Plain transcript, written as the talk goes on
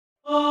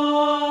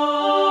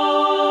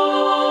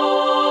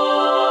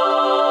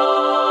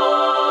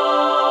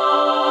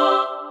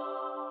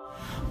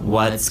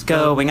What's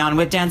going on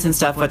with dance and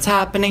stuff? What's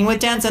happening with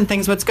dance and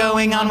things? What's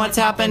going on? What's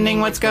happening?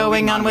 What's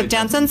going on with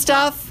dance and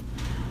stuff?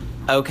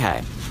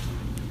 Okay.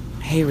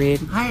 Hey, Reed.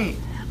 Hi.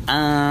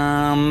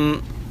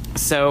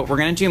 So we're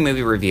gonna do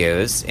movie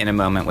reviews in a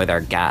moment with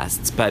our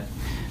guests, but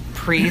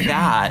pre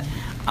that,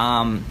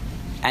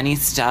 any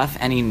stuff,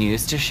 any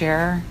news to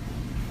share?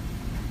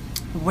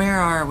 Where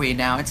are we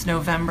now? It's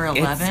November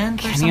 11th.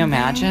 Can you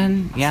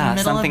imagine? Yeah,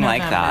 something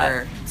like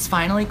that. It's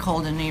finally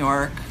cold in New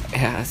York.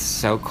 Yeah, it's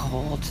so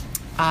cold.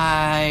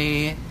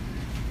 I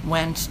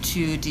went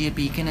to Dia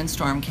Beacon and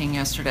Storm King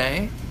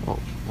yesterday. Well,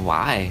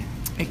 why?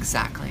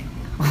 Exactly.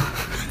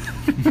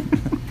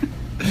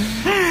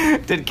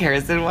 Did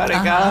Kirsten want to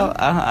go?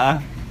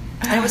 And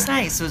it was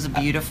nice. It was a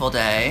beautiful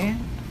day.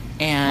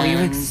 And were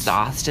you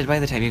exhausted by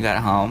the time you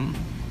got home?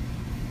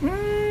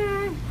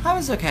 I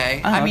was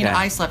okay. Oh, I mean, okay.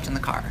 I slept in the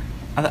car.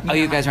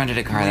 You guys rented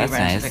a car. We That's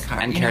rented nice. a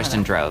car. And You know Kirsten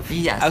that. drove.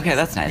 Yes. Okay,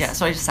 that's nice. Yeah,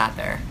 so I just sat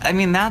there. I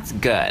mean, that's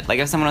good. Like,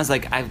 if someone was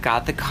like, I've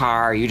got the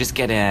car, you just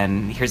get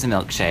in, here's a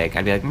milkshake,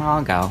 I'd be like,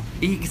 I'll go.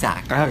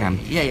 Exactly. Okay.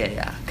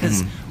 Yeah.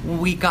 Because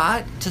we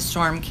got to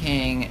Storm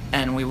King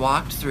and we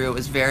walked through. It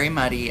was very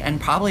muddy, and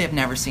probably have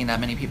never seen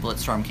that many people at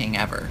Storm King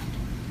ever.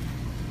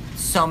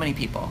 So many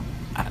people.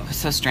 It was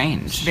so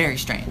strange. Very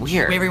strange.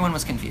 Weird. Everyone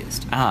was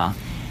confused.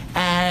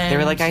 They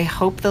were like, I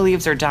hope the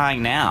leaves are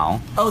dying now.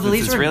 Oh, the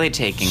leaves were really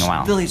taking a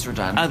while. The leaves were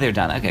done. Oh, they're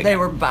done. Okay. They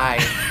were by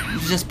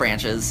just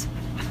branches.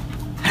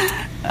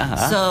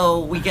 So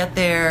we get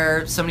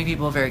there. So many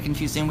people are very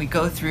confused, and we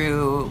go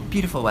through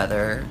beautiful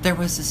weather. There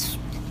was this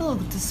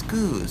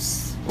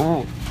goose.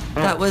 Ooh.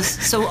 That was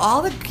so.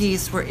 All the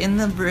geese were in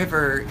the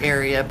river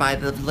area by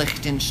the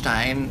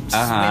Liechtenstein,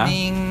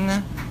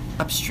 swimming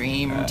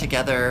upstream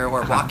together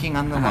or walking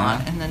on the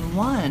lawn, and then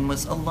one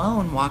was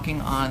alone walking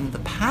on the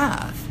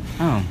path.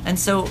 Oh. And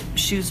so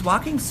she was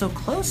walking so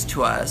close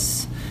to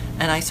us,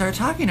 and I started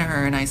talking to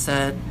her, and I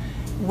said,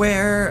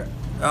 "Where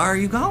are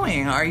you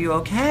going? Are you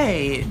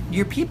okay?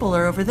 Your people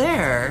are over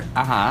there."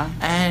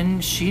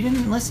 And she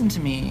didn't listen to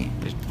me.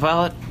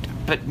 Well,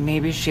 but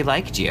maybe she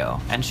liked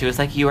you, and she was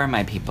like, you are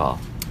my people.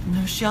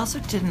 No, she also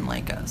didn't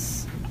like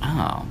us.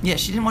 Oh. Yeah,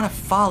 she didn't want to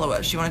follow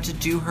us. She wanted to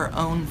do her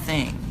own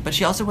thing. But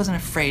she also wasn't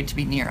afraid to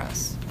be near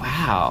us.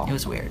 Wow. It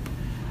was weird.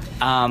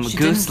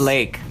 Goose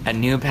Lake, a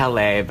new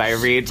ballet by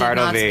Reed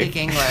Bartleby. Did not speak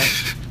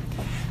English.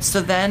 So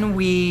then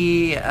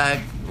we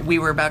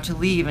were about to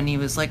leave, and he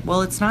was like,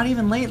 well, it's not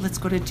even late. Let's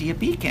go to Dia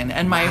Beacon.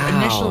 And my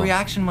initial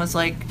reaction was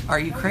like, are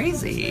you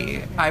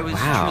crazy? I was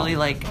truly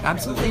like,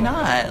 absolutely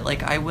not.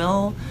 Like, I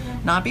will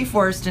not be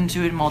forced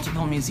into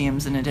multiple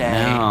museums in a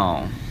day.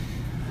 No.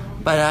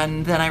 But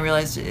then I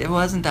realized it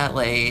wasn't that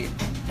late,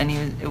 and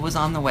it was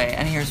on the way.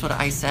 And here's what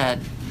I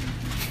said.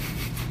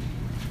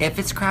 If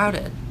it's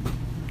crowded,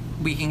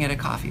 we can get a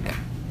coffee there.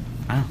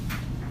 Oh.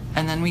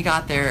 And then we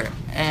got there,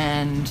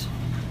 and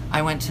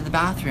I went to the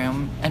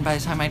bathroom, and by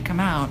the time I'd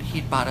come out,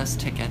 he'd bought us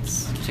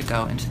tickets to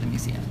go into the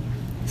museum.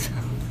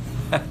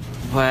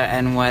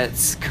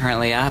 What's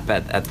currently up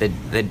at the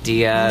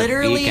Dia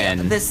Literally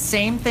Beacon? the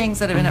same things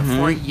that have been up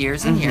for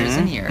years and years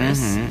and years.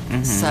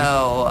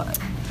 So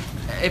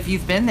if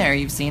you've been there,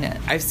 you've seen it.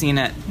 I've seen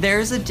it.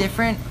 There's a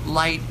different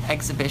light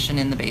exhibition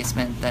in the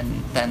basement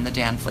than the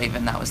Dan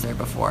Flavin that was there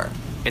before.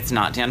 It's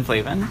not Dan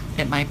Flavin?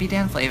 It might be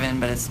Dan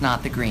Flavin, but it's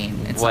not the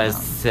green. It's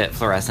Was it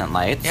fluorescent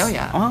lights? Oh,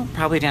 yeah. Well,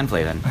 probably Dan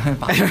Flavin.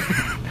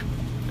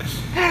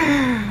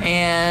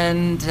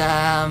 And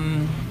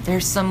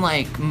there's some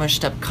like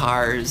mushed up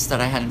cars that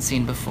I hadn't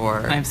seen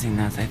before. I've seen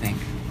those, I think.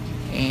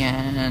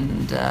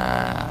 And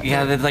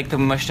yeah, they're like the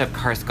mushed up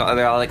cars.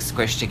 They're all like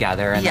squished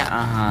together. And,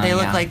 they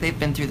look like they've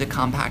been through the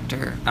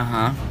compactor.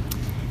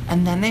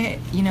 And then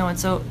and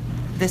so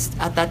this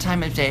at that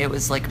time of day, it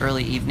was like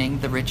early evening.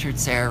 The Richard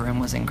Serra room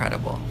was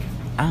incredible.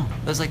 Oh,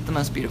 it was like the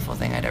most beautiful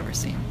thing I'd ever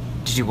seen.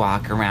 Did you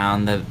walk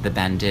around the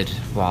bended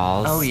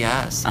walls? Oh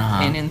yes,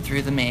 in and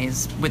through the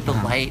maze with the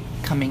light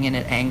coming in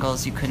at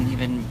angles you couldn't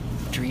even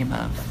dream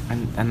of.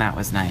 And that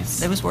was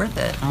nice. It was worth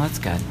it. Oh, that's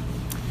good.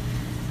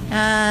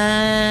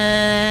 And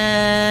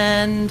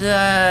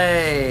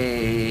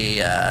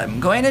I'm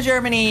going to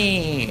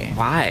Germany.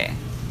 Why?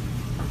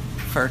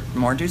 For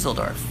more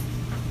Dusseldorf.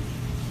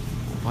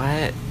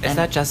 What? Is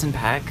that Justin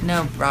Peck?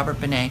 No, Robert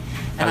Benet.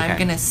 And Okay. I'm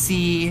going to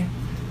see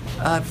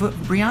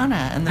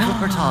Brianna and the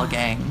Wuppertal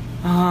gang.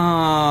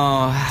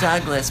 Oh.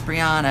 Douglas,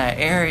 Brianna,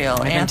 Ariel,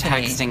 I've been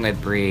Anthony. texting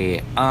with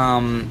Brie.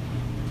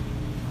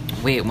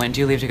 Wait, when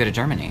do you leave to go to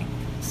Germany?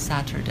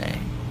 Saturday.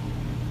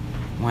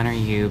 When are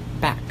you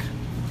back?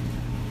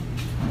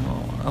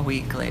 A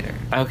week later.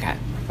 Okay.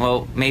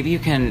 Well, maybe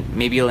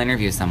you'll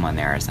interview someone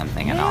there or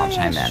something, and I'll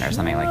chime in or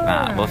something like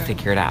that. We'll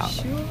figure it out.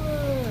 Sure.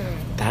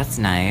 That's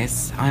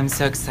nice. I'm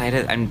so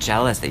excited. I'm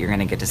jealous that you're going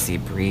to get to see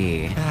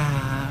Brie.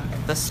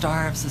 The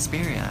star of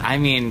Suspiria. I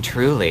mean,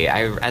 truly.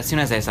 As soon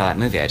as I saw that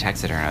movie, I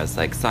texted her and I was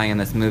like, "Saw you in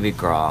this movie,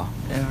 girl.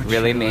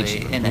 Really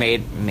made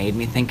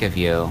me think of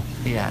you.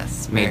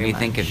 Yes, made very me much.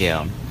 think of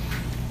you."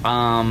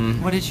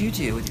 What did you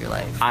do with your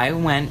life? I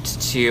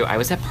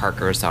was at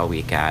Parker's all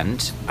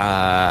weekend.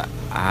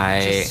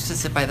 Just to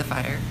sit by the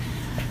fire.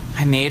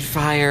 I made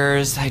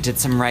fires. I did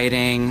some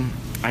writing.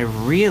 I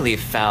really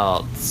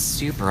felt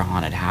super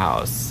haunted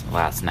house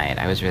last night.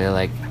 I was really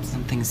like,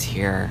 something's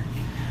here.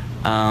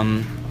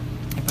 I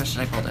pushed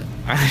it, I pulled it.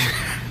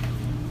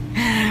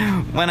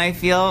 When I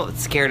feel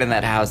scared in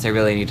that house, I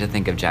really need to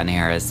think of Jen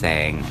Harris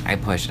saying, I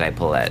push it, I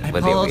pull it,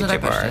 with the Ouija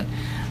board.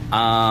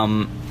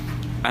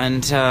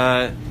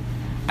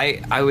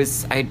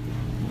 I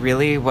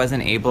really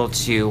wasn't able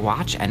to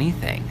watch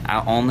anything.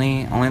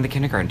 Only the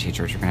kindergarten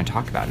teacher, which we're going to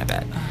talk about in a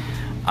bit.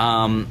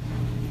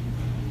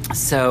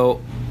 So...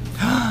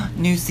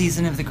 New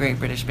season of the Great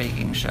British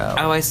Baking Show.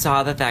 Oh, I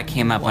saw that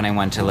came up when I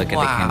went to look at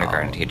the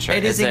kindergarten teacher.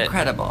 It is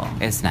incredible.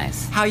 It's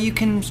nice. How you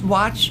can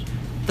watch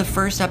the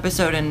first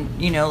episode and,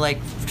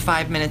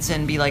 5 minutes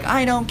in be like,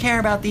 I don't care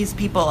about these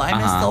people. I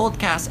miss the old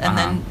cast. And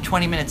then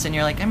 20 minutes in,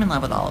 you're like, I'm in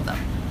love with all of them.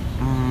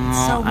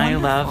 So I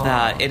love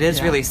that. It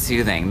is really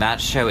soothing.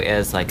 That show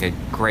is like a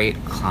great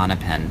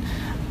Klonopin.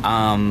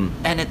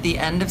 And at the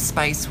end of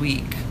Spice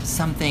Week,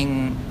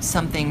 something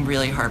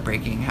really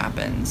heartbreaking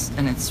happens,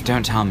 and it's...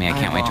 Don't tell me. I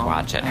can't wait to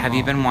watch it. Have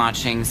you been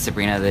watching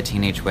Sabrina the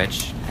Teenage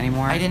Witch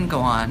anymore? I didn't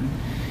go on.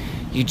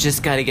 You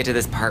just got to get to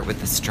this part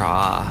with the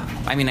straw.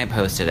 I mean, I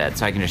posted it,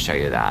 so I can just show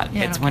you that.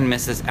 Yeah, it's when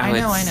Mrs. I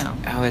know.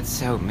 Oh, it's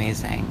so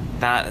amazing.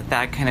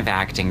 That kind of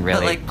acting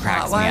really cracks me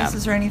up. Plot-wise,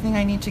 is there anything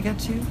I need to get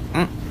to?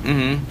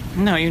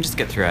 No, you can just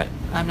get through it.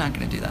 I'm not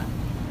going to do that.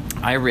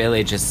 I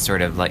really just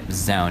sort of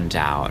zoned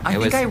out. I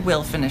think I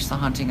will finish The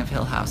Haunting of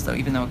Hill House, though,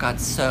 even though it got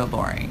so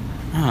boring.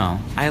 Oh,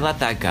 I let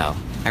that go.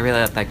 I really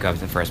let that go of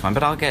the first one,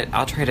 but I'll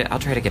try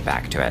to get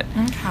back to it.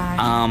 Okay.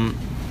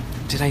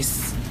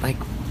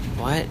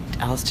 What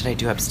else did I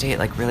do upstate?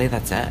 Really,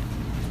 that's it.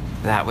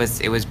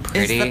 It was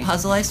pretty. Is the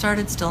puzzle I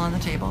started still on the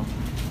table?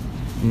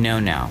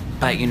 No.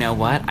 But you know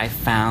what? I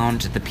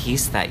found the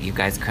piece that you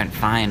guys couldn't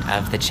find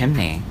of the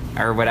chimney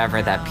or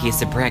whatever, that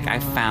piece of brick. I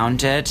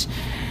found it.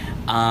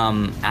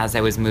 As I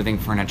was moving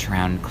furniture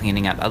around,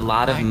 cleaning up. A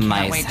lot of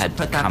mice had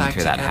come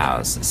through that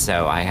house,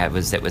 so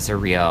it was a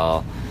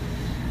real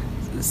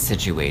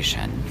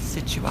situation.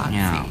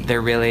 Yeah,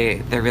 they're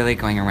really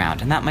going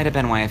around, and that might have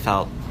been why I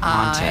felt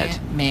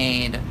haunted.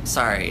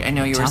 I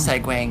know you were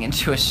segueing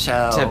into a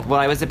show.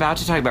 I was about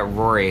to talk about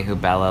Rory, who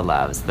Bella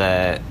loves,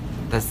 the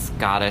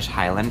Scottish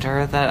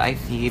Highlander that I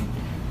feed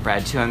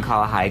bread to and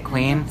call a High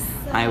Queen.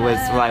 I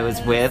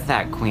was with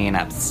that queen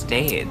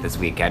upstate this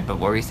weekend, but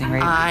what were you saying,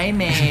 Ray? I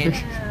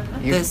made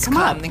this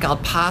something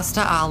called pasta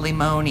al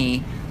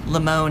limone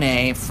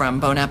from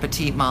Bon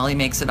Appetit. Molly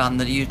makes it on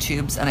the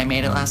YouTubes, and I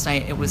made it last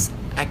night. It was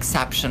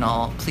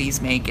exceptional.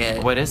 Please make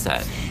it. What is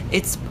it?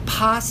 It's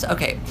pasta.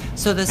 Okay,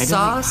 so the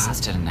sauce.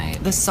 Pasta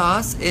tonight. The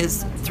sauce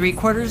is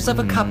 3/4 of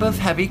a cup of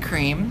heavy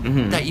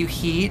cream that you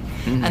heat,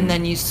 and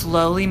then you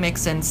slowly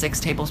mix in 6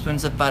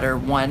 tablespoons of butter,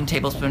 1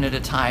 tablespoon at a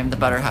time. The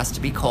butter has to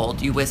be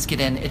cold. You whisk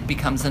it in. It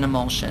becomes an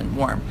emulsion,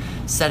 warm.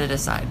 Set it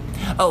aside.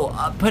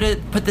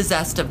 Put the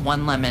zest of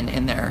 1 lemon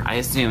in there. I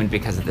assumed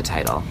because of the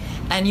title.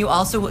 And you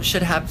also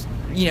should have,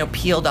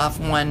 peeled off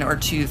 1 or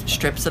 2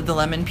 strips of the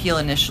lemon peel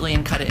initially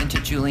and cut it into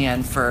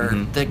julienne for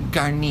the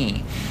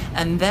garni.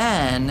 And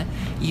then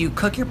you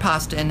cook your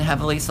pasta in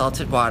heavily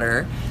salted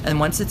water, and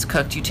once it's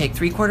cooked, you take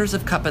 3/4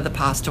 of a cup of the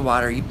pasta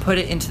water, you put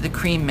it into the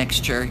cream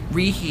mixture,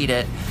 reheat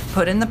it,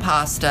 put in the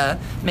pasta,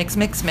 mix,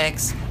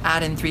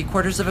 add in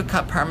 3/4 of a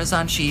cup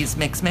Parmesan cheese,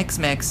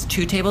 mix,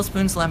 2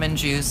 tablespoons lemon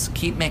juice,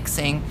 keep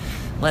mixing,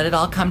 let it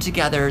all come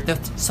together. The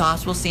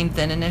sauce will seem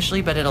thin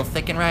initially, but it'll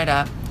thicken right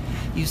up.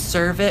 You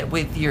serve it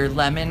with your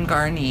lemon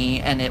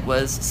garni, and it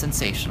was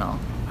sensational.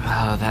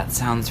 Oh, that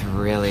sounds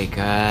really good.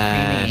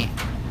 Creamy.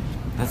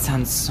 That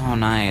sounds so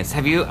nice.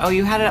 You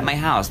had it at my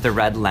house, the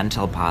red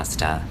lentil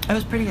pasta. It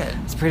was pretty good.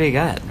 It's pretty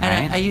good, right?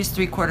 And I used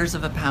 3/4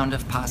 of a pound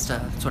of pasta.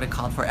 That's what it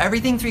called for.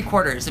 Everything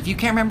 3/4. If you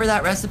can't remember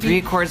that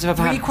recipe, 3/4 of a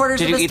pound. 3/4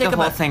 Did of you a eat stick the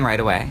whole of thing right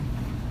away?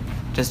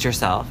 Just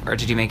yourself? Or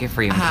did you make it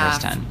for you and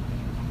Kirsten?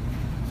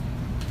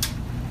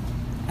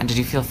 And did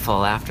you feel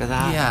full after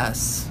that?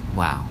 Yes.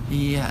 Wow.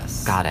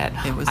 Yes. Got it.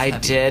 It was I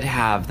heavy. did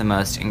have the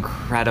most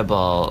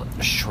incredible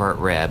short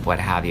rib, what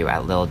have you,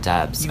 at Lil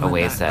Deb's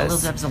Oasis. Lil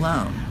Deb's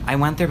alone. I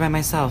went there by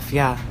myself,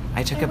 yeah.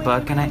 I took a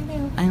book and I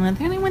went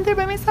there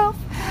by myself.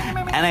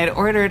 And I'd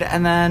ordered,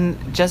 and then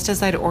just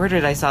as I'd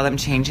ordered, I saw them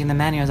changing the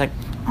menu. I was like,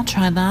 I'll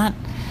try that.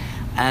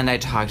 And I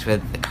talked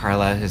with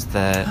Carla, who's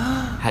the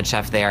head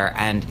chef there,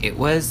 and it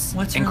was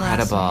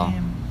incredible. Her last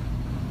name?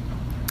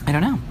 I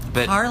don't know.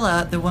 But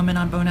Carla, the woman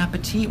on Bon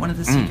Appetit, one of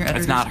the senior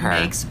editors, it's not her.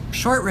 makes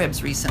short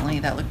ribs recently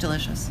that look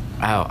delicious.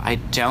 Oh, I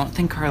don't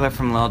think Carla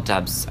from Lil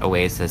Deb's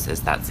Oasis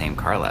is that same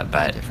Carla,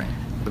 but different.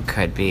 It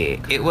could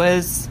be. It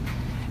was.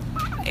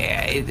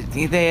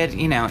 They had,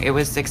 it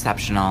was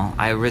exceptional.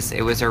 It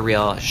was a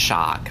real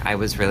shock. I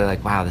was really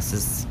like, wow, this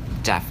is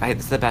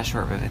the best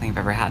short rib I think I've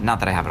ever had.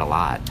 Not that I have it a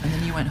lot. And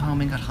then you went home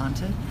and got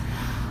haunted?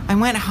 I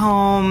went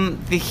home.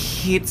 The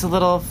heat's a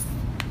little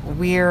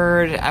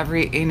weird.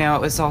 It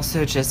was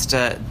also just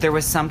there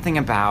was something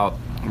about,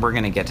 we're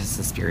going to get to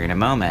Suspiria in a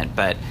moment,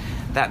 but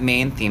that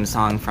main theme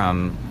song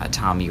from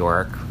Tom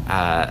York,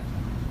 that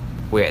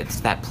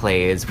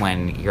plays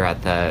when you're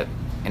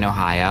in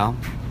Ohio,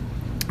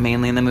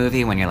 mainly in the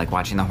movie when you're like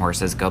watching the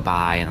horses go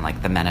by and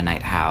like the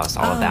Mennonite house,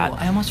 all of that.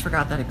 I almost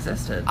forgot that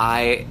existed.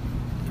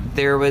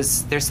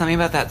 There's something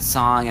about that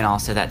song and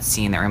also that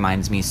scene that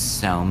reminds me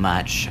so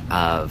much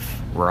of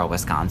rural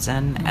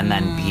Wisconsin, and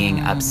then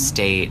being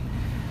upstate.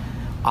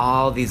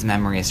 All these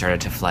memories started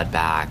to flood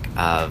back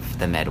of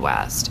the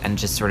Midwest and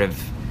just sort of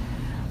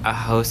a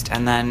host.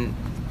 And then,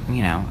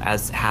 you know,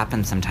 as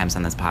happens sometimes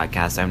on this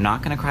podcast, I'm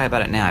not going to cry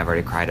about it now. I've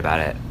already cried about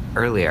it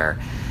earlier.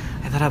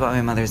 I thought about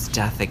my mother's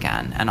death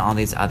again, and all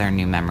these other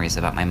new memories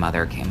about my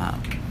mother came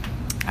up.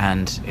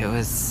 And it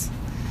was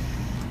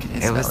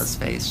Isabella's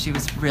face. She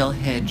was real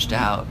hinged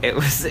out. It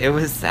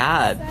was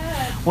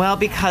sad. Well,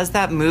 because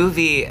that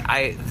movie,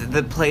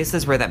 the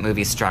places where that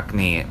movie struck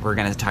me, we're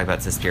going to talk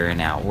about Suspiria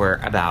now, were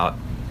about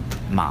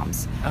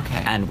moms.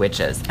 Okay. And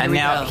witches.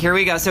 Here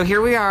we go. So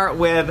here we are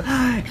with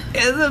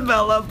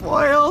Isabella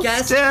Boylston.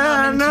 Guest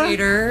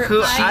commentator.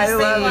 Who I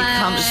love.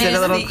 Come sit a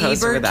little the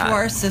closer Ebert with that. to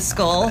our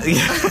Siskel.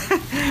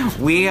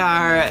 We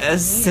are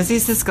Sissy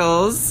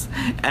Siskel's,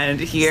 and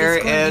here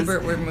Siskel and is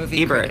Ebert were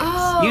movie Ebert. critics.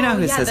 Oh, You know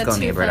who yeah, the Siskel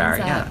and two Ebert are.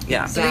 thumbs up.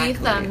 Yeah. Exactly.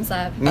 3 thumbs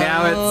up.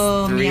 Now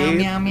Oh, it's 3.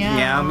 meow, meow, meow.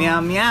 Meow,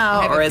 meow, meow.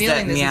 I have Or a is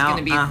feeling it this is meow?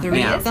 gonna be 3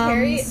 meow.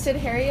 thumbs. Did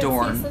Harriet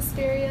Dorn. see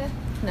Suspiria?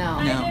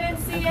 No. No. I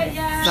didn't see it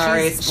yet.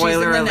 Sorry, She's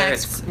spoiler in the alert.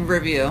 next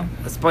review.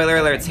 Spoiler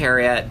alerts,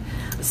 Harriet.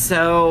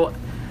 So,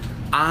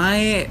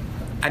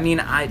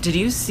 did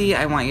you see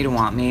I Want You to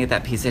Want Me,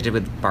 that piece I did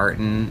with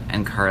Barton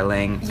and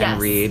Carling Yes.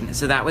 and Reed?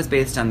 So that was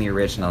based on the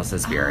original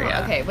Suspiria.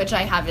 Oh, okay, which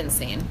I haven't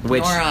seen.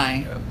 Which, Nor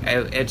I.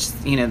 It's,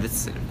 you know,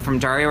 this from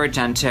Dario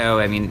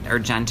Argento. I mean,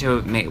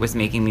 Argento was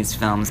making these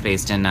films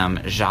based in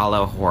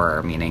giallo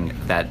horror, meaning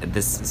that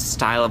this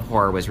style of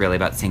horror was really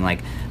about seeing, like,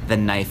 the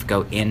knife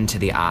go into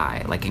the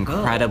eye, like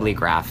incredibly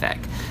graphic.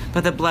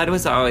 But the blood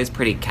was always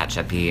pretty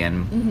ketchup-y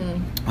and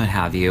what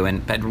have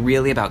you, but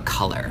really about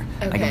color.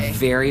 Okay. Like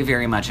very,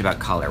 very much about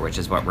color, which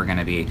is what we're going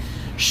to be,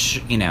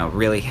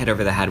 really hit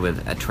over the head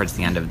with towards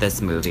the end of this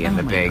movie in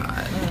the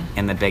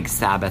big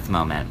Sabbath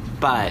moment.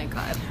 But,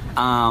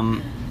 Oh my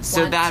God.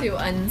 so Want that to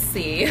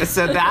unsee.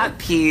 so that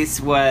piece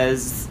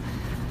was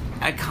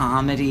a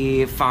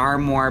comedy far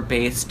more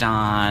based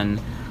on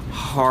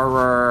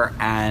horror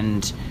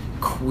and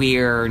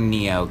queer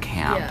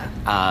neo-camp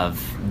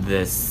of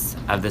this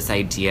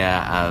idea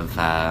of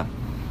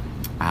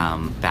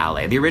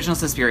ballet. The original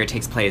Suspiria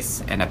takes place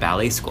in a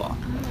ballet school.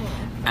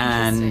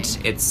 And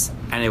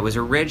it was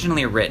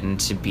originally written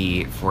to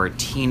be for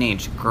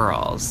teenage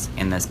girls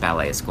in this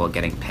ballet school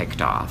getting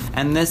picked off.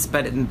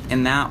 But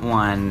in that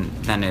one,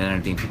 then it ended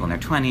up being people in their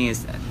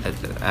 20s,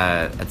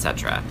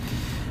 etc.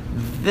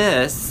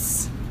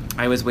 This,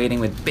 I was waiting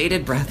with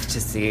bated breath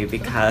to see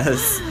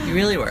because You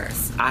really were.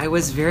 I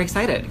was very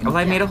excited. Well,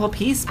 I made a whole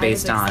piece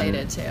based I was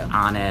excited too.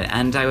 on it,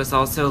 and I was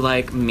also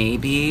like,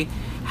 maybe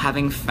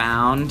having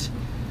found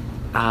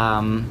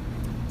some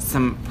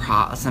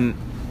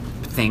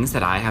things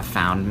that I have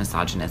found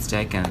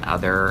misogynistic in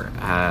other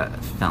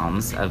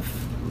films of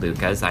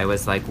Luca's, I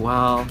was like,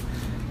 well,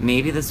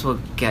 maybe this will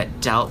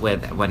get dealt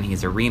with when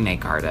he's a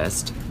remake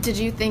artist. Did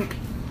you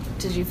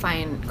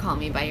find Call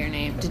Me By Your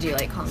Name? Did you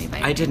like Call Me By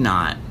Your Name? I did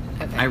not.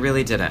 Okay. I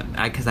really didn't.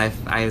 Because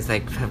I was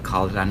like, have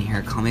called it on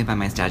here, Call Me By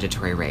My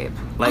Statutory Rape.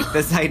 Like,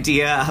 this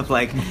idea of,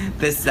 like,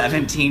 this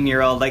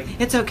 17-year-old, like,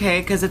 it's okay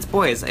because it's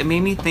boys. It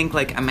made me think,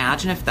 like,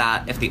 imagine if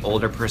the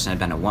older person had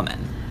been a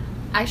woman.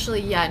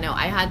 Actually, yeah, no,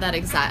 I've had that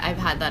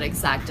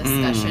exact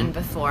discussion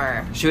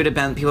before. She would have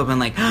been, people have been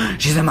like, oh,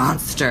 she's a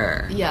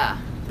monster. Yeah.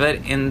 But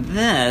in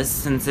this,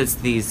 since it's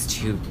these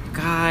two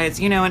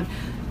guys, and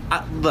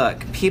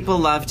look, people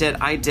loved it.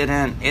 I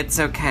didn't. It's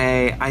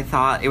okay. I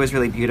thought it was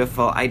really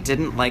beautiful. I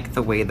didn't like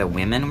the way the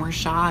women were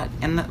shot.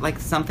 And,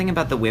 something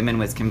about the women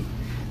was,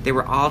 they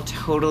were all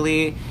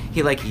totally,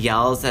 he,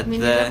 yells at I mean,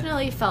 you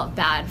definitely felt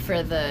bad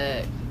for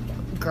the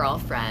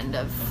girlfriend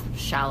of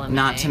Chalamet.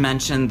 Not to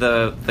mention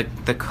the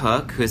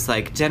cook who's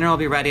like, dinner will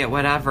be ready at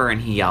whatever, and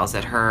he yells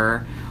at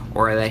her.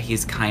 Or that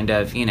he's kind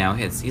of,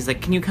 he's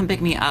like, can you come pick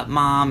me up,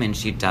 Mom? And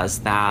she does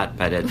that,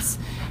 but it's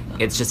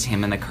just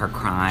him in the car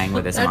crying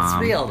with his mom.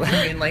 That's real.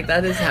 I mean,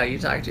 that is how you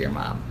talk to your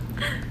mom.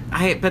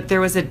 But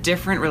there was a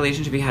different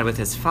relationship he had with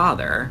his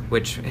father,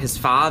 which his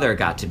father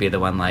got to be the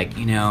one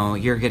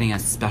you're getting a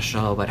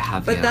special, what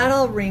have you. But that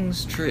all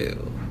rings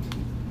true.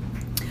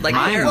 There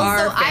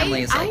are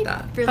families like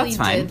that. I really That's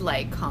fine. did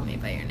like Call Me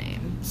By Your Name.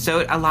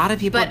 So a lot of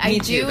people... But I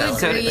do agree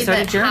so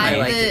that did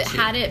Jeremy.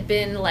 had it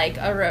been like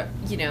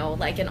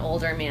an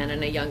older man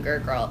and a younger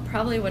girl, it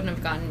probably wouldn't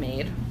have gotten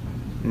made.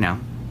 No.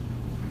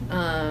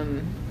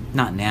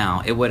 Not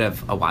now. It would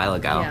have a while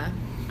ago. Yeah.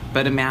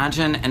 But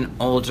imagine an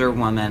older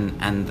woman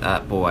and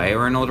a boy,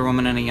 or an older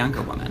woman and a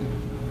younger woman.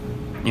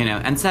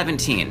 And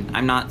 17.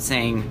 I'm not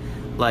saying,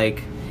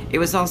 it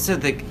was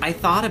also I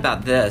thought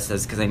about this,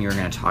 because I knew we were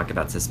going to talk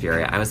about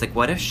Suspiria. I was like,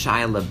 what if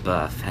Shia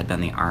LaBeouf had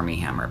been the Armie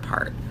Hammer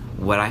part?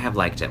 Would I have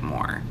liked it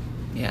more?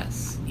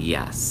 Yes.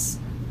 Yes.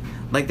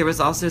 There was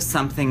also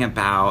something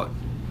about,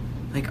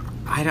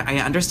 I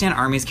understand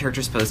Armie's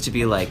character's supposed to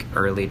be,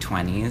 early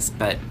 20s,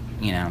 but,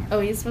 Oh,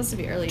 he's supposed to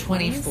be early 20s?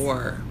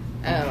 24.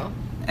 Oh.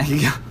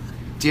 Yeah.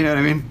 Do you know what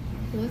I mean?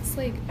 He looks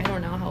like, I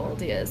don't know how old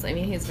he is. I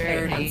mean, he's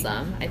very 30.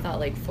 handsome. I thought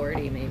like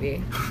 40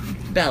 maybe.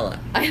 Bella.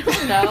 I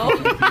don't know.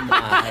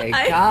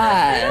 My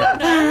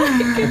God.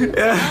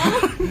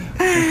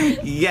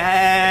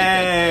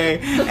 Yay!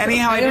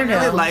 Anyhow, I didn't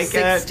really like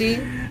 60?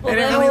 it. Well, I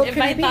then, don't if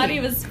could I it thought be? he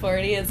was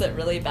 40, is it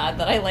really bad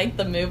that I like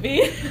the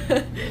movie?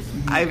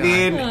 I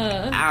mean,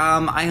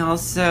 I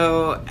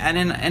also, and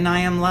in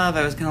I Am Love,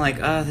 I was kind of like,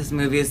 oh, this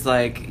movie is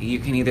like, you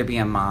can either be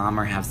a mom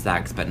or have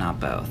sex, but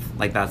not both.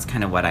 Like, that's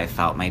kind of what I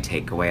felt my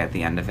takeaway at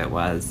the end of it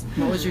was.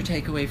 What was your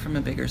takeaway from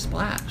A Bigger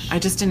Splash? I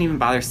just didn't even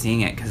bother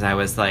seeing it because I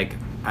was like,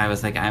 but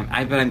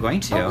I'm going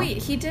to. Oh, wait,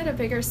 he did A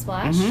Bigger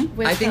Splash? Mhm.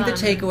 With, I think the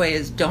takeaway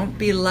is don't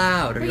be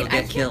loud or wait, you'll I get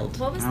can't- killed.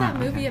 What was Oh, that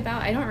okay. movie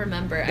about? I don't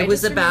remember. It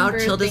was about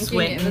Tilda thinking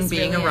it Swinton was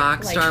being really, a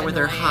rock like, star with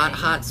her hot, annoying.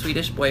 hot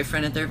Swedish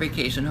boyfriend at their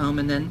vacation home,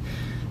 and then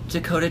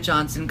Dakota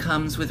Johnson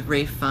comes with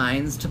Rafe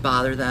Fiennes to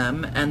bother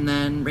them, and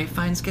then Rafe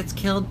Fiennes gets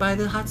killed by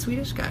the hot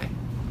Swedish guy.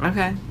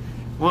 Okay.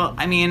 Well,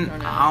 I mean, I don't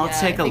know. I'll Yeah,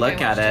 take I a think I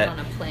look at watched it. on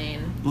a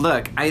plane.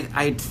 Look,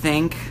 I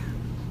think.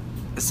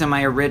 So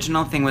my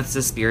original thing with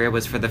Suspiria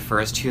was for the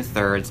first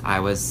 2/3, I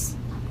was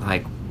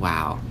like,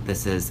 wow,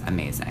 this is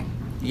amazing.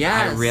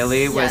 Yes. I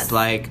really was Yes.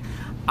 like,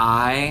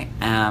 I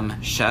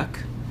am shook.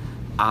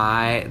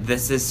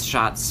 This is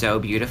shot so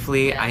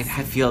beautifully. Yes.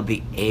 I feel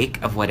the ache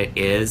of what it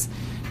is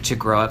to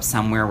grow up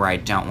somewhere where I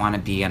don't want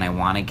to be and I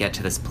want to get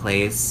to this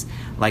place.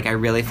 Like, I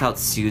really felt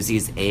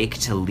Susie's ache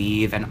to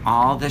leave, and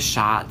all the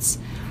shots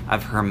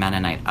of her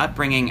Mennonite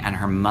upbringing and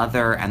her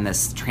mother and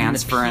this And the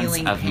transference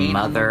peeling of paint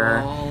on the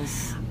mother.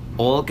 walls.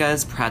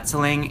 Olga's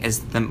pretzeling is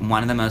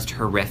one of the most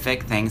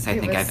horrific things I It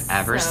think was I've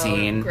ever so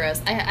seen.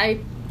 Gross. I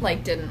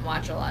like didn't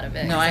watch a lot of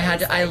it. No, 'cause I had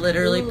was to, I like,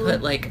 literally ooh.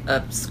 put like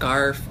a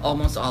scarf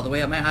almost all the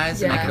way up my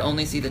eyes, and I Yeah. could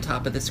only see the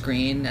top of the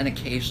screen, and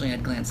occasionally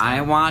I'd glance. I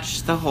down.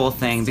 watched the whole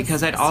thing It's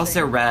because I'd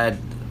also read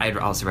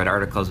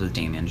articles with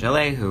Damien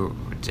Gillet, who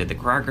did the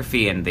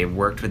choreography, and they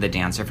worked with the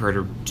dancer for her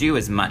to do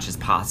as much as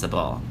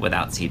possible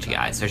without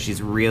CGI. So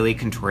she's really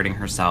contorting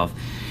herself.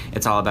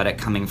 It's all about it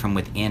coming from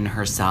within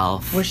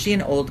herself. Was she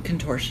an old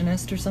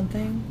contortionist or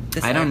something?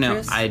 This I don't know.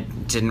 actress? I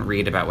didn't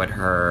read about what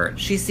her.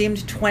 She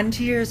seemed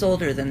 20 years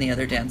older than the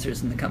other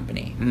dancers in the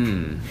company.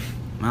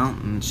 Well,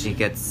 she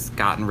gets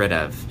gotten rid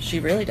of. She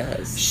really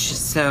does.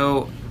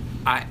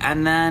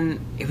 And then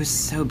it was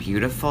so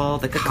beautiful.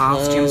 The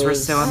costumes were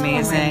so clothes.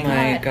 amazing. Oh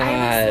my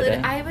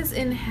God. I was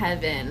in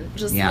heaven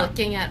just Yeah.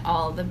 looking at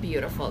all the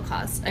beautiful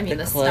costumes. I mean,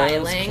 The the, clothes,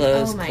 styling.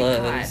 clothes, oh my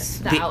clothes.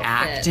 god. The outfits.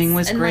 acting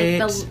was and, great.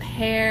 Like, the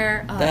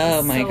hair. Oh, Oh, it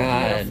was my so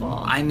God.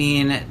 Beautiful. I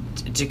mean,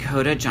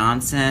 Dakota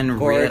Johnson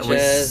Gorgeous.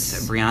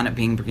 was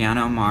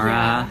Brianna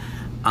O'Mara.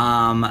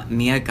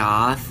 Mia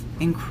Goth,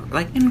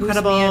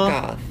 incredible. Mia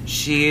Goth?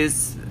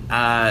 She's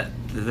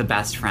the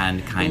best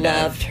friend, kind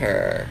Loved of.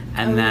 her.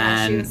 And Oh,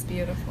 yeah, she then, was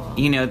beautiful.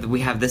 you know, we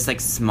have this like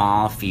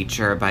small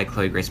feature by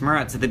Chloe Grace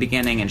Moretz at the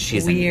beginning, and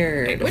she's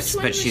Weird. Which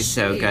one but was she's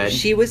so she? good.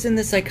 She was in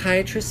the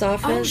psychiatrist's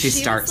office. Oh, She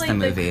starts was, the like,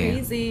 movie. The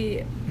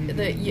crazy.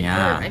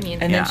 Yeah. I mean,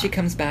 and Yeah. then she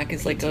comes back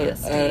as like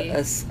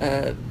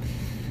PTSD.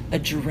 a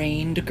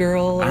drained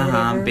girl or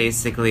whatever.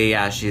 Basically,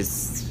 yeah,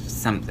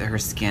 her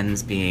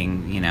skin's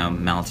being,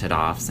 melted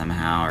off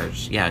somehow, or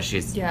Yeah.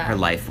 her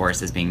life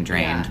force is being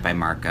drained Yeah. by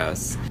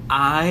Marcos.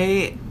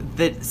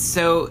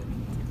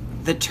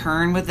 The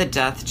turn with the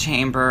death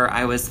chamber,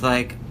 I was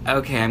like,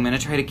 okay, I'm gonna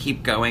try to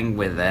keep going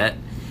with it.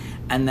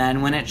 And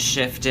then when it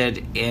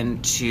shifted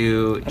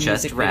into A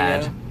Just music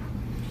Red, video.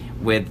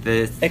 with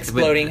the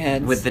Exploding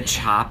heads. with the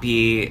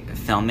choppy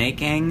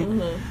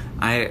filmmaking,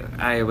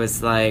 I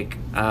was like,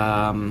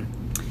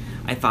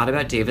 I thought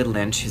about David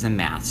Lynch, who's a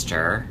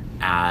master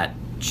at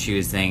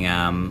choosing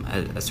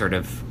a sort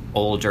of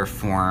older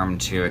form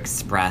to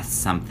express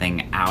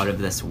something out of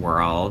this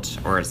world,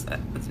 or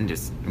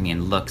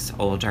looks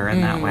older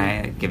in that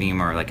way, giving you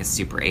more like a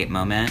Super 8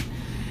 moment.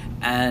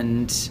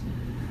 And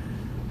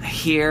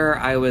here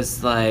I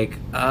was like,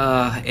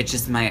 I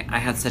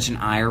had such an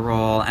eye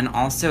roll, and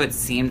also it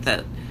seemed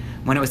that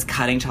when it was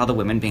cutting to all the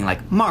women being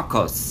like,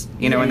 Marcos,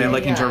 when they're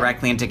looking yeah.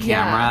 directly into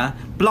camera,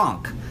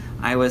 Blanc,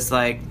 I was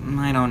like,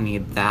 I don't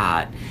need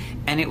that.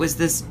 And it was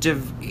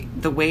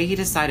the way he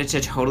decided to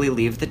totally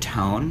leave the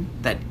tone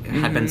that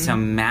had been so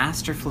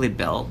masterfully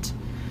built,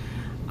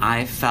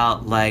 I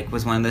felt like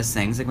was one of those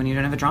things like when you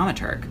don't have a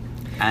dramaturg.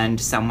 And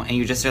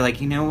you just are like,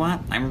 you know what?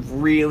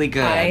 I'm really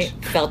good. I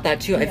felt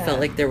that too. I Yeah. felt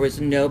like there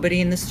was nobody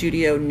in the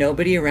studio,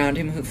 nobody around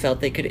him who felt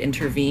they could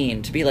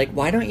intervene to be like,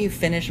 why don't you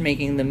finish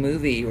making the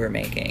movie you were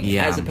making?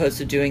 Yeah. As opposed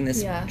to doing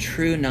this Yeah.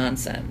 true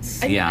nonsense.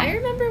 I mean, Yeah. I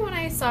remember when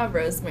I saw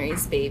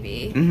Rosemary's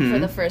Baby Mhm. for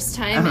the first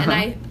time, and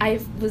I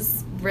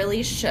was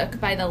really shook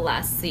by the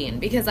last scene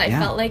because I Yeah.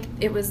 felt like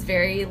it was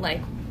very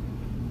like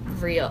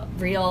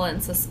real and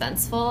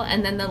suspenseful,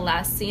 and then the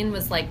last scene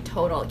was like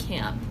total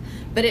camp,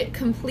 but it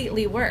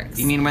completely works.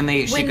 You mean when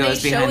she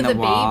goes they behind show the the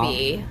wall?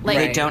 baby, like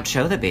They don't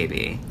show the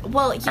baby.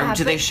 well, yeah. Or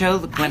do they but show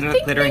I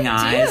think glittering they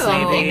eyes? do.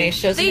 Maybe They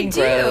show They something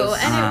do, gross.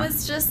 and Uh-huh. it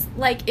was just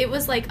like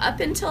up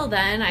until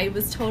then, I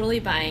was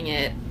totally buying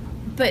it,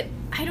 but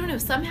I don't know,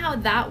 somehow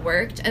that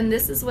worked, and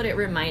this is what it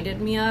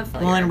reminded me of.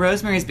 Well, in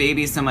Rosemary's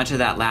Baby, so much of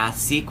that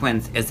last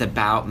sequence is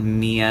about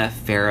Mia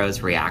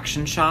Farrow's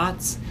reaction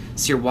shots.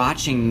 So you're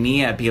watching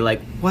Mia be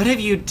like, what have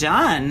you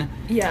done?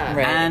 Yeah.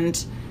 Right.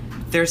 And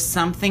there's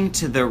something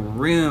to the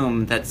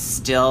room that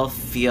still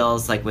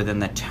feels like within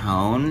the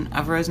tone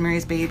of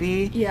Rosemary's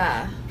Baby.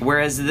 Yeah.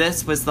 Whereas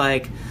this was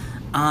like,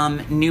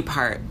 new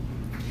part.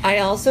 I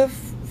also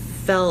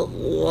felt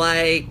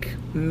like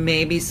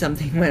maybe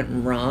something went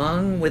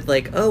wrong with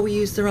like, oh, we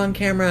used the wrong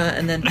camera,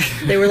 and then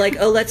they were like,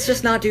 oh, let's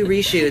just not do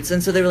reshoots,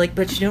 and so they were like,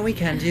 but you know what we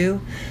can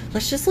do?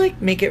 Let's just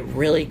like make it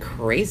really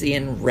crazy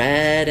and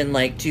red and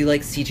like do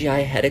like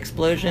CGI head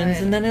explosions,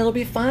 Right. and then it'll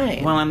be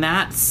fine. Well, in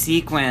that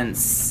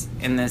sequence,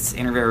 in this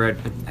interview,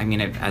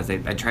 as I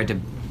tried to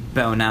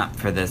bone up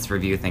for this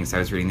review thing, so I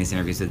was reading these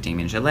interviews with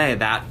Damien Gillet,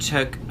 that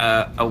took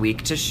a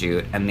week to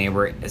shoot, and they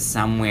were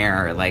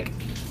somewhere like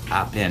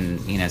up in,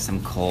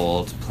 some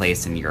cold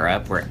place in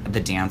Europe where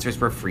the dancers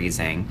were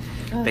freezing.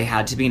 Oh. They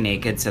had to be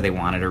naked, so they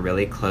wanted a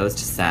really closed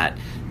set.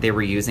 They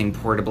were using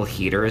portable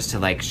heaters to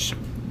like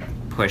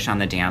push on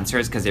the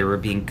dancers because they were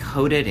being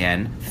coated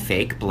in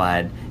fake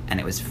blood, and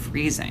it was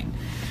freezing.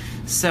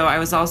 So I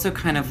was also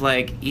kind of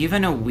like,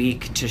 even a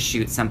week to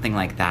shoot something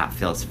like that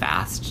feels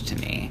fast to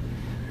me.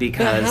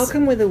 Because but how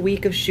come with a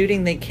week of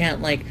shooting they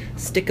can't like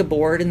stick a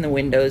board in the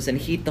windows and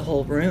heat the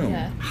whole room?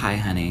 Yeah. Hi,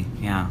 honey.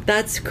 Yeah.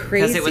 That's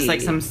crazy. Because it was like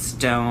some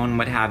stone,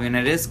 what have you, and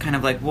it is kind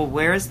of like, well,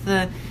 where's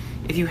the...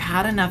 If you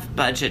had enough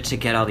budget to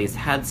get all these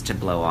heads to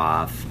blow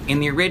off...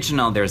 In the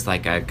original, there's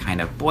like a kind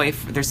of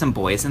there's some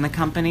boys in the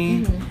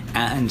company,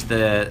 and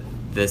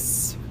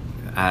this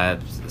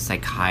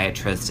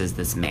psychiatrist is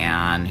this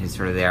man who's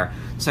sort of there.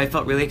 So I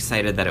felt really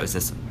excited that it was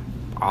this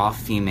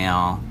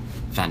all-female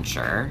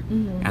venture,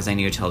 as I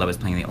knew Tilda was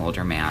playing the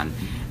older man,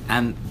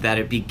 and that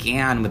it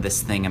began with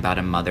this thing about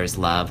a mother's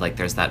love. Like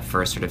there's that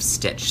first sort of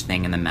stitch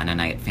thing in the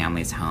Mennonite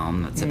family's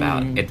home that's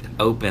about, it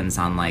opens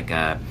on like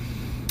a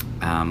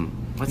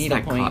what's needle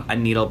that point. called? A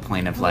needle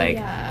point of like,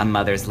 yeah. a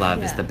mother's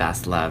love is Yeah. the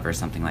best love, or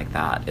something like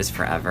that, is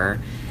forever.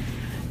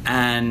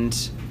 And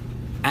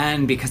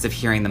because of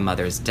hearing the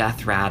mother's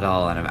death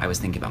rattle, and I was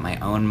thinking about my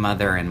own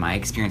mother and my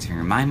experience of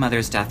hearing my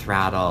mother's death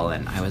rattle,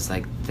 and I was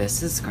like,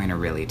 this is going to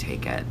really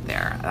take it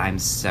there. I'm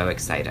so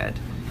excited.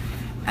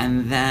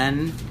 And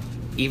then,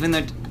 even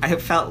though I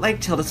felt like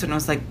Tilda Swinton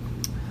was like,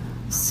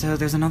 so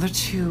there's another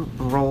 2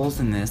 roles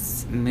in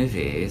this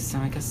movie, so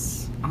I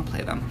guess I'll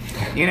play them.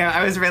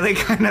 I was really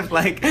kind of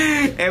like,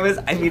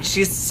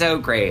 she's so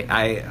great.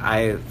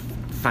 I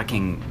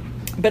fucking...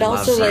 But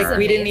also, loves her. like,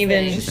 we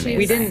didn't She's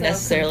we didn't so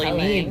necessarily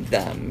compelling. need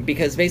them,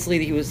 because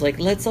basically he was like,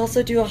 let's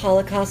also do a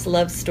Holocaust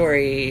love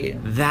story.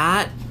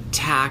 That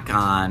tack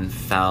on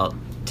felt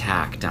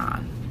tacked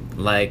on.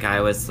 Like,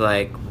 I was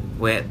like,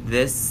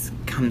 this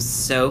comes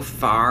so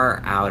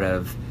far out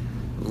of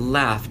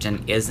left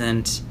and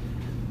isn't...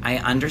 I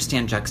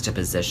understand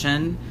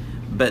juxtaposition,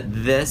 but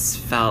this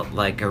felt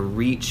like a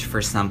reach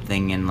for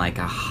something in like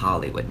a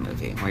Hollywood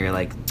movie where you're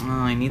like, oh,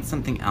 I need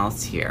something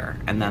else here.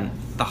 And then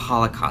the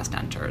Holocaust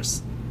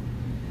enters.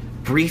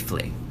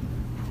 Briefly.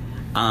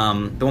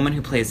 The woman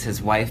who plays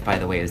his wife, by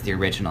the way, is the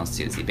original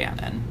Susie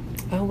Bannon.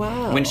 Oh,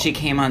 wow. When she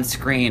came on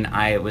screen,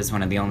 I was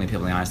one of the only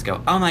people in the audience to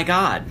go, oh my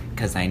God,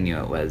 because I knew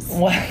it was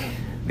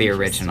the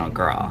original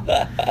girl.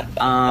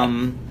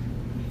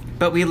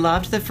 But we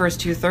loved the first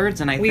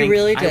 2/3, and I We think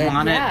really did. I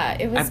want Yeah, it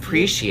to was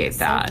appreciate so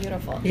that.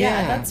 beautiful.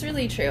 Yeah. Yeah, that's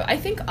really true. I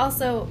think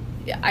also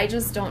I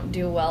just don't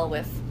do well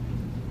with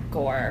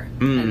gore,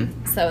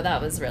 and so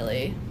that was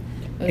really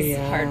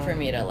hard for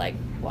me to like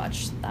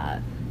watch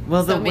that.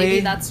 Well, So the maybe way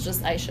that's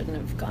just I shouldn't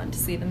have gone to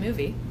see the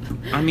movie.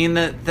 I mean,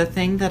 the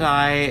thing that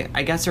I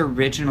guess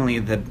originally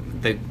the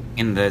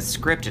in the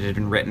script it had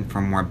been written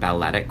for more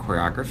balletic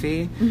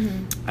choreography,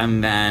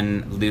 and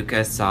then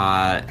Luca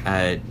saw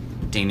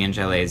Damien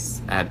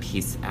Gillet's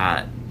piece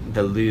at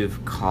the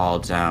Louvre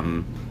called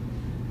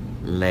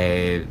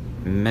Les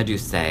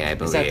Médusées, I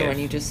believe. Is that the one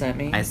you just sent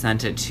me? I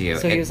sent it to you.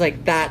 So he was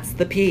like, that's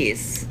the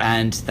piece.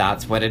 And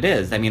that's what it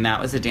is. I mean, that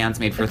was a dance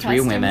made for The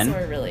 3 women. costumes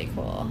were really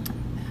cool.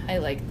 I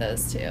like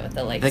those too.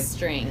 The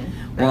string.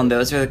 Well, and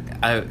those are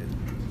a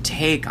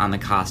take on the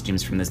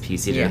costumes from this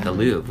piece he did at the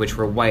Louvre, which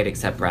were white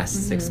except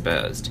breasts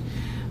exposed.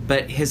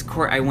 But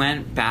I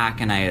went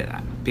back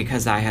and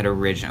because I had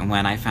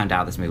when I found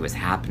out this movie was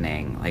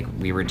happening, like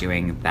we were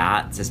doing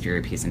that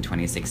Suspiria piece in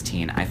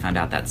 2016, I found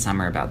out that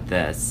summer about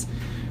this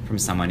from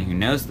someone who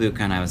knows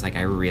Luca, and I was like,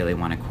 I really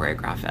want to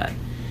choreograph it.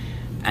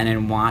 And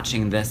in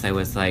watching this, I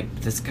was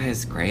like, this guy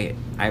is great.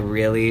 I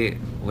really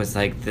was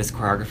like, this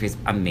choreography is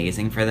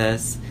amazing for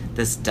this.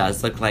 This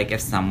does look like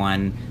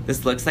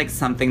this looks like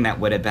something that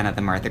would have been at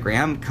the Martha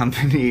Graham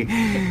Company,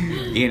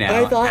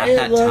 I thought at it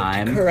that looked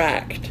time.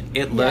 correct.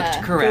 It looked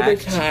Yeah.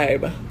 correct. For the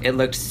time. It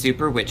looked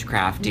super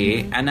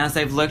witchcrafty. And as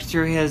I've looked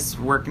through his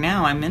work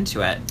now, I'm into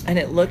it. And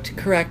it looked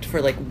correct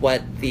for like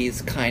what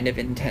these kind of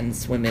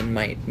intense women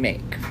might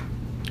make.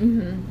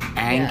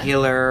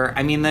 Angular.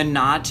 I mean, the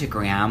nod to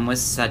Graham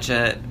was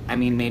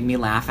made me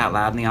laugh out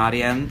loud in the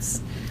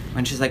audience.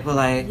 When she's like, well,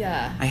 I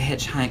Yeah.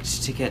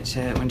 hitchhiked to get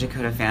to, when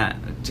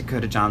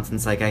Dakota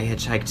Johnson's like, I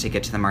hitchhiked to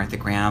get to the Martha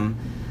Graham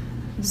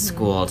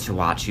school to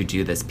watch you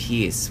do this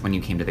piece when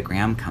you came to the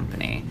Graham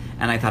Company.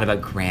 And I thought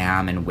about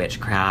Graham and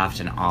witchcraft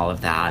and all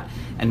of that,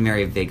 and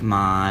Mary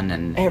Vigmon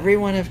and... Every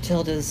one of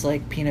Tilda's,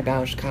 like, Pina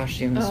Bausch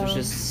costumes was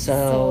just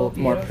so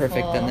more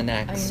perfect than the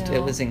next.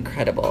 It was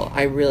incredible.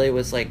 I really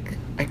was, like,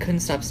 I couldn't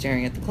stop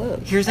staring at the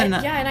clothes. And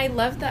I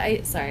love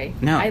the...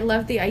 No. I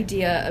love the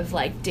idea of,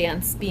 like,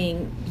 dance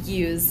being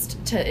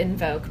used to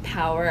invoke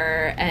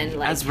power and,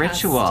 like... As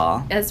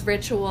ritual. As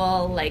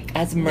ritual, like...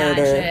 As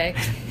murder. Magic.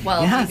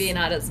 Well, Yes. maybe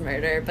not as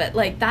murder, but,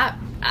 like, that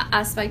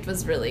aspect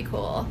was really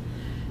cool.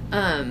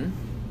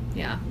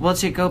 Yeah. Well,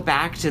 to go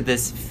back to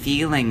this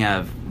feeling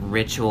of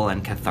ritual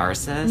and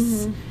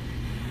catharsis,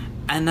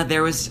 and that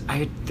there was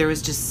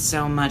just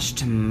so much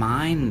to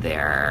mine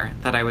there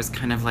that I was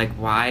kind of like,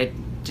 why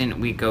didn't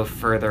we go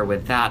further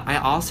with that? I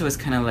also was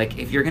kind of like,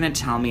 if you're going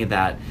to tell me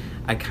that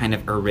a kind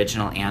of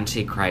original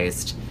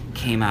Antichrist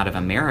came out of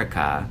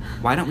America,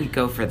 why don't we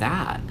go for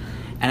that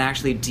and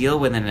actually deal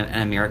with an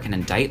American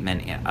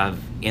indictment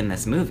in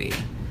this movie?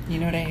 You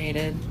know what I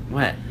hated?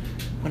 What?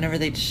 Whenever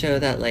they'd show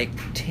that, like,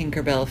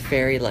 Tinkerbell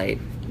fairy light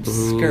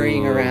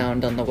scurrying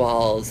around on the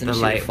walls and The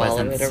she'd light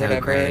follow wasn't it or so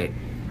whatever. great.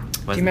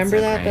 Do you remember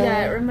that, Bella?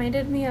 Yeah, it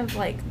reminded me of,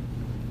 like,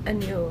 a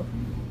new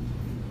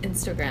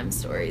Instagram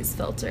stories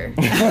filter.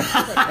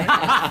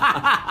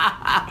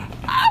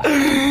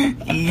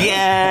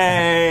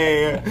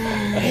 Yay!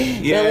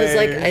 Bella's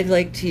like, I'd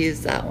like to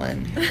use that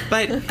one.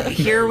 But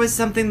here was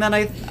something that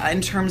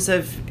in terms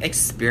of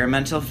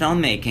experimental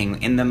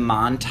filmmaking, in the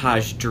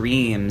montage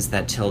dreams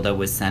that Tilda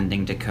was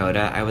sending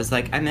Dakota, I was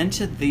like, I'm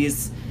into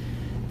these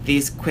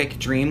quick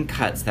dream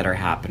cuts that are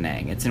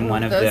happening. It's in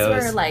one of those.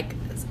 Those were, like,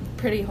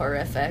 pretty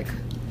horrific.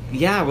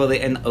 Yeah, well,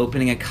 and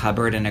opening a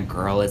cupboard and a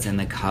girl is in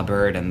the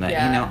cupboard, and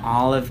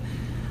all of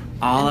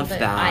the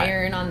that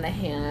iron on the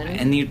hand.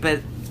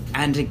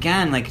 And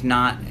again, like,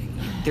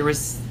 it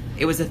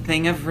was a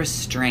thing of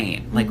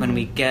restraint. Like when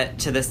we get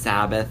to the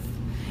Sabbath,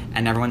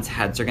 and everyone's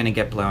heads are gonna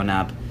get blown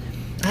up.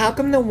 How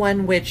come the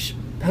one witch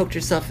poked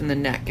herself in the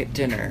neck at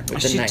dinner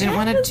with the She knife? didn't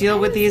want to deal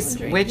with these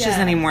wondering. witches Yeah.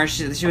 anymore.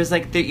 She was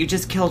like, you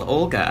just killed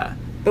Olga.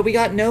 But we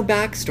got no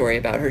backstory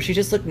about her. She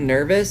just looked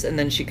nervous, and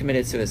then she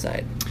committed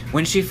suicide.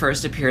 When she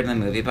first appeared in the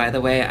movie, by the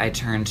way, I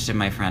turned to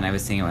my friend I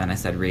was seeing it with, and I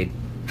said, read.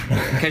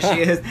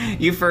 Because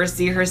you first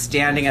see her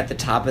standing at the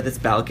top of this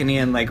balcony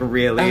and, like,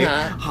 really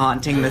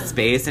haunting the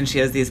space, and she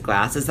has these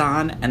glasses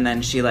on, and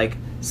then she, like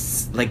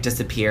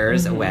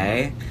disappears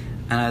away.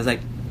 And I was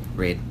like,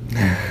 read.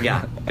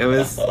 Yeah, it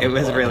was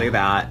really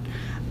that.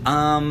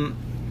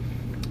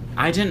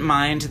 I didn't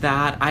mind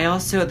that. I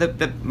also,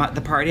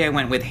 the party I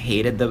went with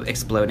hated the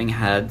exploding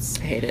heads.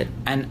 Hated.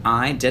 And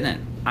I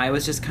didn't. I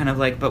was just kind of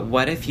like, but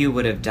what if you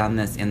would have done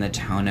this in the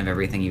tone of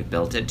everything you've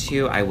built it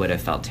to? I would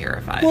have felt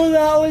terrified. Well,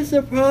 that was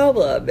the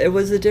problem. It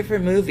was a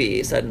different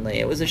movie, suddenly.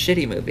 It was a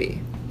shitty movie.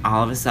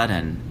 All of a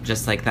sudden,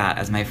 just like that,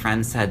 as my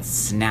friend said,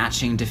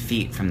 snatching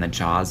defeat from the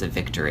jaws of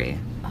victory.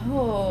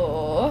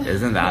 Oh.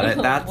 Isn't that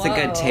it? That's a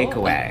good Whoa.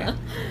 takeaway.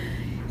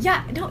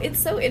 Yeah, no, it's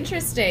so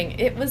interesting.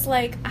 It was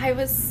like, I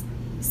was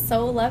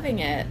so loving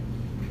it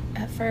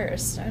at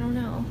first. I don't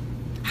know.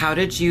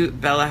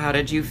 Bella, how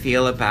did you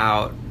feel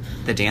about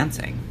the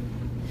dancing?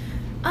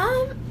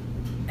 I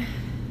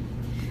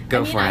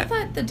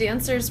thought the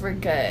dancers were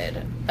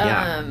good.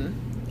 Yeah.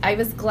 I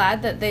was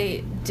glad that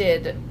they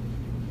did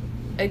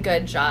a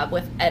good job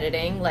with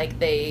editing. Like,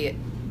 they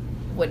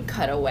would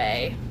cut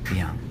away.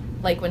 Yeah.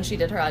 Like, when she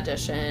did her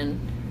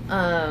audition.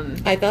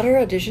 I thought her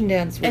audition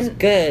dance was And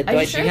good. I'm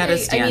But sure She had a they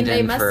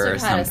stand-in must for have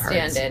some had a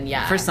parts. stand-in,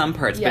 yeah. For some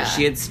parts, Yeah. but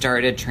she had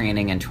started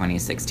training in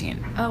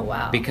 2016. Oh,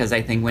 wow. Because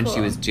I think when she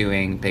Cool. was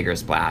doing Bigger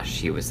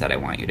Splash, he said, I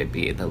want you to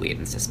be the lead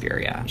in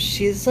Suspiria.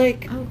 she's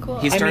like... Oh, cool.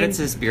 He started mean,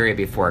 Suspiria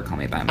before Call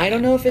Me By My Name. I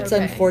don't know if it's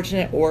Okay.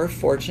 unfortunate or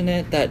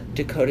fortunate that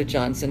Dakota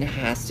Johnson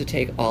has to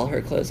take all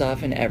her clothes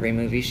off in every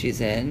movie she's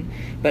in,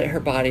 but her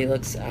body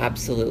looks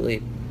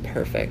absolutely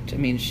perfect. I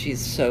mean, she's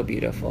so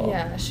beautiful.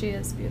 Yeah, she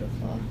is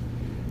beautiful.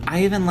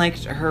 I even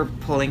liked her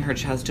pulling her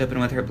chest open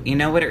with her... You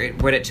know what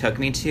it took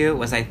me to?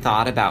 Was I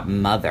thought about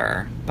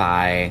Mother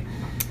by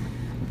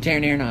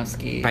Darren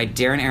Aronofsky.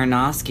 Darren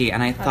Aronofsky,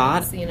 and I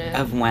thought seen it.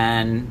 of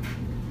when...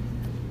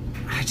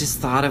 I just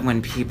thought of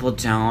when people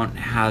don't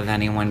have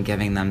anyone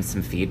giving them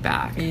some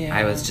feedback. Yeah.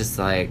 I was just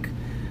like...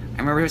 I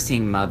remember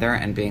seeing Mother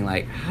and being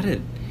like, how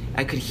did...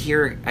 I could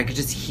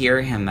just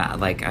hear him at,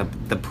 like,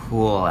 the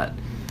pool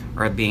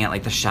or being at,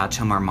 like, the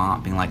Chateau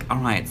Marmont being like, all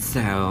right,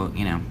 so,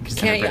 you know... just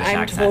in a Can't, British I'm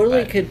accent,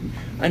 totally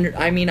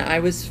but- I mean, I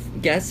was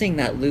guessing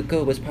that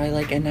Luca was probably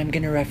like, and I'm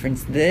going to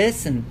reference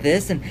this, and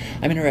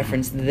I'm going to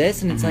reference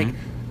this, and it's like,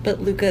 but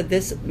Luca,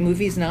 this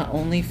movie's not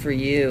only for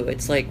you.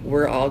 It's like,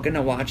 we're all going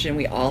to watch it, and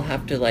we all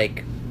have to,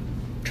 like,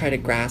 try to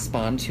grasp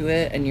onto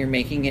it, and you're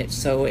making it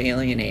so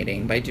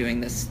alienating by doing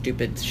this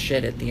stupid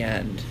shit at the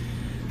end.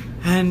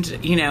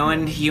 And, you know,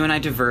 and you and I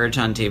diverge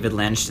on David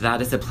Lynch.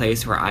 That is a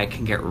place where I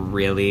can get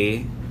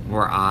really...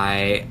 Where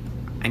I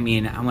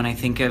mean, when I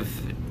think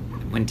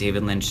of when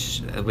David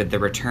Lynch, with The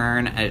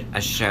Return,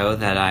 a show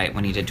that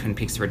when he did Twin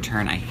Peaks: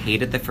 Return, I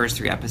hated the first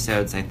 3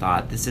 episodes. I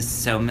thought,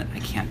 I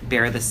can't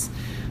bear this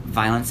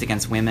violence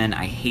against women.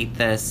 I hate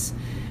this.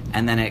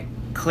 And then it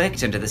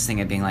clicked into this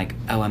thing of being like,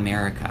 oh,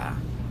 America.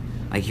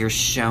 Like, you're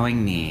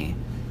showing me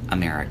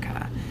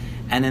America.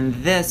 And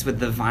in this, with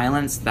the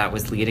violence that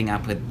was leading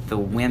up with the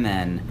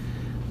women,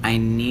 I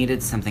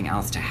needed something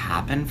else to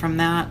happen from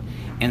that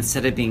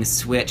instead of being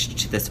switched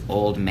to this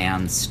old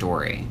man's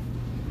story.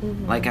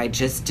 Mm-hmm. Like, I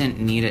just didn't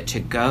need it to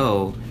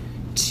go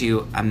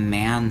to a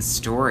man's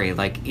story.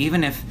 Like,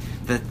 even if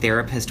the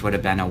therapist would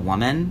have been a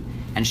woman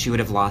and she would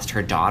have lost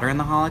her daughter in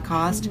the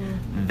Holocaust,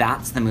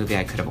 that's the movie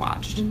I could have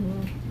watched.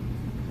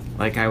 Mm-hmm.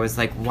 Like, I was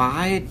like,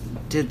 why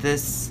did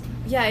this...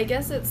 Yeah, I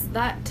guess it's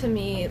that, to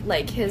me,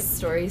 like, his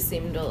story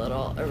seemed a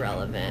little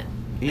irrelevant.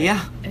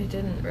 Yeah. I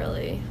didn't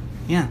really...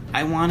 Yeah,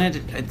 I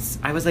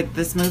was like,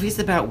 this movie's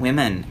about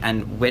women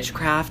and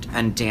witchcraft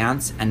and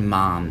dance and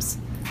moms.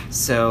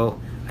 So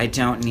I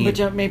don't need...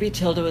 But maybe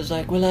Tilda was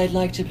like, well, I'd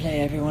like to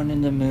play everyone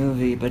in the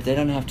movie, but they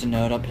don't have to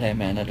know it. I'll play a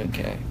man, I don't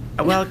care.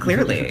 Well,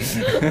 clearly.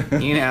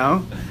 You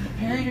know?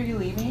 Harriet, are you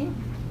leaving?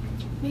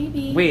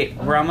 Maybe. Wait,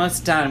 we're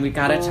almost done. We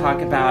gotta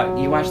talk about...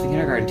 You watched The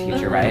Kindergarten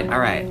Teacher, right? All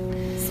right.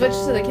 Switch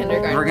to the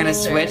kindergarten. We're gonna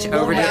switch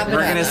over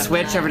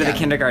to the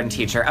kindergarten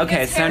teacher.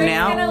 Okay, so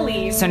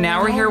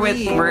now we're here with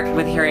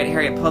Harriet.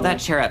 Harriet, pull that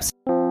chair up.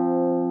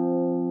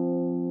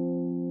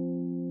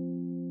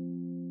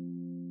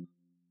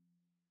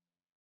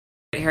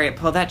 Harriet,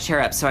 pull that chair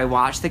up. So I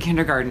watched The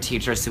Kindergarten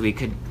Teacher so we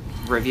could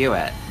review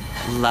it.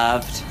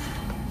 Loved.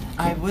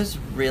 I was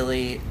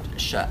really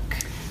shook.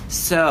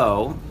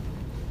 So,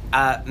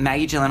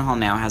 Maggie Gyllenhaal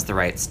now has the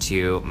rights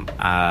to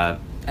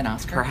an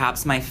Oscar.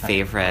 Perhaps my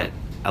favorite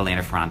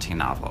Elena Ferrante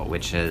novel,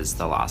 which is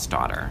The Lost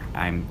Daughter.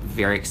 I'm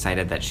very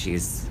excited that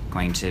she's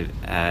going to...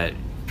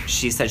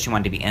 she said she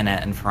wanted to be in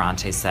it, and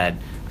Ferrante said,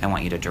 I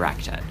want you to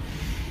direct it.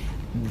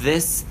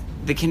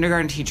 The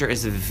Kindergarten Teacher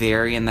is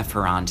very in the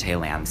Ferrante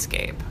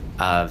landscape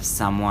of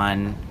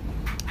someone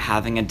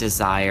having a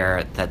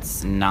desire that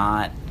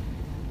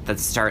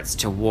starts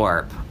to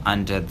warp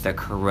under the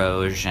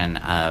corrosion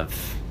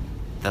of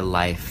the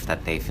life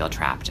that they feel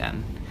trapped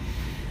in.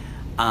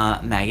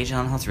 Maggie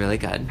Gyllenhaal's really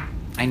good.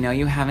 I know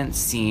you haven't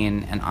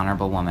seen An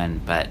Honorable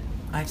Woman, but...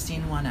 I've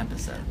seen 1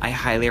 episode. I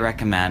highly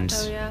recommend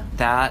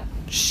that.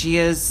 She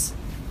is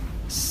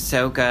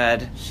so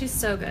good. She's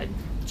so good.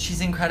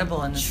 She's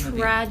incredible in this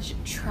movie.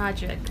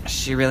 Tragic.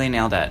 She really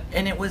nailed it.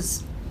 And it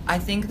was... I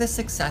think the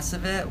success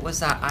of it was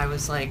that I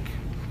was like,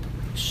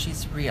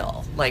 she's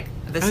real. Like,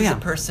 this is a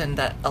person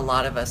that a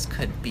lot of us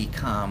could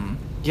become.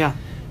 Yeah.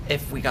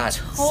 If we got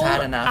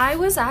sad enough. I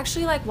was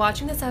actually, like,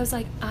 watching this, I was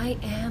like, I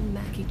am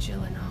Maggie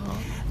Gyllenhaal.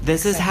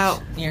 This is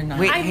how... You're not.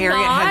 Wait, I'm Harriet,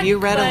 not, have you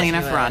read but-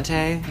 Elena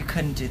Ferrante? You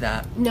couldn't do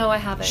that. No, I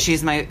haven't.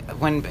 She's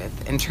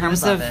in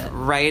terms love of it.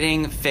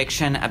 writing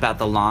fiction about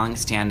the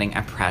long-standing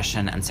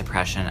oppression and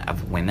suppression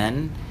of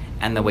women,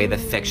 and the way the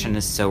fiction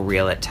is so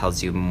real, it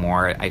tells you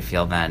more, I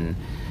feel, than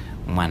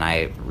when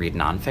I read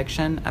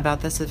nonfiction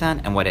about this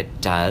event. And what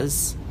it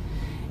does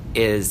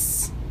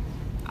is,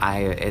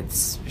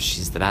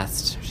 she's the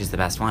best. She's the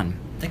best one.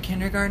 The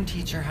Kindergarten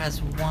Teacher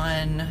has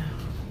one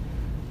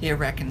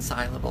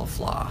irreconcilable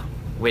flaw.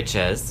 Which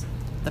is?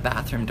 The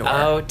bathroom door.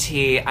 Oh,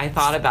 I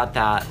thought about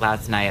that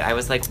last night. I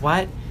was like,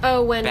 what?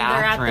 Oh, when they're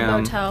at the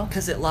bathroom? motel.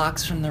 Because it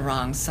locks from the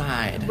wrong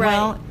side. Right.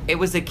 Well, it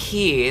was a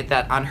key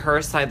that on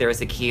her side there was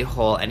a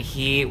keyhole, and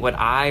what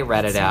I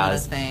read That's it not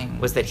as a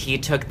thing. was that he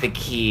took the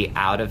key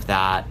out of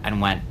that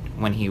and went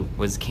when he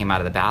came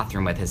out of the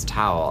bathroom with his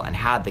towel and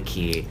had the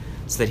key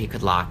so that he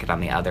could lock it on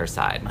the other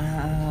side.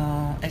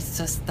 Oh, it's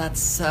just, you have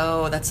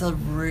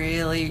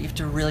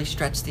to really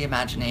stretch the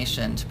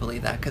imagination to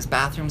believe that, because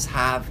bathrooms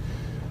have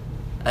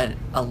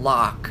a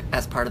lock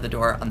as part of the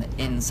door on the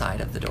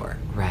inside of the door.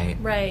 Right.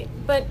 Right.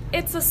 But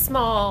it's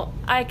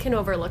I can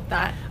overlook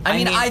that. I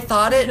mean, I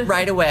thought it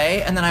right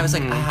away, and then I was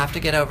like, I have to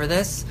get over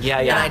this. Yeah.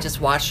 And I just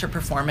watched her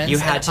performance. You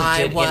had to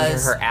dig into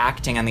was- her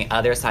acting on the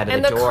other side of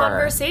And the the door.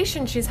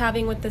 conversation she's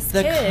having with this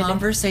The kid.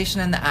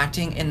 conversation and the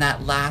acting in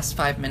that last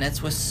 5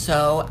 minutes was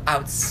so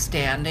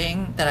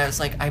outstanding that I was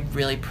like, I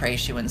really pray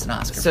she wins an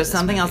Oscar. So for this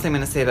something else movie. I'm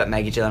going to say about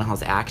Maggie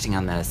Gyllenhaal's acting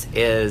on this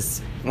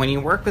is when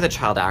you work with a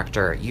child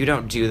actor, you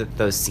don't do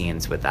those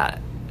scenes with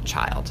that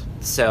child.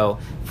 So,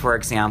 for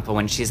example,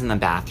 when she's in the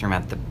bathroom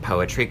at the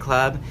poetry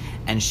club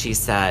and she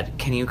said,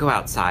 "Can you go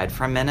outside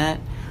for a minute?"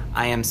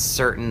 I am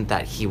certain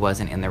that he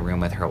wasn't in the room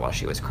with her while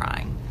she was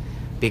crying,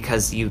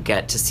 because you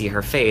get to see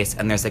her face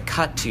and there's a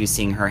cut to you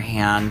seeing her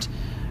hand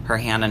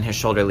on his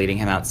shoulder leading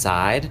him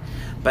outside.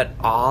 But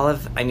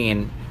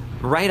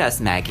write us,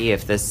 Maggie,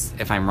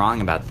 if I'm wrong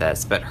about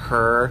this, but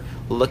her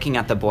looking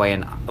at the boy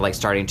and like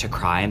starting to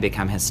cry and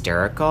become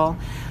hysterical,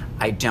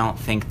 I don't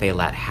think they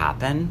let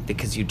happen,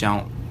 because you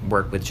don't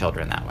work with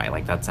children that way.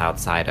 Like, that's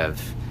outside of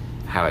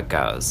how it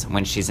goes.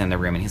 When she's in the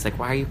room and he's like,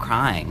 "Why are you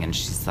crying?" And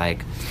she's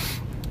like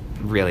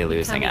really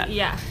losing it.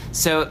 Yeah.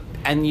 So,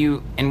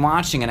 in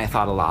watching it, I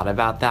thought a lot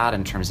about that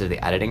in terms of the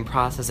editing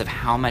process of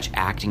how much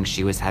acting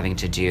she was having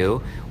to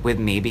do with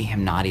maybe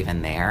him not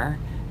even there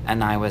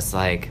And I was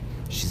like,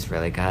 she's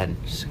really good.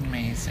 She's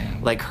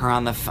amazing. Like her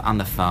on the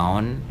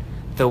phone,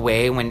 the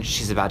way when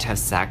she's about to have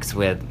sex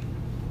with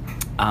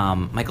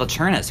Michael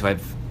Chernus, who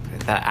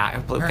the guy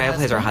who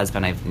plays her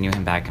husband. I knew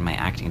him back in my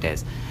acting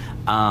days.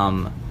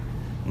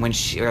 When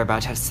we're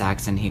about to have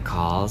sex and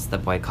the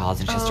boy calls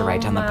and she has to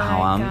write down the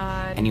poem,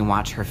 and you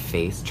watch her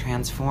face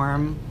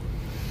transform.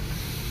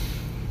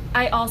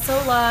 I also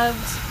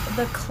loved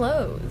the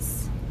clothes.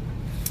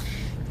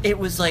 It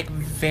was like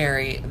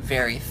very,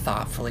 very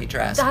thoughtfully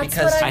dressed. That's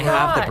because what I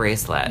have the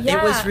bracelet. Yeah.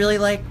 It was really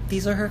like,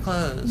 these are her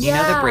clothes. You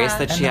know the Yeah.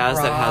 bracelet And she the has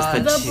that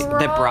has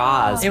bras. the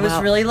bras. It was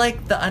Well, really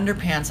like the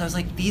underpants. I was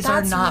like, these are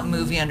That's not really-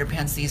 movie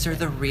underpants. These are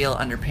the real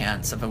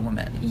underpants of a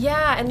woman.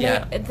 Yeah, and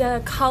Yeah.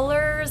 the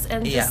colors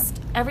and Yeah. just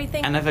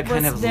everything And of a was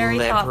kind of very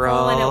thoughtful,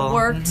 liberal- and it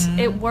worked. Mhm.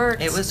 It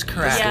worked. It was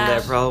correct. Yeah.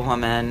 liberal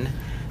woman.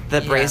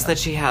 The Yeah. bracelet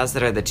she has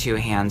that are the two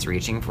hands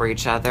reaching for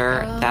each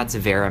other, that's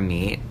Vera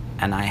Meat,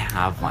 and I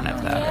have one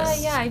of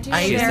those. Yeah, I do.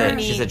 I She's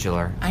very she's a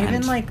jeweler. I even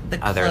and like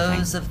the other clothes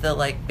things. of the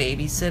like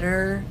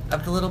babysitter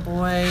of the little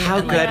boy. How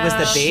and, good was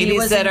the She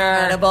was babysitter?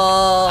 incredible.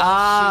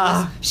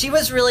 Ah. She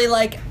was really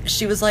like,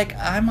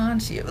 I'm on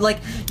to you. Like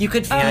you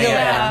could feel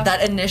yeah. it.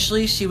 That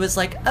initially she was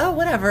like, oh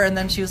whatever, and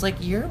then she was like,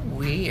 you're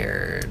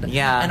weird.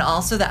 Yeah. And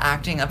also the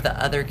acting of the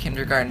other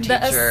kindergarten The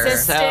teacher.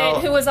 assistant So-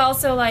 who was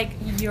also like,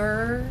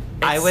 you're.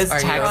 I was Are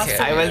you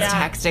okay?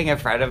 texting a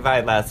friend of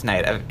mine last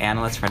night, an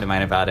analyst friend of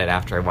mine, about it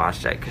after I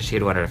watched it because she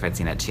had wondered if I'd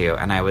seen it too,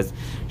 and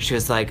she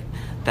was like,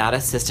 that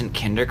assistant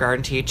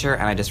kindergarten teacher,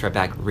 and I just wrote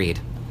back, read,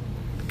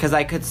 because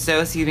I could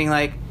so see you being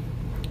like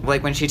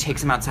when she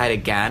takes him outside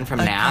again from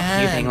nap,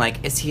 you Again. being like,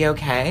 is he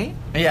okay?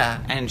 Yeah.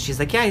 And she's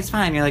like, yeah, he's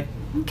fine. You're like,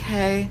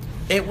 okay.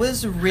 It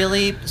was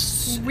really.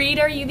 Reed,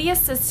 are you the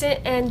assistant?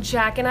 And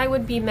Jack and I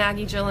would be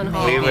Maggie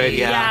Gyllenhaal. We would,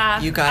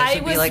 yeah. You guys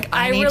would be like,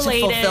 I need to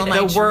fulfill my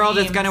The world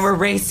is dreams. going to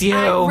erase you.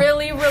 I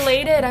really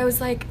related. I was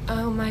like,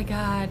 oh my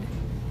god.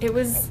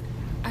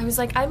 I was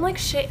like, I'm like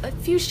a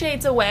few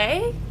shades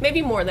away.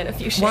 Maybe more than a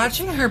few shades.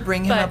 Watching her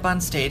bring him But- up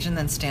on stage and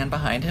then stand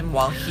behind him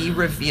while he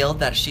revealed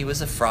that she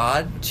was a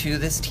fraud to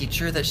this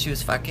teacher that she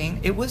was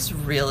fucking, it was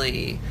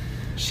really.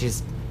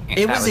 It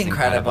It was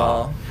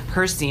incredible.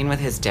 Her scene with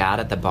his dad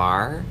at the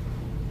bar,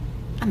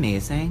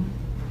 amazing.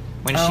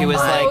 When she Oh was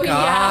my like,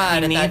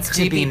 God, he at that needs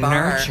to be creepy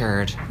bar.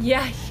 nurtured.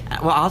 Yeah.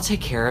 Well, I'll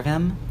take care of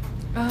him.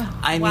 Oh,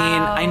 I mean,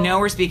 wow. I know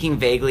we're speaking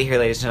vaguely here,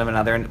 ladies and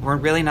gentlemen, and we're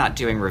really not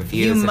doing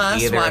reviews You of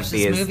must either watch of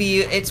this these. movie.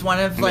 It's one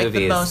of like the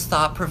movies. most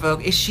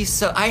thought-provoking. Is she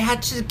so? I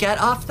had to get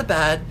off the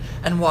bed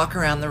and walk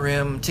around the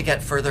room to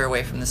get further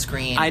away from the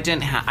screen. I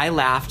didn't. I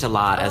laughed a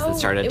lot as it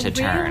started to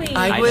turn. Really?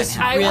 I was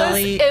didn't have-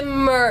 really- I was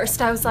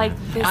immersed. I was like,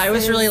 this I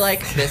was is- really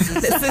like, this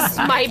is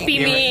might be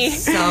you were me.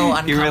 So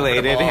uncomfortable. You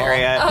related,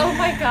 Harriet. Oh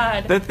my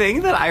god. The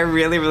thing that I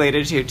really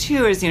related to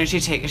too is,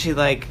 she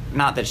like,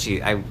 not that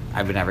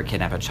I would never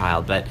kidnap a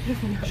child, but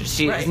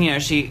she Right.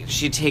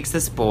 she takes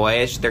this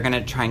boy. They're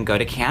gonna try and go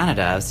to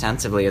Canada,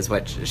 ostensibly, is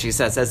what she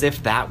says, as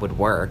if that would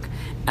work.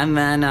 And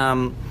then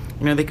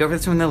they go over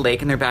to the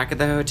lake and they're back at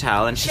the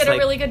hotel, and She she's had like,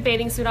 a really good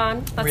bathing suit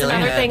on. That's Really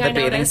another good. thing the I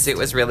bathing noticed. suit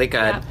was really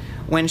good. Yeah.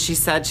 When she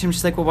said to him,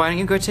 she's like, well, why don't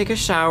you go take a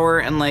shower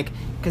and like,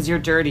 because you're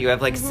dirty, you have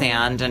Mm-hmm. like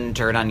sand and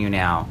dirt on you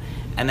now.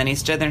 And then he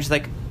stood there and she's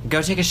like,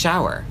 go take a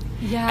shower.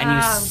 Yeah. And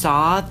you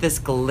saw this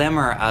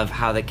glimmer of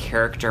how the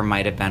character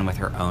might have been with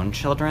her own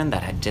children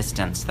that had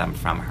distanced them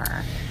from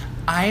her.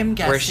 I am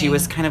guessing Where she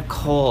was kind of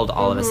cold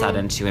all of Mm-hmm. a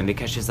sudden to him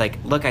because she's like,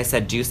 look, I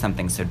said do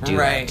something, so do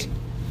right. it.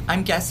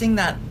 I'm guessing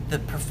that the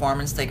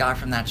performance they got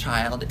from that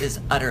child is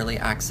utterly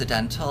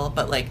accidental,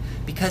 but like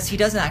because he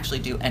doesn't actually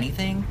do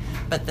anything,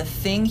 but the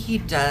thing he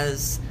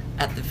does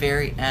at the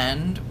very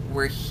end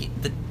where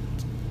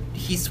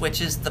he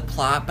switches the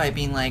plot by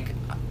being like,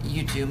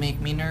 you do make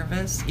me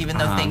nervous, even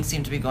though Uh-huh. things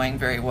seem to be going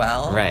very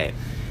well. Right.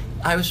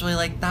 I was really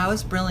like, that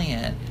was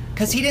brilliant.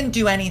 Because he didn't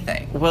do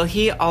anything. Well,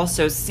 he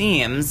also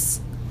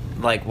seems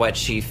like what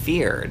she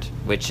feared,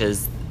 which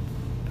is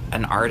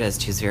an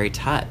artist who's very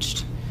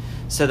touched.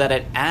 So that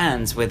it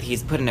ends with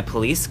he's put in a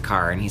police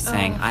car and he's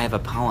saying, I have a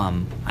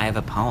poem. I have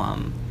a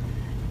poem.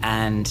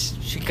 And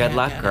She good can't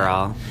luck, get it.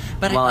 girl.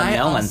 But well, I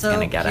no also, one's going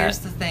to get here's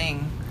it. the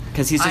thing.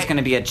 Because he's just I- going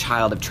to be a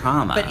child of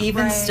trauma. But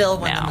even Right. still,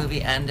 when Now. the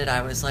movie ended,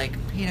 I was like,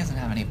 he doesn't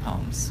have any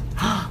poems.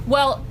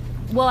 Well,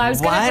 I was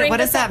going What? to bring What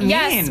this does up. that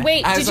Yes, mean?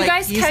 wait, I did was you like,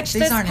 guys catch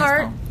these this aren't his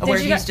part? poems. Did Where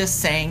you he's guys- just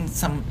saying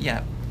some,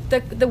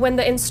 when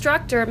the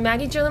instructor,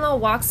 Maggie Gyllenhaal,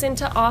 walks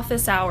into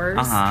office hours,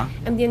 Uh-huh.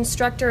 and the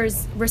instructor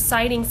is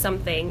reciting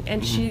something,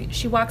 and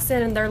she walks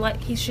in, and they're like,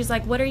 she's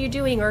like, "What are you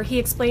doing?" Or he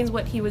explains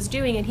what he was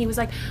doing, and he was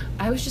like,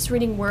 "I was just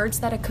reading words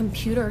that a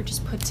computer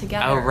just put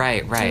together." Oh,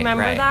 right, Do you right,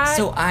 remember right. that?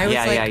 So I was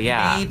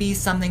Yeah. maybe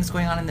something's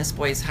going on in this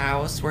boy's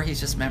house where he's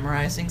just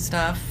memorizing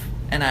stuff.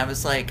 And I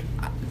was like,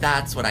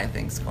 that's what I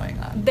think's going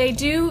on. they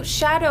do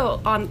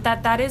shadow on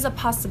that. That is a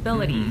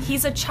possibility. Mm-hmm.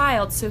 He's a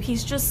child, so he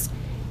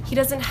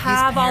doesn't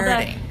have all the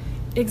parroting.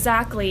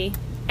 exactly,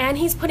 and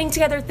he's putting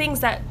together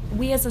things that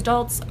we as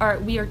adults are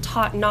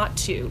taught not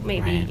to.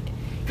 Maybe Right.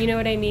 You know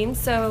what I mean?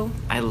 So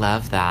I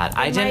love that.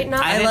 I might didn't.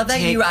 not- I didn't love that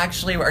take- you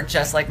actually are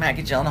just like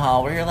Maggie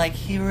Gyllenhaal, where you're like,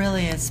 he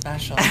really is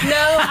special. no,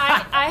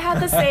 I had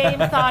the same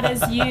thought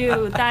as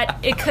you that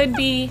it could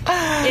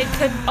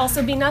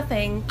also be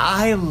nothing.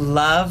 I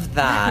love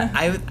that.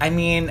 I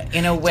mean,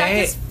 in a Jack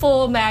way. is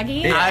full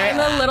Maggie. I'm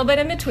a little bit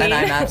in between. And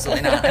I'm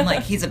absolutely not. I'm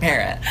like, he's a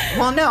parrot.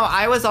 Well, no,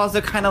 I was also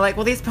kind of like,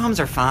 well, these poems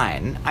are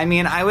fine. I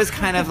mean, I was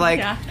kind of like,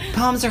 Yeah.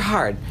 poems are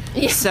hard.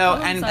 Yeah, So,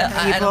 poems and are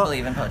hard. people, I don't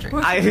believe in poetry.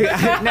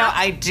 No,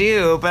 I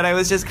do, but I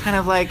was just kind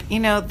of like,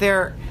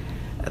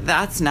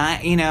 that's not,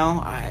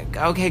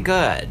 okay,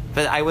 good.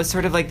 But I was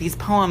sort of like, these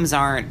poems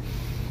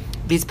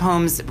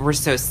were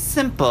so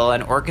simple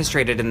and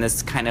orchestrated in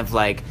this kind of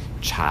like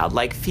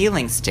childlike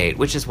feeling state,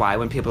 which is why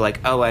when people are like,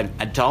 oh, an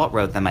adult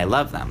wrote them, I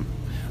love them.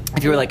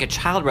 If you were like a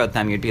child wrote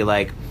them, you'd be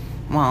like,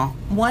 well,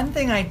 One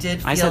thing I did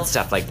feel I said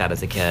stuff like that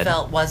as a kid.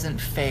 felt wasn't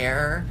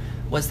fair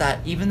was that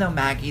even though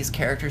Maggie's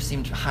character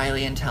seemed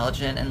highly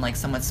intelligent and like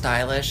somewhat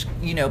stylish,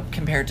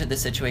 compared to the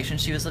situation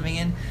she was living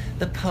in,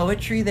 the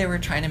poetry they were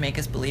trying to make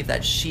us believe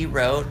that she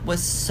wrote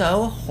was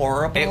so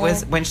horrible. It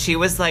was when she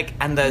was like,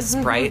 and the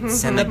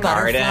sprites in the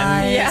butterflies,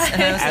 garden, Yeah.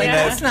 and I was like, and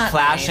that's the not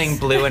flashing nice.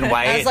 blue and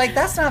white. I was like,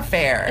 that's not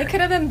fair. It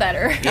could have been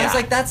better. I Yeah. was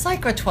like, that's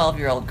like a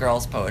 12-year-old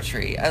girl's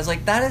poetry. I was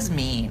like, that is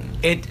mean.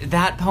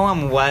 That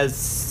poem was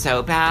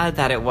so bad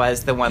that it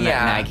was the one that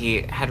Yeah.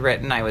 Maggie had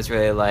written. I was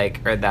really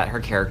like, or that her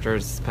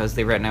character's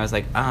supposedly written. I was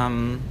like, I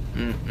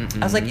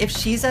was like, if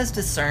she's as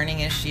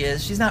discerning as she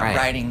is, she's not Right.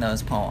 writing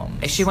those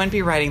poems. she wouldn't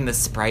be writing the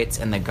sprites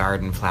in the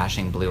garden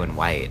flashing blue and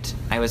white.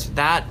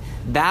 That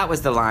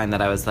was the line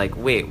that I was like,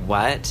 wait,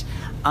 what?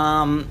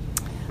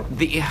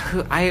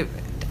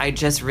 I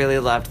just really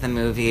loved the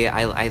movie.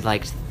 I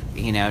liked,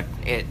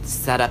 it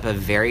set up a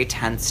very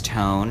tense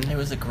tone. It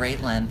was a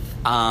great length.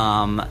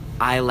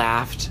 I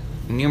laughed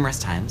numerous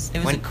times.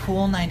 It was a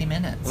cool 90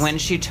 minutes. When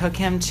she took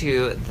him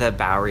to the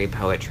Bowery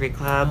Poetry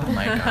Club, Oh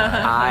my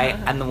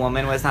god. and the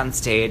woman was on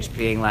stage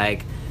being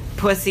like,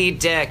 pussy,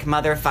 dick,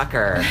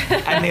 motherfucker.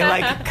 And they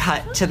like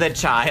cut to the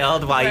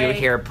child while you Right.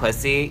 hear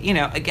pussy.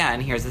 Again,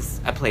 here's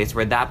a place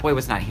where that boy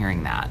was not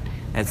hearing that.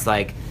 It's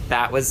like,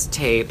 that was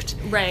taped.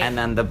 Right. And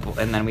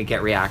then we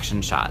get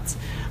reaction shots.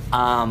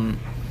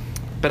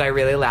 But I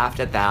really laughed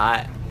at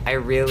that.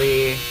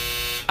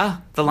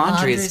 The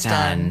laundry's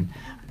done.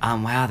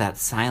 Wow, that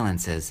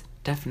silence is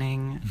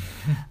deafening.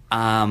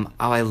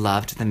 I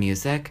loved the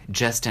music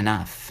just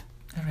enough.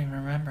 I don't even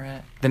remember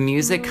it. The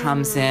music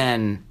comes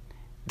in.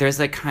 There's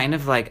like kind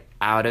of like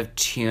out of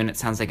tune. It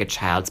sounds like a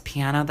child's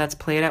piano that's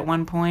played at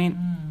one point.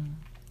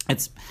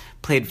 It's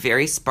played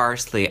very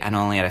sparsely and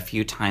only at a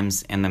few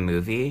times in the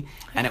movie.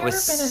 And Have it you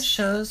was ever been at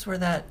shows where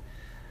that?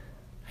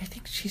 I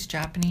think she's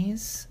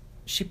Japanese.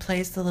 She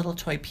plays the little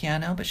toy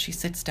piano, but she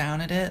sits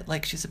down at it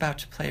like she's about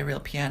to play a real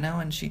piano.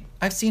 And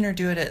I've seen her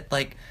do it at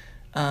like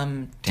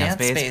Dance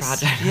Dance-Based Space.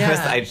 Project.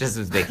 Yeah. I just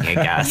was making a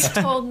guess.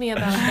 You told me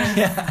about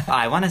this.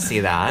 I want to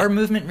see that. Or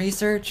movement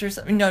research or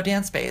something. No,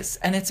 Dance Space.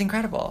 And it's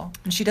incredible.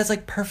 And she does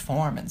like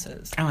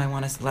performances. Oh, I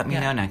want to let me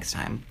Yeah. know next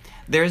time.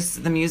 There's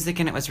the music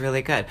and it was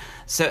really good.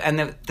 So,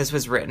 and this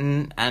was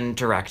written and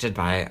directed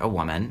by a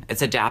woman.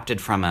 It's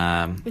adapted from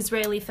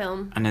Israeli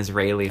film. an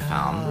Israeli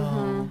film.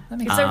 Oh, that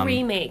makes It's a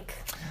remake.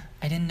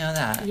 I didn't know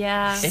that.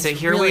 Yeah. It's So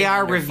here really we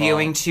are wonderful.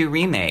 reviewing 2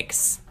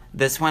 remakes.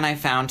 This one I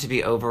found to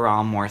be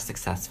overall more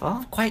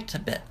successful, Quite a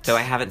bit. though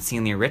I haven't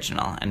seen the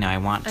original, and now I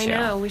want to. I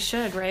know, we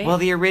should, right? Well,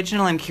 the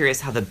original, I'm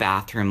curious how the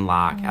bathroom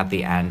lock at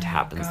the end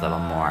happens a little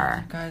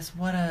more. Guys,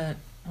 what a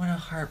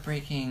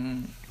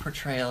heartbreaking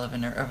portrayal of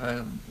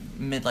a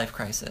midlife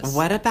crisis.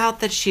 What about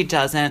that she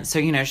doesn't? So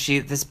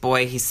this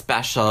boy, he's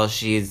special.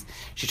 She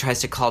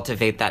tries to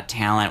cultivate that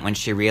talent. When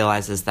she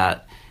realizes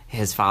that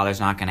his father's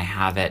not going to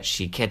have it,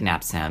 she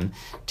kidnaps him,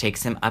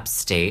 takes him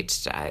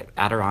upstate.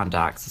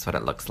 Adirondacks is what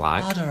it looks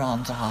like.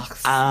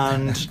 Adirondacks.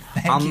 And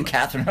Thank you,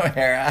 Catherine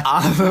O'Hara.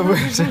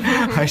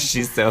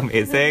 She's so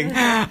amazing.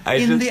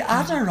 In the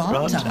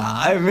Adirondacks.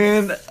 I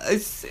mean,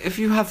 if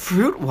you have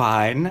fruit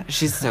wine,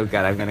 she's so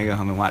good. I'm gonna go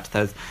home and watch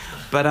those.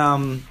 But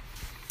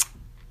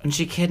and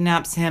she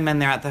kidnaps him,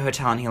 and they're at the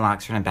hotel, and he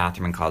locks her in a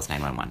bathroom and calls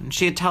 911. And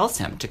she tells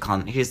him to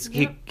call. He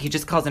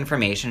just calls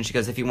information. She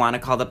goes, if you want to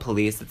call the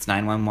police, it's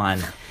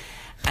 911.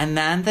 And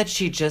then that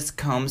she just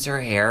combs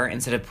her hair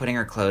instead of putting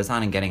her clothes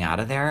on and getting out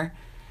of there.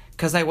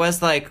 Because I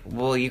was like,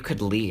 well, you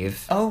could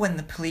leave. Oh, when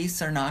the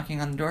police are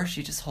knocking on the door,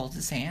 she just holds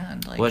his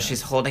hand. Like Well,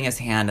 she's holding his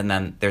hand, and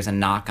then there's a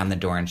knock on the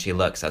door, and she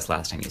looks. That's the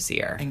last time you see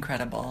her.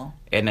 incredible.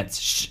 And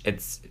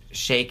it's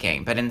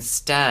shaking. But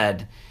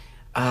instead,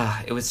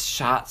 it was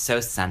shot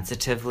so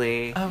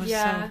sensitively. Oh, it was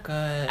Yeah. so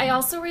good. I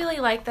also really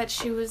like that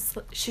she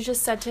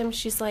just said to him,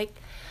 she's like,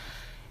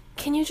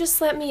 can you just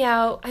let me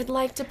out? I'd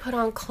like to put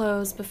on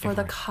clothes before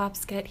the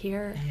cops get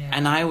here. Yeah.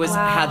 And I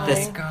had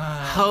this Oh my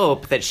God.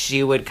 hope that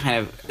she would kind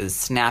of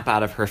snap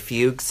out of her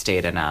fugue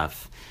state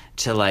enough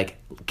to like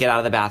get out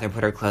of the bathroom,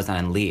 put her clothes on,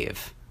 and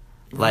leave.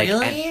 Like,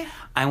 Really? and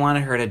I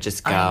wanted her to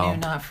just go.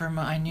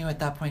 I knew at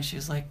that point she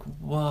was like,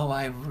 whoa,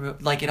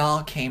 like it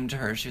all came to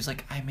her. She was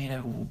like, I made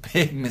a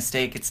big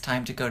mistake. It's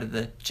time to go to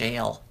the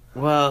jail.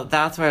 Well,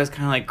 that's why I was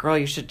kind of like, girl,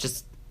 you should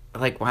just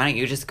like, why don't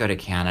you just go to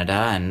Canada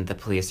and the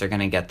police are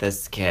going to get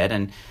this kid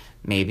and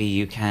maybe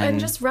you can And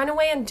just run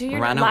away and do your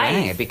run life.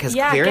 away because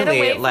get away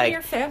clearly, from like,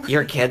 your family.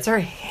 your kids are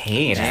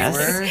heinous.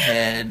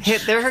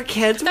 They're her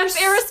kids. That's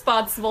were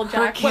irresponsible,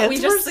 Jack. kids What we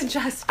just were-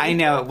 suggested. I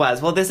know it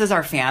was. Well, this is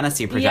our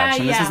fantasy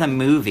production. yeah. This is a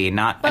movie,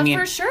 not. But I mean,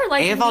 for sure,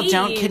 like, A of all,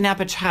 don't leave. kidnap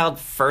a child.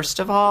 First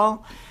of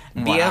all,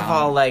 B of Wow.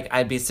 all, like,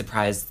 I'd be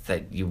surprised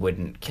that you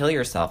wouldn't kill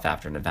yourself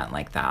after an event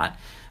like that.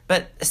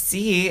 But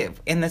C,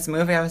 in this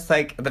movie, I was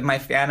like, my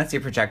fantasy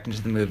projection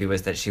to the movie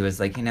was that she was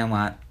like, you know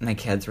what, my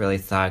kids really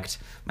sucked.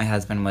 My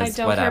husband was I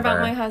don't whatever. care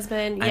about my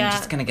husband. I'm Yeah.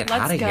 just gonna get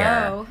Let's outta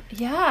go. here.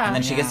 Yeah. And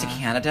then she gets to Yeah.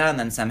 Canada and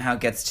then somehow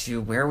gets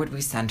to, where would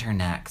we send her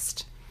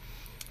next?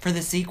 For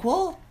the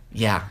sequel,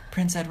 Yeah.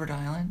 Prince Edward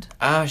Island.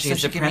 Oh, So she's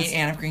she the can prince. meet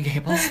Anne of Green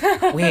Gables.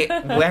 Wait,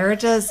 where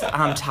does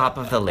Top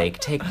of the Lake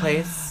take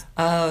place?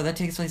 Oh, that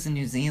takes place in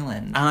New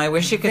Zealand. I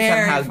wish you could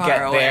Very somehow far get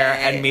there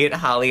away. and meet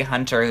Holly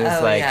Hunter, who's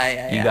Oh, like,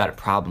 yeah. you got a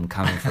problem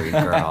coming for you,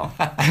 girl.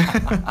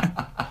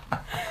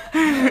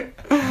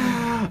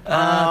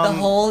 The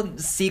whole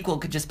sequel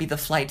could just be the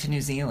flight to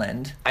New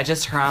Zealand. I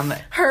just her on the,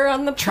 her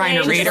on the Trying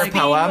to plane, read her just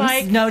being, poems?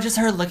 like, No, just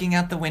her looking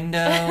out the window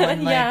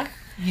and like, Yeah.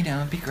 you know,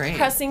 it'd be great.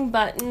 pressing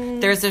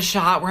buttons. There's a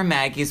shot where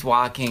Maggie's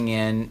walking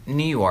in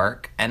New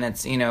York, and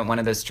it's, you know, one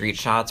of those street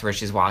shots where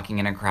she's walking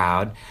in a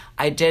crowd.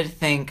 I did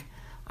think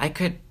I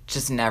could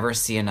just never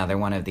see another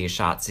one of these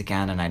shots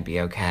again and I'd be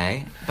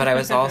okay. But I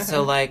was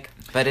also like,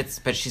 but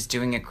she's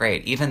doing it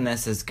great. Even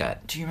this is good.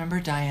 Do you remember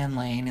Diane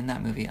Lane in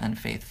that movie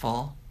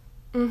Unfaithful?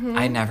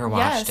 I never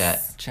watched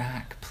Yes. it.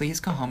 Jack, please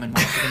go home and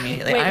watch it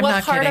immediately. Wait, I'm what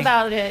not part kidding.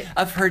 about it?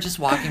 Of her just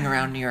walking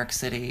around New York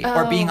City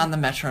or being on the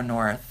Metro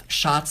North.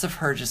 Shots of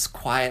her just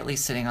quietly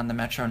sitting on the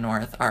Metro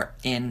North are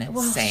insane.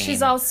 Well,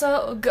 she's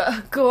also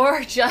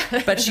gorgeous.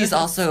 But she's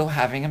also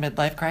having a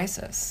midlife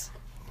crisis.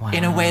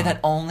 In a way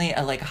that only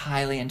a like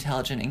highly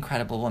intelligent,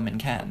 incredible woman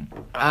can.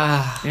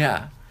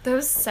 Yeah.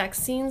 Those sex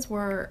scenes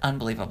were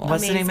Unbelievable.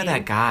 What's the name of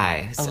that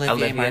guy? Who's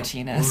Olivier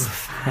Martinez.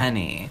 Oof,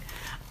 honey.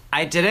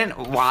 I didn't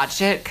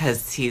watch it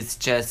because he's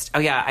just... Oh,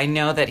 yeah, I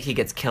know that he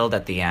gets killed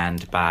at the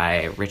end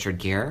by Richard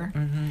Gere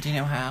Do you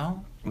know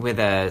how? with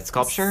a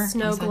sculpture.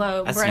 snow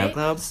globe, A right? snow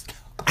globe.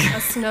 A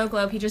snow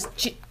globe. He just,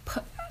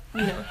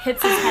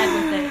 hits his head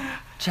with it.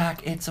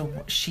 Jack,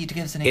 she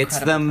gives an It's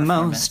incredible the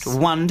most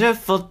performance.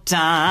 wonderful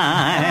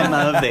time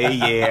of the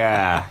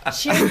year.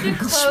 She has good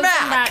clothes in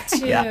that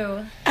too.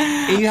 Yeah.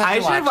 You have I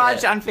to should watch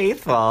it.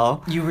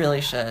 Unfaithful You really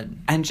should.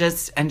 and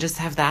just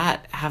have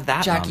that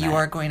Jack, you moment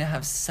are going to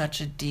have such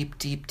a deep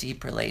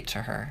relate to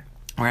her.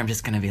 where I'm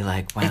just gonna be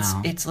like,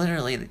 wow. It's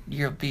literally,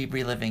 you'll be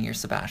reliving your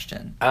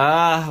Sebastian.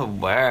 Oh,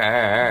 word,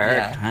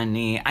 Yeah.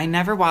 honey. I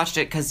never watched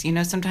it because, you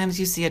know, sometimes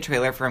you see a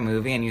trailer for a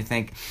movie and you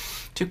think,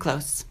 too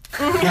close.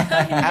 And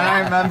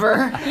I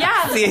remember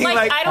Yeah, seeing,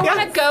 like, I don't yeah.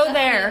 want to go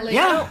there.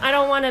 Yeah. I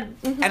don't want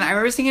to. And I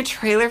remember seeing a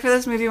trailer for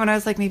this movie when I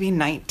was like maybe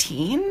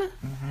 19.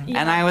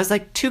 And I was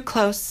like, too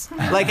close.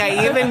 Like,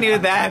 I even knew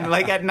then.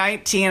 Like, at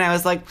 19, I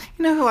was like,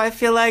 you know who I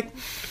feel like?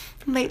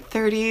 Late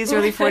 30s,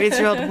 early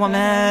 40s-year-old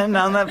woman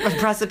on the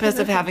precipice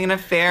of having an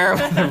affair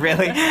with a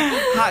really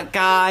hot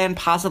guy and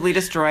possibly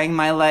destroying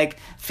my, like,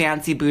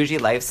 fancy bougie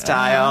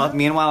lifestyle.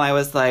 Meanwhile, I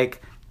was,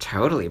 like,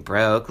 totally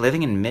broke,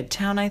 living in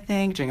Midtown, I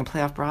think, doing a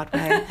play off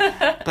Broadway.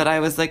 But I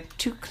was, like,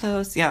 too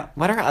close. Yeah.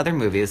 What are other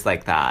movies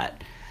like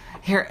that?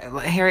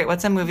 Harriet,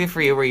 what's a movie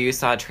for you where you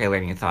saw a trailer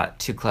and you thought,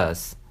 too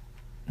close?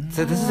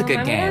 So this is a good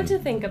I'm gonna game. have to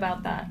think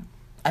about that.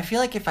 I feel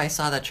like if I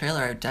saw that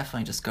trailer, I'd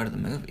definitely just go to the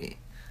movie.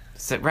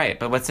 So, right,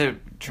 but what's a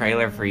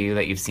trailer for you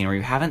that you've seen or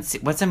you haven't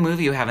seen? What's a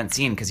movie you haven't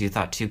seen because you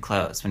thought too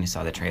close when you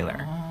saw the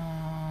trailer?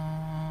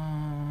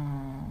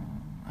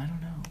 I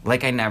don't know.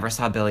 Like, I never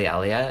saw Billy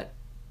Elliot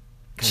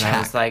because I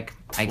was like,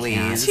 I can't.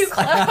 Please. Too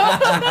close.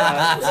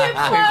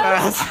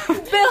 Too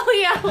close.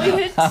 Billy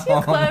Elliot.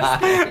 Too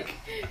close.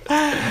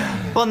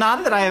 Well,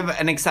 not that I'm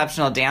an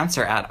exceptional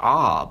dancer at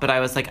all, but I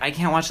was like, I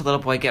can't watch a little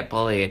boy get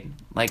bullied.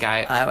 Like, Oh,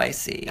 I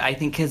see. I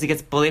think because he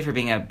gets bullied for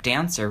being a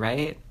dancer,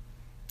 right?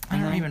 I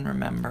don't even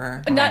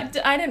remember.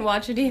 I didn't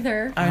watch it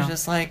either. I was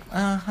just like,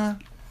 uh-huh.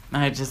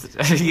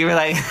 You were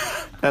like,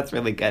 that's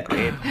really good,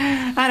 Reed.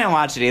 I didn't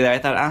watch it either. I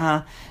thought,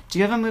 uh-huh. Do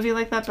you have a movie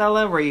like that,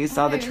 Bella, where you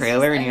saw the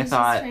trailer and you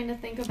thought... trying to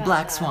think about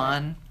Black that.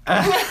 Swan.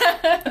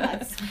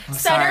 Center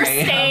Sorry.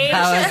 stage.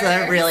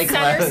 That was really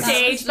Center close.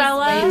 stage, Way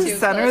Bella. too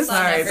Center- close on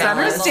sorry, every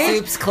center level. stage.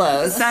 Soup's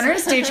close. Center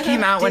Stage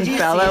came out when you see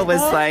Bella it,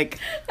 was though? like...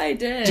 I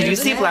did. Did you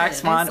see I Black did.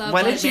 Swan? I saw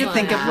What Black did you Swan.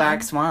 think of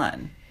Black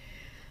Swan?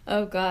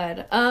 Oh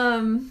God.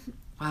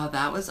 Wow,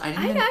 that was, I didn't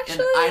I even, actually-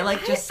 and I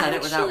like just said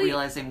it without actually-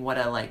 realizing what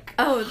a like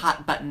Oh,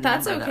 hot button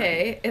That's number that would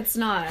okay. It's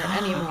not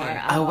anymore.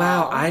 at Oh,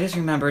 wow. all. I just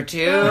remember,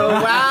 too.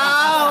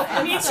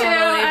 Wow. Me too.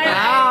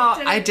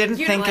 Wow. I didn't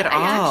You think know at what?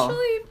 all.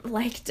 I actually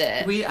liked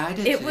it. I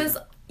did It too. was,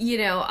 you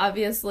know,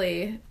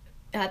 obviously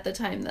at the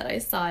time that I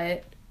saw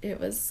it, it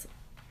was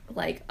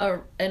like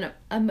an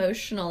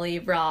emotionally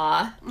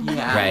raw.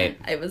 Yeah. Right.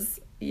 I was,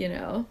 you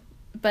know,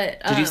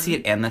 but Did you see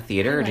it in the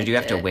theater, or did you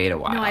have to wait a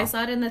while? No, I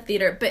saw it in the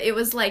theater, but it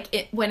was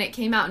like when it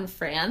came out in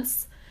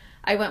France.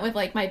 I went with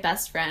like my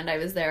best friend. I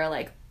was there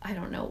like I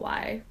don't know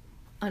why,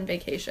 on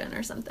vacation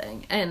or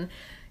something, and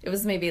it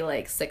was maybe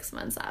like 6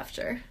 months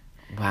after.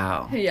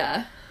 Wow.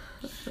 Yeah.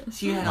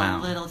 So you had Wow.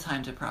 a little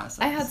time to process.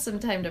 I had some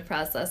time to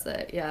process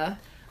it. Yeah.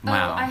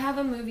 Wow. Oh, I have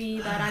a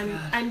movie that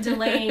I'm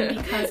delaying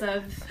because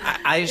of.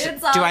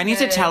 It's all do I need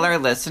to good. tell our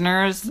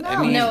listeners?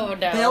 No, No.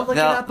 They'll look it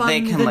up on they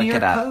can the look New York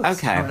it up.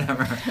 Post Okay. or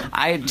whatever.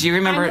 I do you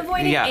remember? I'm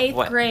avoiding yeah, 8th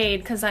what- grade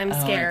because I'm Oh,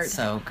 scared. it's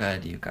so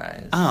good, you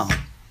guys. Oh,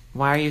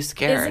 why are you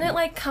scared? Isn't it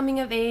like coming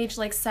of age,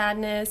 like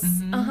sadness?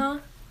 Uh huh.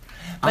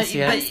 I'll see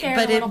it. scared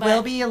but a it little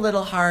will bit. be a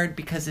little hard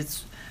because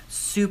it's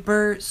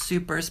super,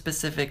 super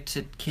specific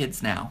to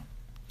kids now.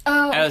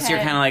 Oh, okay. Oh, so you're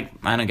kind of like,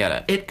 I don't get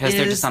it. It Because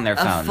they're is just on their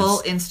phones. a full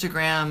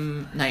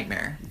Instagram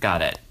nightmare.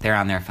 Got it. They're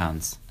on their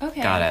phones.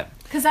 Okay. Got it.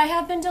 Because I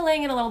have been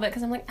delaying it a little bit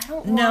because I'm like, I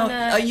don't No,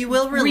 want to. you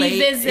will relate.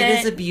 Revisit. It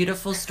is a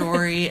beautiful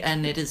story,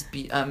 and it is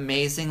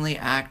amazingly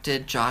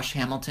acted. Josh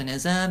Hamilton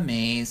is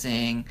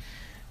amazing.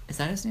 Is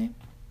that his name?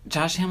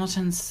 Josh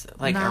Hamilton's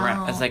like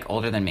No. is like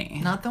older than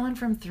me. Not the one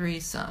from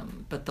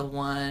Threesome, but the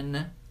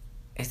one.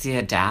 Is he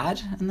a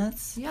dad in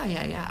this?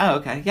 Yeah. Oh,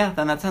 okay. Yeah,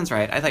 then that sounds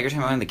right. I thought you were talking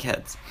about one of the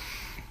kids.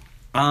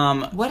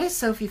 What is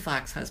Sophie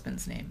Flack's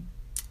husband's name?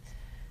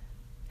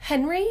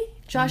 Henry?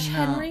 Josh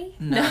Henry?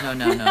 No.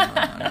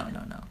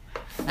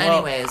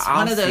 Anyways, I'll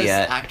one of those see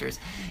it. actors.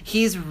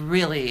 He's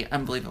really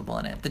unbelievable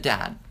in it. The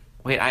dad.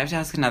 Wait, I have to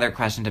ask another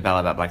question to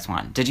Bella about Black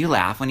Swan. Did you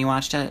laugh when you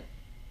watched it?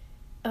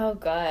 Oh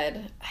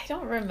God, I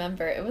don't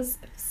remember. It was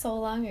so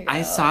long ago.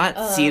 I saw it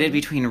seated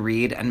between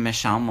Reed and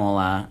Michelle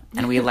Mola,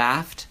 and we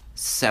laughed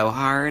so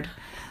hard.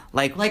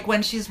 Like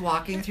when she's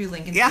walking through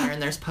Lincoln Yeah. Center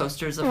and there's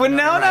posters of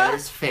Winona. Winona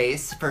Ryder's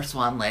face for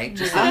Swan Lake.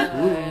 Just like,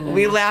 ooh.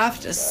 We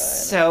laughed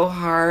so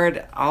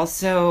hard.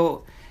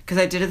 Also, because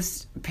I did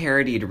this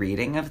parodied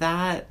reading of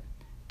that.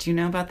 Do you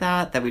know about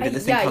that? That we did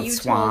this thing called you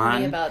Swan.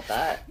 told me about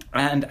that.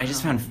 And I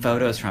just found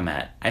photos from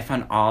it. I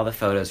found all the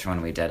photos from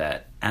when we did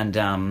it.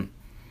 And,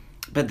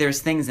 but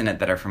there's things in it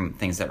that are from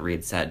things that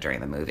Reed said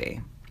during the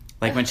movie.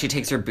 Like when she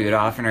takes her boot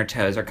off and her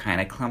toes are kind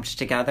of clumped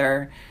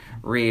together,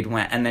 Reed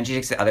went, and then she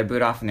takes the other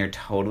boot off and they're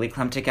totally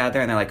clumped together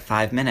and they're like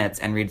 5 minutes,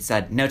 and Reed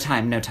said, no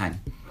time.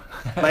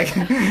 Like,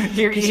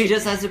 She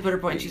just has to put her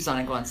point shoes on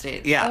and go on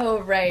stage. yeah.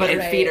 Oh right, But her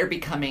right. feet are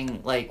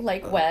becoming like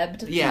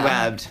webbed. Yeah.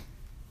 Webbed.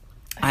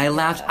 I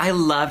laughed. I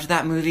loved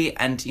that movie,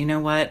 and you know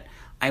what?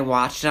 I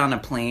watched it on a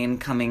plane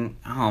coming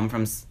home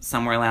from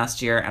somewhere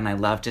last year, and I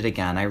loved it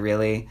again. I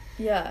really.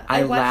 Yeah,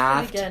 I watched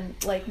laughed. it again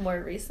like more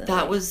recently.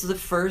 That was the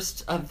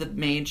first of the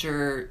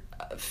major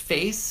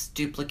face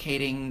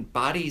duplicating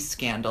body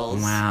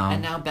scandals. Wow.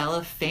 And now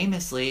Bella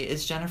famously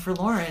is Jennifer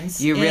Lawrence.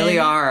 You really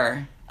in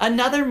are.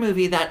 Another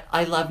movie that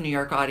I love New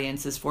York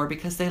audiences for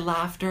because they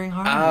laugh during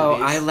horror Oh,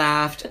 movies. I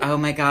laughed. Oh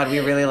my God, we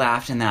really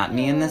laughed in that.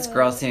 Me and this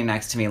girl sitting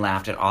next to me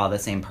laughed at all the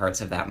same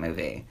parts of that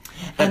movie.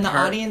 And the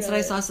part- audience that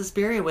I saw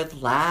Suspiria with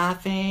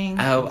laughing.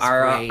 Oh, was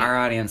our great.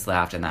 audience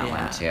laughed in that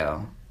Yeah. one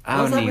too. What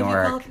Oh, was that New movie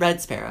York. called?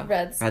 Red Sparrow.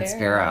 Red Sparrow. Red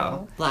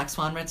Sparrow. Black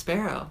Swan, Red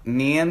Sparrow.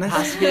 Me and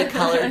Has to be a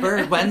colored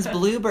bird. When's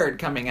Bluebird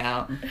coming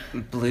out?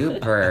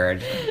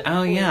 Bluebird.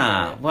 Oh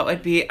yeah. What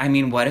would be? I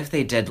mean, what if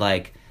they did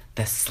like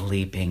the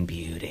Sleeping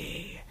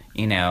Beauty?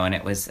 You know, and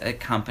it was a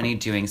company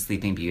doing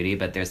Sleeping Beauty,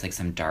 but there's like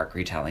some dark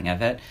retelling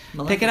of it.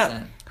 Pick it up.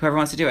 Maleficent. Whoever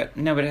wants to do it.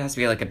 No, but it has to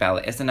be like a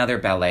ballet. It's another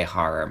ballet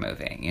horror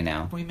movie. You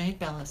know. We made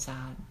Bella sad.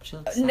 She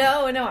looks sad.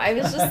 No, I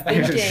was just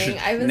thinking.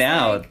 I was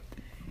No. like,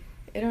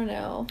 I don't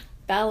know.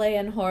 Ballet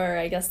and horror,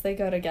 I guess they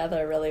go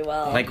together really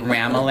well. Like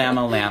Rama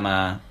Lama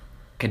Lama,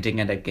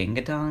 Kadinga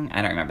Gingadong.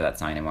 I don't remember that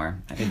song anymore.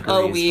 I think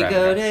Oh, Grease we forever.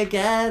 go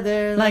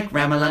together Like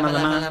Rama Lama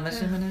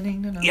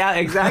Lama. Yeah,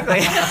 exactly.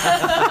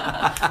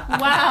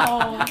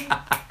 Wow.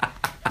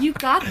 You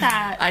got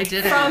that. I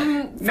did it.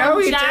 From No,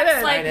 he Jack's,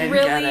 didn't. like, I didn't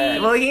really. get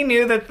it. Well, he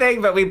knew the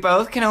thing, but we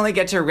both can only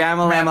get to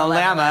Rama Lama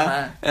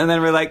Lama, and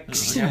then we're like,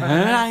 you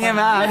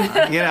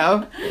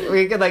know,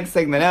 we could like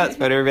sing the notes,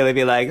 but it would really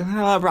be like,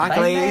 oh,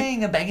 broccoli, Bang,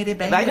 bang, a bangity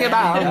bang. bang,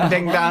 bang,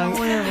 ding dong.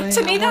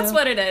 To me, that's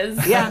what it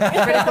is. Yeah,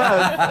 it's pretty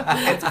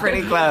close. It's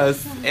pretty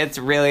close. It's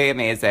really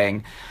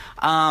amazing.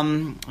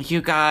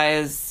 You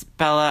guys,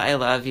 Bella, I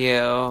love you.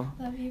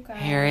 Love you guys.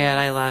 Harriet,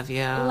 I love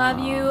you. Love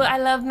you. I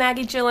love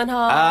Maggie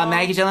Gyllenhaal.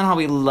 Maggie Gyllenhaal,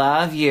 we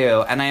love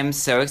you. And I am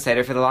so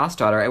excited for The Lost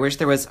Daughter. I wish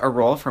there was a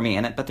role for me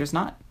in it, but there's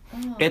not.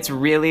 Oh. It's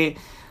really,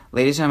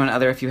 ladies and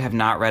gentlemen, if you have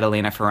not read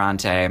Elena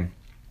Ferrante,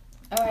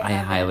 Oh, I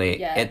highly,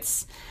 Yeah.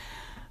 it's,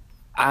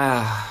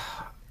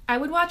 I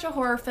would watch a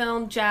horror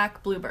film,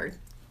 Jack Bluebird.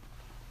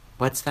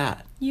 what's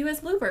that? You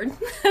as Bluebird.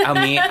 Oh,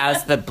 me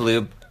as the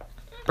blue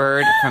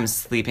bird from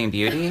Sleeping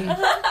Beauty?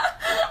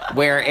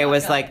 Where it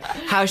was like,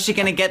 how's she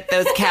gonna get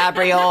those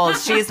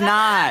cabrioles? She's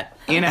not,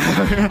 you know.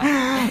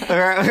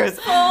 Or it was,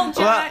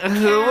 Jack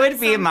who would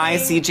be something. my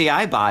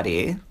CGI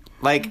body?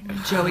 Like,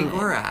 Joey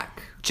Gorak.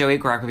 Joey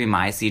Grok would be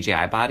my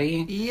CGI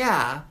body.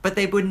 Yeah, but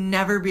they would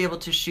never be able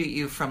to shoot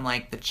you from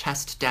like the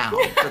chest down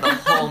for the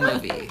whole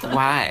movie.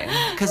 Why?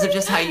 Because of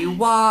just how you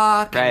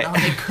walk. Right. And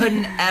they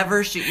couldn't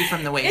ever shoot you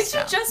from the waist It should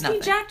down. just Nothing.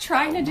 be Jack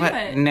trying to do What?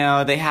 it.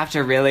 No, they have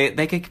to really.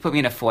 They could put me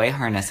in a foy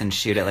harness and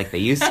shoot it like they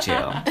used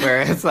to,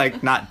 where it's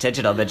like not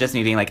digital, but just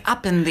me being like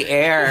up in the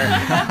air.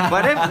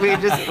 What if we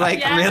just like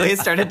Yes. really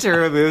started to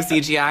remove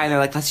CGI and they're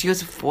like, let's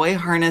use foy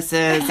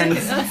harnesses and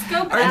Let's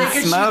go Or they back.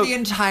 could smoke. shoot the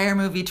entire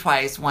movie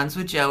twice, once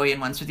with Joey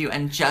and once with you,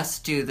 and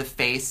just do the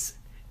face.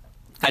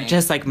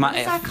 just like my. What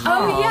is that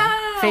called? Oh,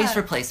 yeah. Face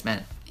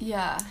replacement.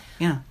 Yeah.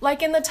 Yeah.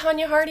 Like in the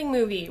Tanya Harding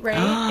movie, right?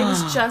 It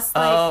was just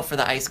like Oh, for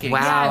the ice skating.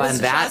 Wow, it was and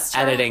that just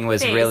her editing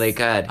was face. really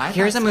good. I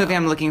Here's a thought movie so.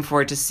 I'm looking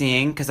forward to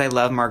seeing because I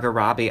love Margot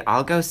Robbie.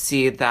 I'll go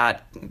see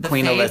that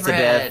Queen Favorite.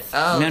 Elizabeth.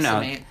 Oh, no.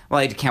 so Well,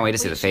 I can't wait to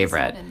see the Wait, she's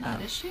favorite. not in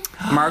that, is she?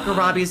 Margot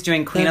Robbie's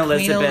doing Queen The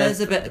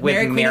Elizabeth with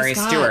Mary Queen of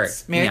Stewart.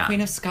 Scots. Mary Yeah.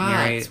 Queen of Scots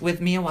Mary-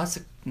 with Mia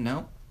Wasikowska.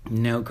 Nope.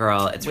 No,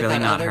 girl, it's With really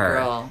that not other her.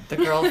 girl. The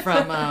girl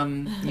from,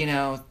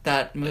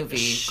 that movie.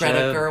 Greta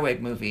Shove- Gerwig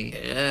movie.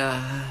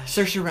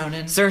 Saoirse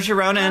Ronan. Saoirse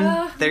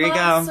Ronan. There you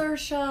love go.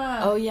 Saoirse.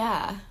 Oh,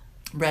 yeah.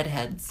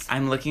 Redheads.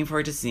 I'm looking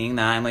forward to seeing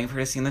that. I'm looking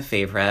forward to seeing The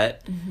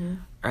Favorite. Mm-hmm.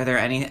 Are there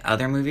any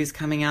other movies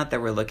coming out that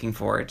we're looking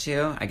forward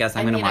to? I guess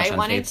I'm I going to mean, watch I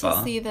wanted Unfaithful.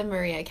 to see the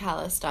Maria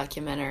Callas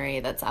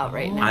documentary that's out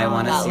right now. I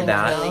wanna see looked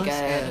that. really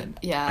That looks good.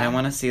 good. Yeah. I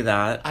want to see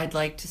that. I'd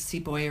like to see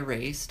Boy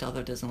Erased,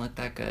 although it doesn't look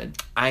that good.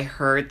 I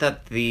heard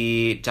that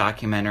the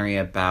documentary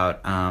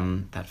about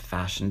that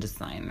fashion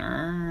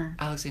designer.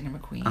 Alexander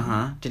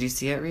McQueen. Did you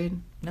see it,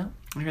 Reed? No.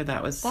 I heard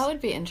that was. That would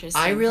be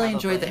interesting. I really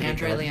enjoyed the probably.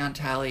 Andre Leon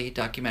Talley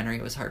documentary.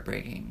 It was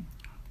heartbreaking.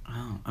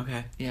 Oh,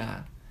 okay.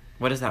 Yeah.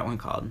 What is that one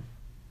called?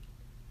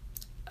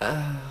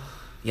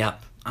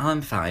 Yep.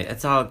 I'm fine.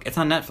 It's on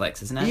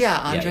Netflix, isn't it? Yeah,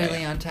 Andre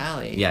Leon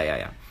Talley.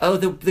 Yeah. Oh,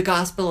 the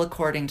Gospel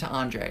According to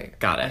Andre.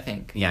 Got it. I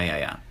think.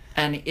 Yeah.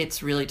 And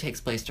it's really takes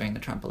place during the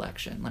Trump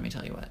election. Let me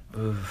tell you what.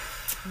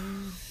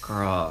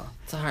 Girl.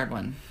 It's a hard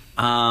one.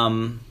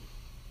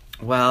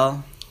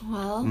 Well,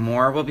 Well,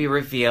 more will be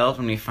revealed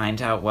when we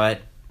find out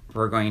what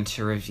we're going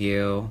to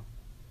review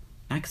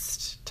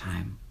next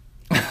time.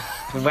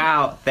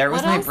 Wow, there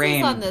was what my else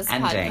brain is on this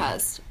ending.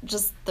 podcast?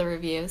 Just the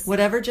reviews.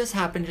 Whatever just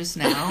happened just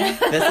now.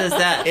 This is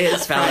it.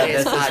 Is Fella,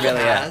 Friday's this is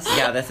really it. podcast.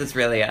 Yeah, this is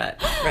really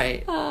it.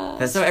 Right.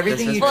 This, So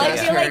everything this was you Well, really I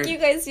just feel it. heard- like you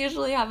guys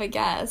usually have a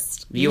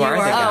guest. You are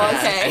the are the guest.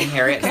 guest. Okay. And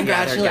Harriet's the other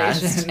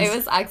Congratulations. guest. It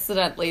was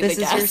accidentally This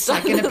the is guest. your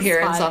second on this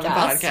appearance on the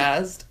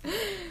podcast.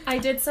 I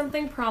did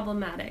something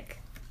problematic.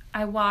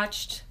 I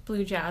watched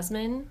Blue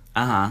Jasmine.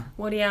 Uh-huh.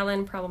 Woody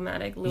Allen,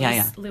 problematic.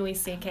 Louis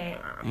C.K.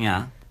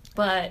 Yeah.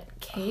 But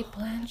Kate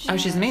Blanchett. Oh,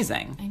 she's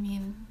amazing. I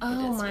mean, it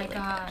Oh is my really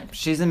god.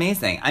 She's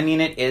amazing. I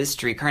mean, it is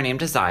Streetcar Named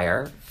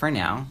Desire for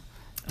now.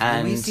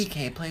 And Louis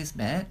C.K. plays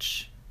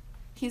Mitch.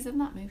 good. He's in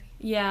that movie.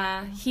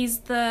 Yeah, he's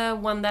the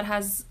one that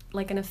has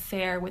like an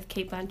affair with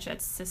Kate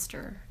Blanchett's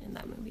sister in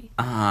that movie.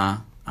 he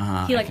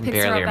He like I can picks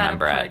her barely up at a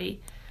remember it.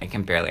 party. I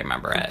can barely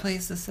remember Who it.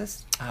 plays the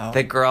sister? Oh.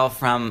 The girl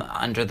from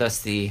Under the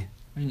Sea.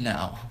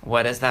 No.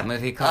 What is that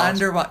movie called?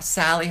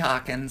 Sally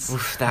Hawkins.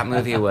 Oof, that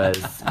movie was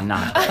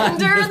not good.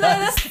 Under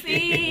the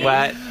sea.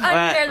 What?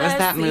 Under was the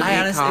that sea. movie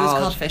It was called?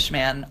 called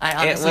Fishman. I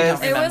honestly was-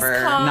 don't It was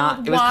remember.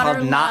 called It was called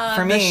Water Not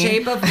for Love. Me. The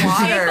Shape of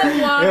Water. Shape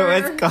of Water.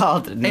 It was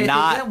called It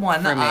Not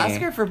won the for Me.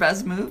 Oscar for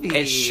Best Movie.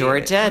 It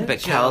sure did, What but a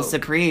Kel joke.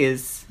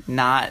 Surprise,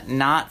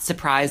 not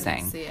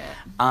surprising. See it.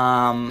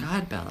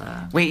 God,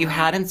 Bella. Wait, you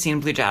hadn't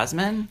seen Blue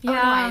Jasmine? Oh, no,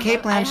 Yeah.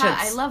 Kate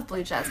Blanchett's- I love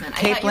Blue Jasmine. Kate I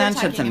thought you were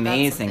Blanchett's talking about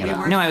amazing. something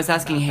else. No, I was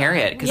asking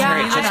Harriet because Yeah,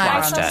 Harriet just and I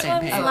watched were on the it. same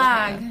page.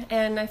 Flag,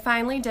 and I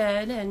finally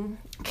did, and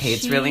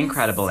Kate's really she's-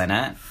 incredible in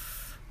it.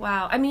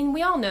 Wow, I mean,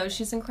 we all know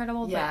she's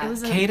incredible, Yeah. but it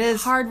was a Kate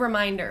is- hard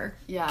reminder.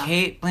 Yeah.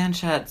 Kate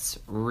Blanchett's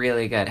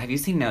really good. Have you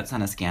seen Notes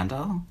on a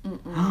Scandal? Oh,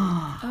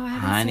 I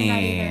haven't Honey, seen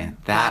that either.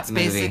 that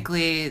movie.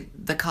 Basically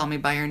the Call Me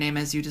By Your Name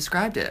as you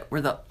described it,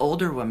 where the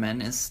older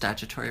woman is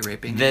statutory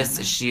raping.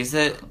 She's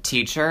a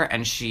teacher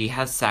and she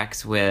has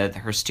sex with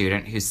her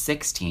student who's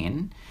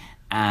 16,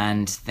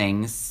 and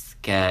things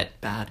get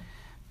bad.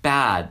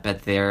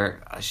 but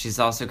she's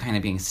also kind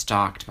of being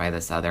stalked by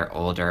this other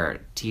older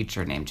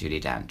teacher named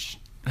Judi Dench.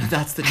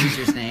 That's the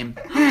teacher's name.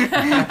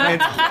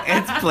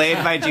 It's played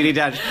by Judi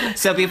Dench.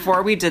 So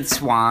before we did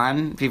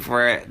Swan,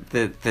 before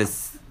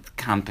this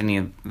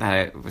company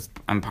that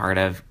I'm part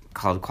of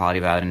called Quality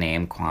Without a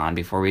Name, Quan,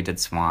 before we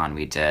did Swan,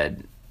 we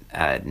did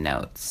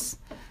Notes.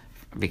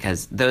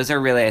 Because those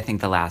are really, I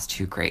think, the last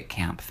two great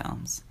camp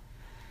films.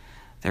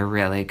 They're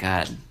really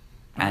good.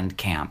 And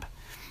camp.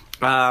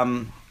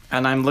 And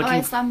I'm Oh, looking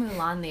I saw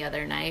Mulan the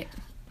other night.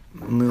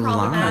 Mulan.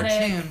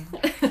 Problematic.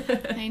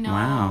 Cartoon. I know.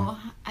 Wow.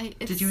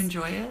 Did you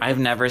enjoy it? I've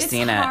never It's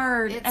seen it.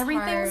 hard. It's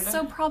Everything's hard.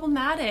 so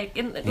problematic,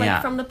 and like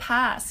Yeah. from the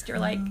past. You're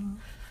like,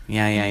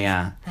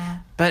 Yeah.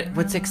 But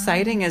what's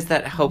exciting is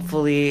that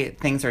hopefully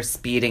things are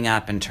speeding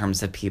up in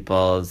terms of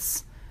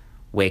people's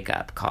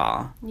wake-up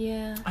call.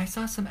 yeah. I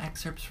saw some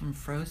excerpts from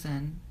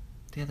Frozen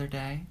the other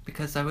day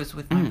because I was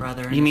with my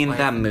brother. And You his mean wife.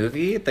 that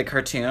movie, the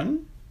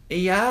cartoon?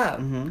 Yeah,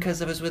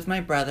 because I was with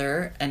my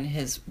brother and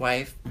his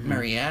wife,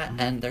 Maria,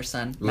 and their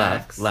son,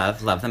 Max.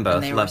 Love them both.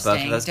 And they Love were both of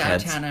staying those downtown.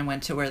 kids. I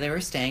went to where they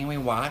were staying, and we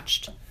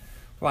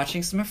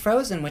watching some of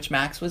Frozen, which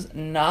Max was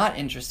not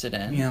interested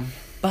in. Yeah.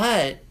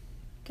 But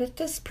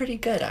that's pretty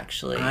good,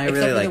 actually. I Except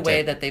really for the liked way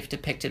it. that they've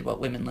depicted what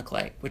women look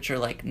like, which are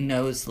like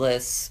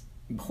noseless,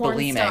 Porn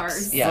bulimics.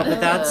 stars. Yeah.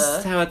 But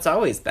that's how it's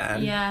always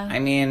been. Yeah. I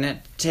mean,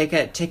 take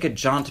a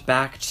jaunt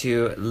back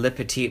to Le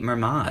Petit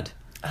Mermaid.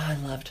 Oh, I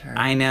loved her.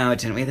 I know,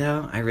 didn't we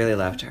though? I really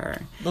loved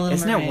her. The Little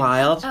Isn't it Mermaid.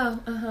 wild?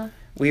 Oh,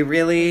 We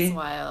really It's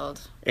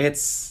wild.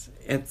 it's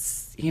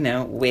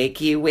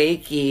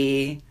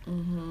wakey.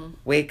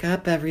 Wake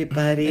up, And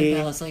everybody.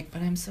 Bella's like,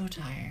 but I'm so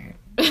tired.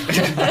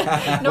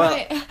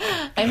 No,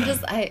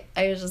 I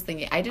was just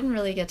thinking, I didn't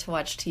really get to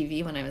watch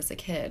TV when I was a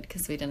kid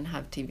because we didn't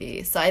have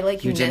TV. So I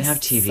You didn't have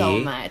missed TV? so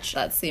much.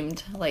 That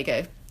seemed like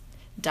a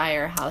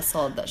dire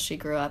household that she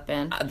grew up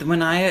in.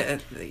 When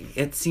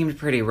it seemed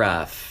pretty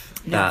rough.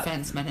 No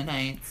offense,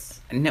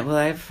 Mennonites. No, well,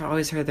 I've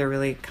always heard they're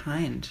really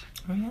kind,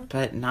 Oh, yeah?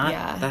 but not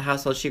Yeah. the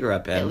household she grew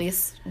up in. At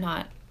least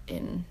not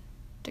in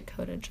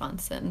Dakota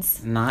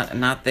Johnson's.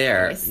 Not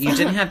there. Nice. You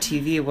didn't have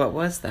TV. What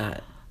was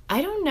that?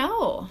 I don't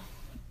know.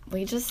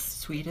 We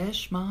just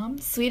Swedish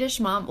moms? Swedish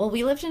mom. Well,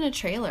 we lived in a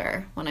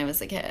trailer when I was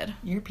a kid.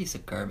 You're a piece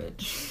of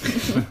garbage.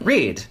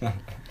 Reed,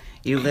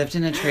 you lived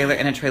in a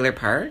trailer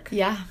park.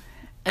 Yeah,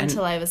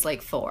 until I was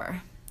like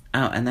 4.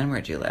 Oh, and then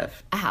where'd you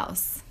live? A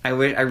house. I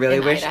really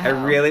In wish.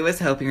 Idaho. I really was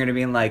hoping you were to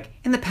be like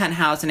in the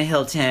penthouse in a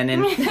Hilton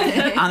and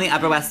on the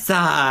Upper West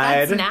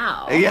Side. That's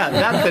now. Yeah,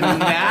 that's a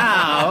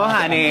now,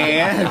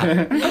 honey.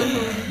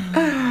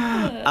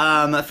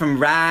 From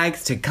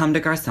rags to come to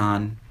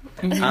Garcon.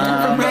 From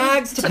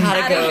rags to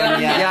Patagonia.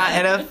 Yeah,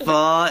 in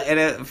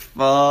a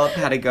full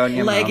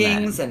Patagonia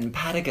Leggings and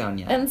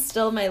Patagonia. And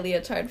still my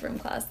leotard from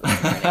class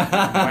this morning.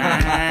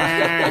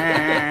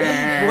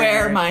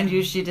 Where, mind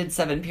you, she did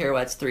 7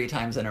 pirouettes 3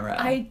 times in a row.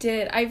 I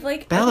did. I've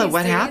like Bella, okay,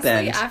 what seriously,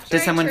 happened? After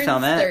Did someone I turned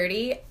film it?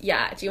 30.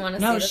 Yeah. Do you want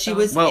to see No, the she film?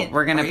 was. Well,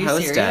 we're gonna Are you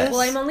post it. serious? Well,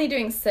 I'm only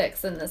doing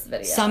 6 in this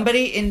video.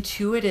 Somebody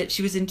intuited.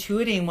 She was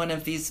intuiting one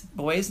of these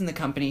boys in the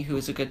company who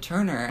was a good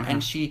turner, Uh-huh.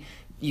 and she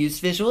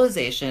used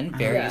visualization,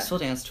 very Yeah. useful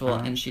dance tool,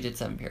 Uh-huh. and she did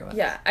 7 pirouettes.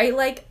 Yeah. I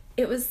like.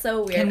 It was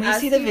so weird. Can we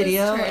As see the he was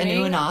video and turning,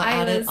 you and I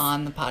add was, it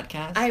on the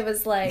podcast? I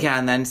was like. Yeah,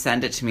 and then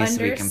send it to me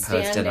so we can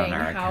post it on our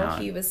understanding how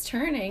account. he was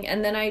turning,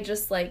 and then I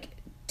just like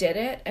did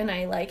it, and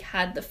I like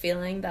had the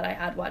feeling that I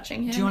had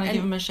watching him. Do you want to and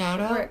give him a shout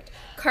it out? worked.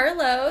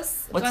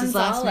 Carlos What's Gonzalez. his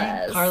last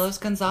name? Carlos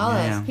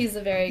Gonzalez. Yeah. He's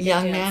a very good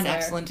Young man, dancer.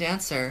 excellent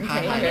dancer. Hi,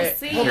 Okay, hi. here-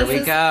 see. well, Here this we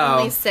is go.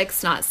 Only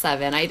 6, not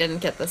 7. I didn't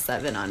get the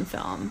 7 on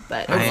film,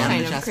 but it I was am.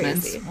 kind of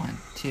Adjustments. crazy. 1,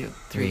 2,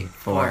 3,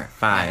 4,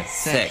 5,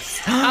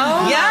 6.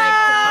 Oh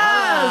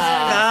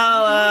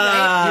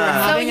Bella! You were So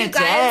having you a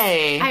guys,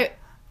 day.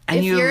 And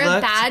if you you're a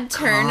looked bad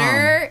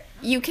turner,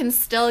 you can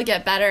still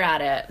get better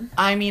at it.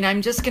 I mean,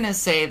 I'm just going to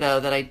say, though,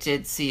 that I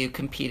did see you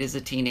compete as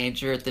a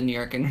teenager at the New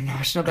York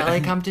International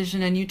Ballet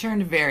Competition, and you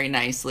turned very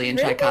nicely in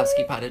Really?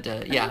 Tchaikovsky pas de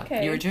deux. Yeah,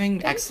 Okay. you were doing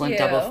Thank excellent you.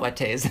 double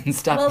fouettes and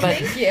stuff. Well, but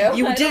thank you.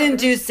 You I didn't don't-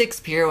 do 6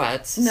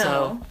 pirouettes, No.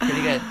 so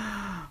pretty good.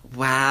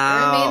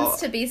 Wow. Remains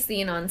to be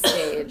seen on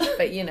stage,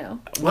 but you know,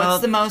 Well-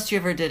 What's the most you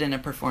ever did in a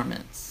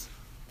performance?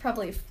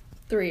 probably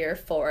 3 or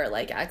 4,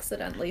 like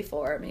accidentally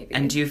 4 maybe.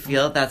 And do you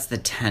feel that's the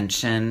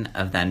tension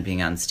of then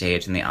being on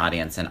stage in the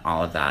audience and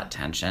all of that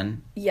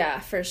tension?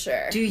 Yeah, for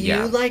sure. Do you,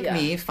 Yeah. like Yeah.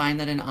 me,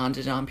 find that an en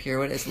dedans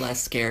pirouette is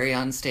less scary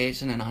on stage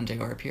than an en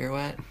dehors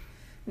pirouette?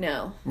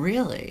 No.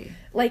 Really?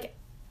 Like,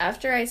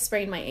 after I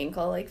sprained my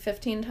ankle like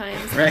 15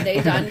 times, Right. they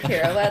done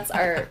pirouettes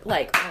are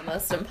like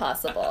almost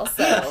impossible.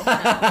 So,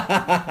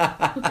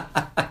 no.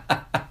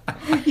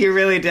 You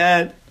really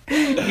did.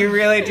 You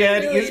really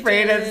did. really You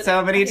sprayed it did.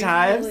 so many I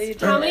times. really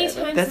did. How many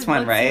times? This one,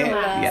 what's right? your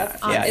last Yeah,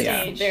 on yeah, It's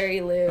yeah. stage?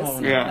 very loose. Oh,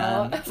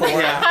 now. man. 4?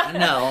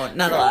 No,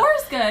 not a lot.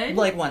 Four's good.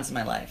 Like once in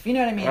my life. You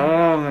know what I mean?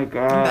 Oh my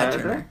Bad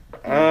turner.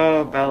 god.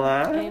 Oh,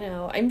 Bella. I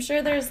know. I'm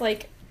sure there's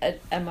like an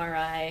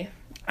MRI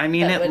I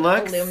mean, that it would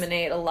looks.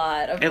 illuminate a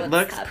lot of it what's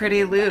looks happening,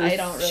 pretty but loose. I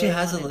don't really She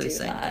has a wanna loose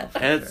do ankle.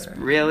 that. It's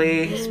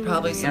really. There's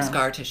probably some Yeah.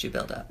 scar tissue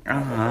buildup.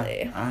 Uh-huh.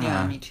 Probably.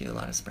 Yeah, me too. A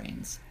lot of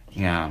sprains.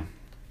 Yeah.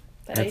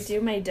 But I That's- do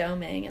my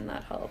doming, and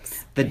that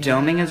helps. The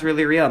doming is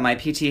really real. My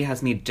PT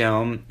has me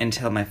dome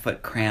until my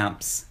foot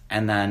cramps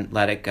and then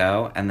let it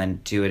go and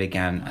then do it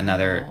again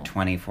another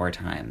 24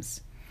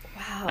 times.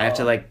 Wow. I have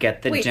to like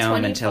get the Wait,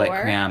 dome until it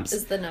 24 cramps.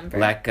 is the number?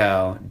 Let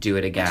go, do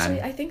it again.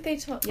 Actually, I think they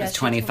told. Yeah, It's she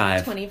told me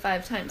 25.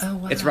 25 times. Oh,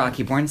 wow. It's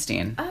Rocky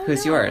Bornstein. Oh,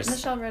 Who's no, yours?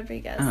 Michelle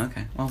Rodriguez. Oh,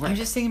 okay. Well, I'm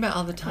just thinking about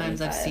all the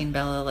times I've 25. seen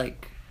Bella,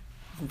 like,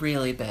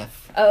 really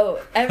biff. Oh,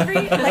 there was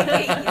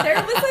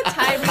a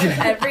time when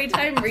every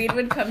time Reed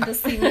would come to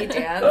see me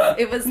dance,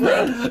 it was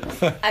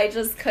like I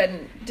just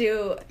couldn't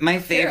do. my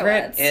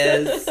favorite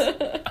pirouettes. is,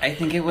 I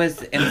think it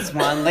was in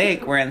Swan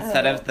Lake, where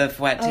instead of the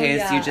fouettes,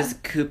 yeah. you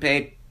just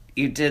coupe.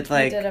 You did I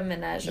like did a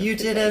menage. You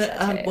did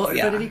a, what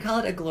Yeah. did he call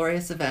it? A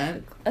glorious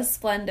event? a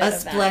splendid A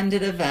event.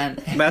 splendid event.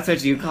 that's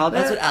what you called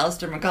That's it. what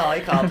Alistair Macaulay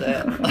called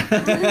it.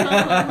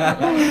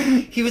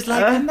 He was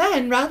like, and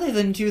then rather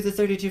than do the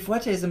 32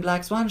 fouettes in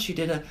Black Swan, she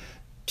did a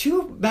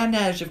 2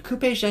 manège of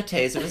coupe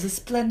jetés. It was a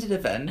splendid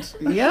event.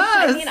 Yes.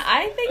 I mean,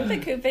 I think the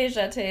coupe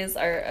jetés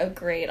are a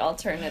great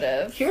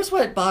alternative. Here's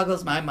what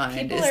boggles my mind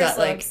People is are that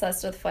so like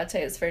obsessed with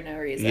fouettes for no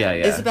reason. Yeah.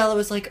 Isabella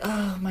was like,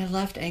 oh, my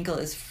left ankle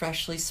is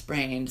freshly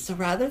sprained. So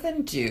rather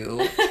than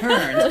do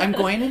turns, I'm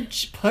going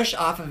to push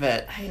off of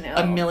it I know.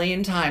 a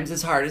million times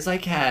as hard as I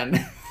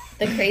can.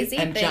 The crazy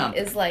And thing jump.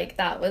 is like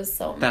that was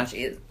so much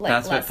That's what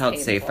less felt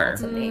painful safer.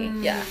 to me.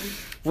 Yeah.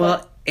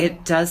 Well,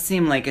 it does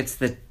seem like it's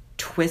the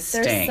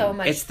twisting. There's so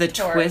much it's the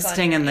torque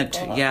twisting on and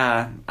your the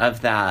ankle.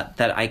 of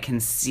that I can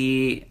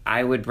see.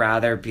 I would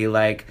rather be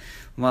like,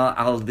 well,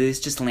 I'll at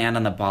least just land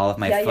on the ball of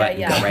my Yeah, foot yeah, and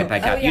yeah. go right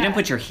back Oh, up. You yeah. didn't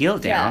put your heel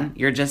down. Yeah.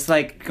 You're just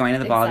like going to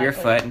the ball of your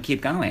Exactly. foot and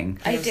keep going.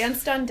 I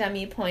danced on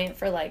demi point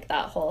for like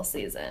that whole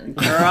season.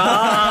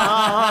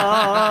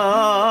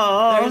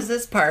 There's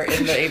this part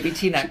in the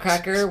ABT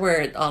Nutcracker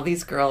where all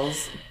these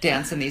girls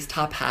dance in these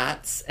top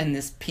hats and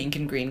this pink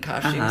and green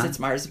costumes. Uh-huh. It's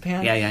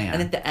marzipan. Yeah.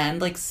 And at the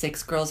end, like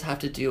 6 girls have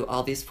to do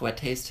all these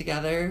fouettes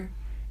together.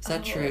 Is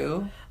that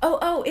true?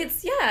 Oh,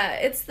 it's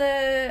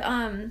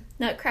the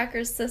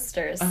Nutcracker's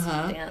sisters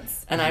Uh-huh.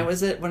 dance. And I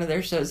was at one of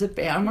their shows at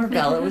BAM where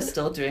Bella was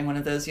still doing one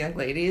of those young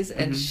ladies,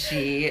 and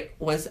she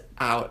was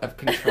out of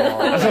control.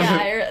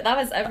 Yeah, that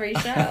was every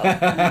show.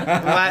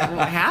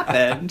 What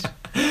happened?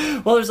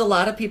 Well, there's a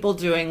lot of people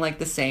doing like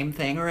the same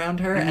thing around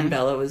her, and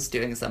Bella was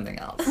doing something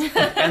else.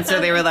 And so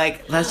they were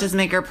like, let's just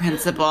make her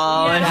principal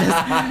and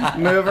just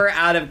move her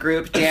out of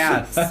group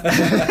dance.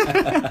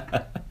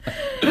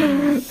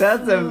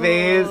 That's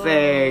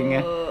amazing.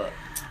 Oh,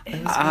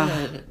 It was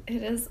good.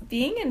 it is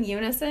being in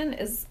unison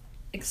is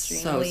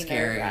extremely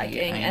scary,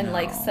 nerve-wracking I and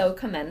like know. so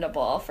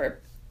commendable for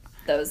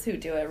those who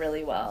do it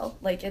really well.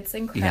 Like it's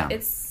incredible. Yeah.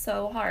 It's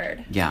so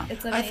hard. Yeah.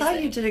 It's I amazing.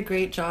 thought you did a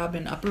great job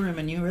in Upper Room,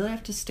 and you really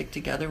have to stick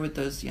together with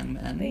those young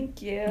men.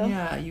 Thank you.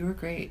 Yeah, you were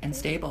great and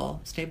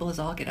stable. Stable as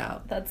all get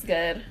out. That's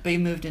good. But you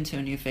moved into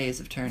a new phase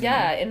of turning.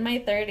 Yeah, in my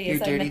 30s, Your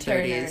I'm a dirty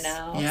turner 30s.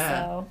 now.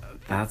 Yeah. So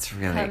That's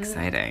really Come-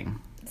 exciting.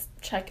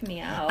 check me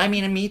out. I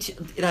mean, me too.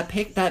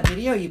 That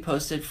video you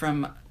posted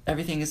from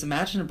Everything Is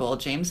Imaginable,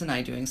 James and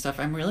I doing stuff,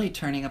 I'm really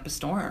turning up a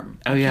storm.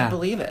 Oh, I yeah. can't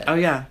believe it. Oh,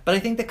 yeah. But I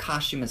think the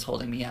costume is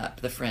holding me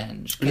up, the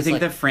fringe. You 'Cause, think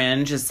like, the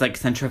fringe is like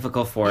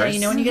centrifugal force? Yeah, you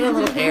know when you get a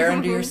little air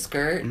under your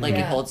skirt, like it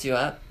Yeah. holds you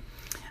up?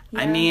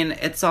 I Yeah. mean,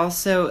 it's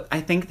also, I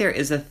think there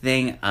is a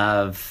thing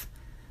of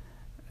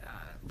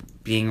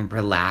being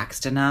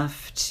relaxed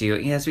enough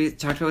to, as we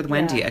talked about with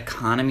Wendy, Yeah.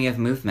 economy of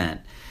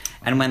movement.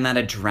 And when that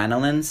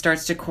adrenaline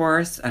starts to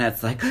course and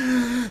it's like,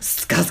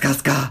 ska, ska,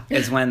 ska,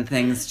 is when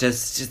things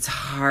just, it's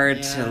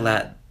hard to Yeah.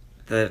 let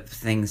the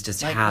things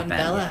just Like happen. when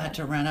Bella had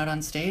to run out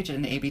on stage at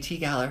an ABT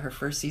gala, her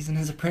first season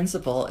as a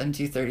principal, and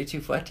do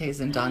 32 fouettes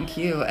in Don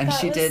Q, and That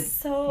she was did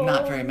so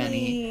not very many.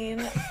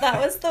 mean.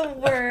 That was the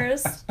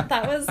worst.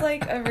 That was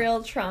like a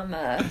real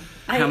trauma.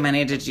 How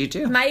many did you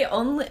do? My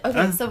only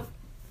so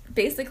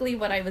basically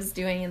what I was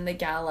doing in the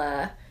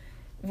gala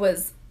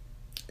was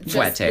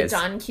just the Fouettes.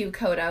 Don Q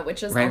coda,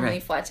 which is Right, only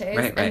right. fouettes, Right,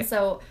 right. and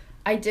so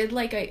I did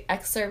like a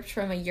excerpt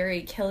from a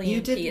Yuri Killian You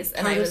did piece,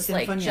 and part I of was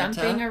like Sinfonietta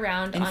jumping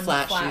around in on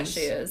flat flat shoes.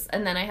 shoes,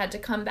 and then I had to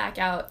come back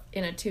out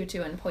in a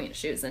tutu and point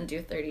shoes and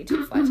do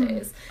 32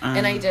 fouettes,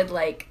 and I did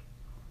like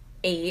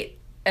 8.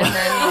 And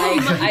then,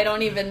 like, I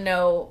don't even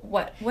know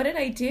what did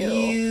I do?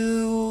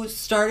 You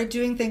started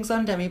doing things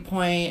on demi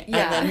point,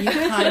 Yeah. and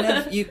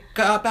then you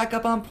got back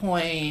up on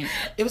point.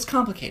 It was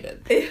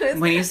complicated. It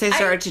was- When you say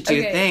started to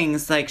do okay.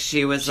 things, like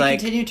she was She like,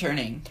 continued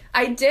turning.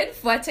 I did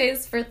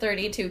fouettes for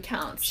 32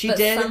 counts. She but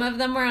did? Some of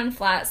them were on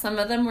flat. Some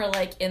of them were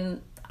like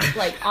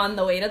on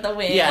the way to the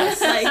wing. Yes.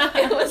 Like,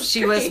 it was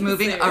She was crazy.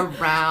 moving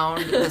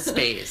around the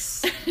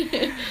space.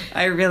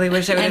 I really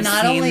wish I would And have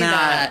not seen only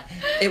that.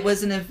 that, it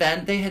was an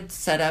event they had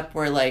set up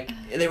where like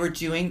they were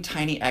doing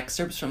tiny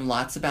excerpts from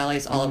lots of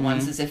ballets all at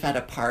once as if at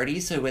a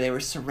party. So where they were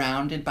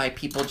surrounded by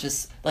people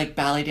just like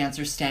ballet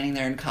dancers standing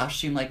there in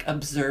costume, like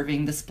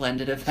observing the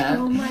splendid event.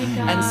 Oh my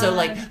god. And so,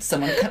 like,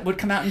 someone would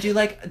come out and do,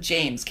 like,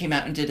 James came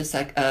out and did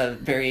a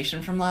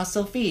variation from La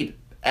Sylphide.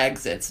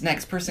 Exits.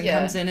 Next person Yeah.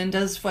 comes in and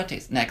does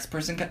fouettes. Next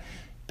person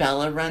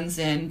Bella runs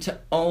in to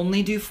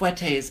only do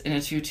fouettes in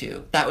a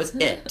tutu. That was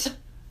it.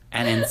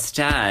 And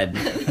instead,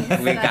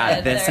 we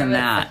got this There and was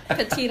that.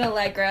 Petite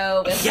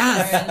Allegro with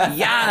Yes, turns,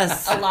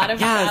 yes, a lot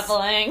of yes.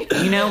 traveling.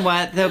 You know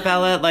what, though,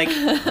 Bella? Like,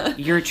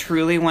 you're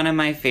truly one of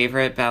my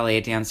favorite ballet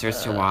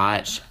dancers to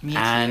watch. me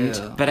and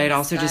too. But I'd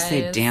also just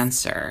say Guys.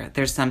 dancer.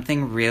 There's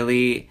something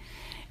really...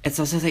 It's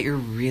also that you're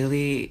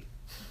really...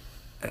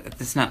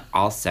 It's not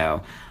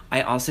also.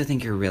 I also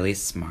think you're really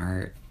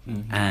smart.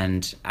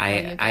 And You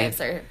guys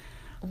are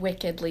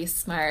wickedly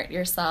smart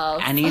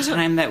yourselves.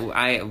 anytime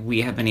that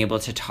we have been able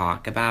to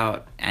talk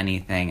about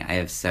anything, I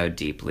have so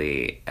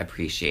deeply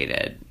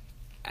appreciated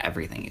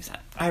everything you've said.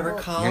 I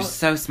recall You're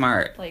so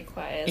smart.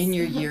 Likewise. in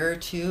your year or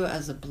two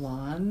as a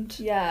blonde,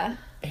 yeah.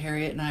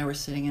 Harriet and I were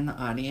sitting in the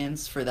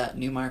audience for that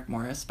new Mark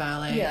Morris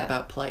ballet Yeah.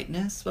 about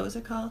politeness. What was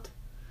it called?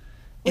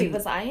 Wait, In-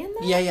 was I in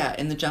that? Yeah,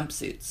 in the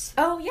jumpsuits.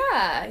 Oh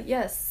yeah.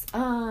 Yes.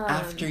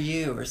 After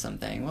You or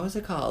something. What was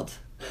it called?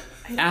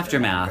 don't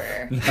Aftermath.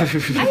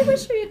 remember. I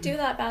wish we would do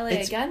that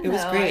ballet again. It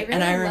was though. great.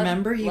 And I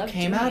remember you loved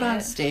came doing out on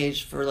it.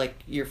 stage for like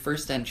your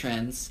first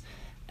entrance,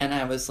 and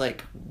I was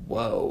like,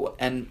 whoa.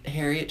 And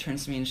Harriet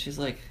turns to me and she's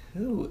like,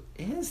 who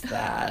is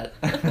that?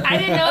 I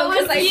didn't know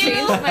it Because was I you.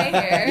 changed my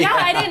hair. Yeah,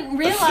 I didn't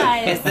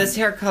realize. Is this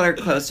hair color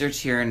closer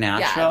to your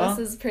natural? Yeah,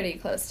 this is pretty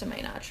close to my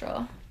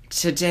natural.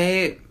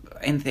 Today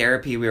in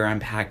therapy, we were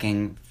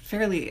unpacking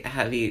fairly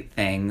heavy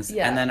things,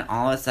 Yeah. and then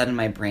all of a sudden,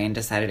 my brain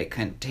decided it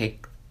couldn't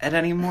take it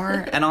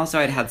anymore. And also,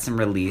 I'd had some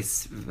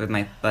release with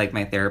my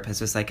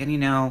therapist was like, and you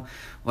know,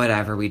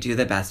 whatever, we do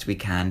the best we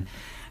can.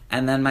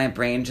 And then my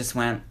brain just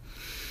went,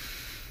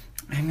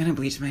 I'm gonna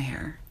bleach my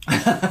hair.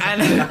 and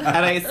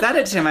I said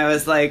it to him. I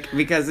was like,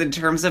 because in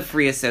terms of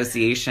free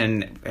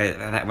association,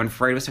 when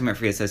Freud was talking about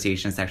free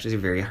association, it's actually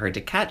very hard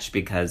to catch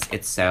because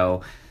it's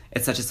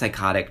such a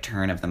psychotic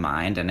turn of the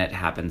mind, and it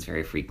happens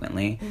very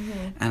frequently.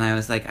 Mm-hmm. And I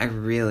was like, I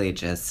really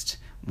just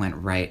went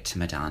right to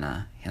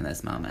Madonna in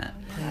this moment.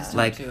 Please don't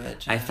Like, do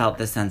it, I Jack. felt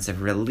the sense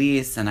of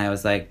release, and I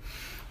was like,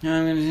 no,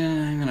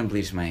 I'm gonna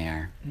bleach my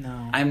hair.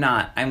 No. I'm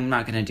not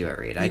gonna do it,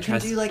 Reed. I You can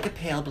trust do like a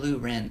pale blue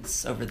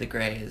rinse over the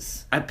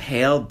grays. a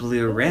pale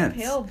blue rinse.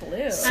 Pale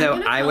blue. So I'm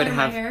gonna I would color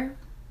my have. hair.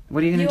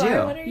 What are you gonna you do?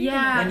 are? What are you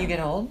Yeah. When you get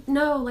old?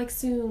 No, like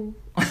soon.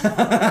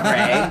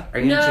 Gray? Are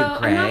you No, gonna do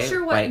gray? I'm not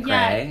sure what White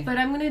yet, gray? but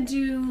I'm gonna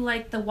do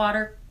like the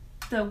water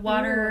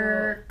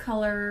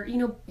color,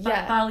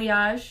 Yeah.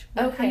 balayage.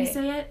 How do you Okay.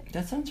 say it?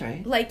 That sounds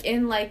right. Like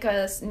in like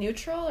a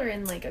neutral or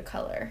in like a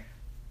color?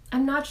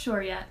 I'm not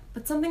sure yet,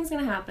 but something's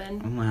gonna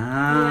happen.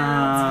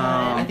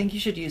 Wow. I think you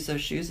should use those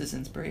shoes as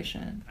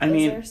inspiration. I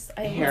mean, Those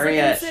are- I love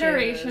Harriet, those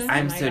Consideration. shoes.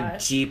 I'm Oh my so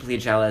gosh. deeply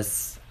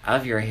jealous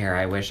of your hair.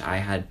 I wish I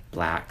had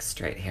black,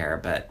 straight hair,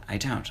 but I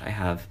don't. I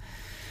have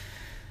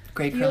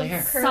Great You curly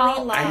have hair.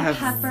 Salt, I have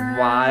pepper.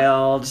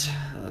 wild.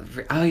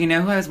 Oh, you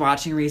know who I was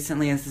watching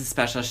recently? This is a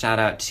special shout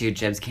out to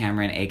Jibs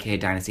Cameron, aka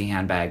Dynasty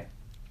Handbag.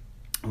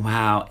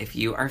 Wow, if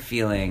you are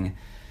feeling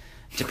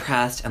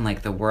depressed and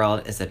like the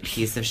world is a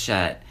piece of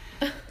shit,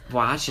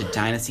 watch a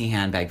Dynasty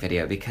Handbag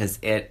video because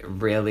it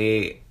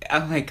really.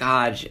 Oh my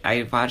god,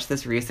 I watched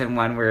this recent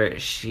one where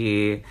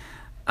there's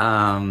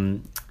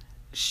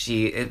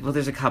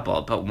a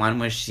couple, but one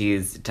was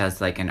does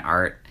like an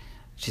art.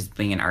 She's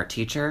being an art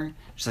teacher.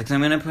 She's like, so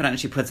I'm gonna put on.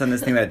 She puts on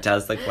this thing that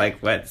does look like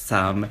what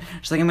some.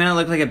 She's like, I'm gonna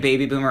look like a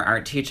baby boomer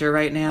art teacher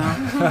right now.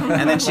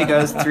 And then she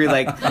goes through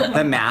like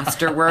the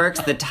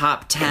masterworks, the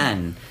top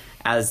 10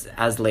 as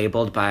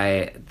labeled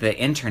by the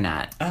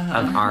internet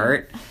of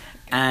art.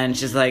 And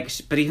she's like,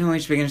 but even when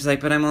she's speaking, she's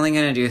like, but I'm only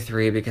gonna do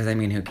 3 because I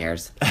mean, who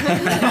cares?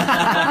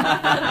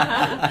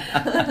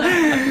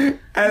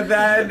 And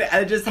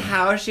then just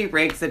how she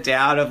breaks it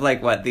down of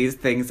like what these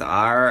things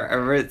are,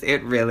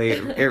 it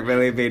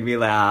really made me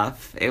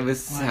laugh. It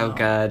was so Wow.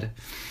 good.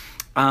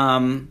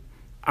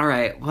 All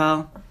right,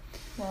 well,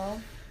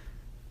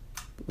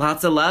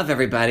 lots of love,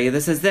 everybody.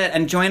 This is it,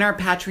 and join our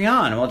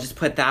Patreon. We'll just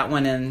put that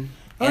one in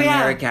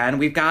yeah. there again.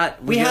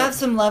 We have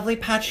some lovely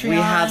Patreon. We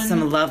have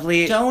some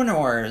lovely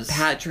donors.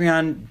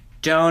 Patreon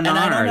donors. And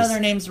I don't know their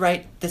names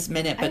right this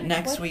minute, but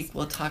next what's- week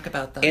we'll talk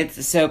about them.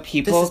 It's so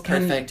people this is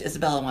can perfect.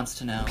 Isabella wants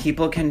to know.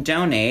 people can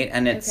donate,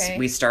 and Okay.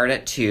 we start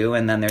at $2,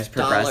 and then there's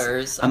progress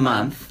Dollars a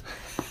month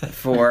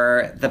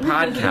for the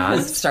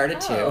podcast. Start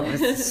at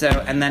 2. So,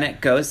 and then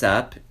it goes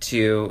up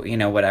to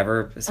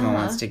whatever someone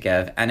wants to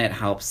give, and it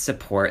helps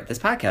support this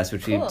podcast,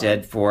 which we Cool.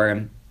 did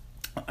for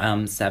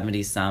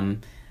 70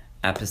 some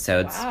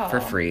episodes Wow. for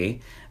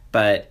free.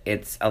 But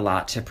it's a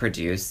lot to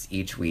produce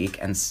each week,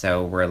 and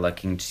so we're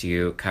looking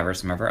to cover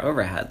some of our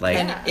overhead. Like,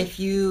 And if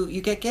you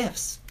get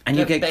gifts. and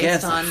you get based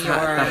gifts on the your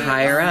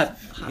higher up.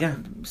 Yeah,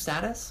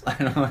 status. I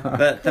don't know.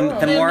 the Cool.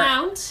 the The more.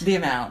 amount. The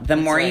amount. The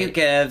that's more right. you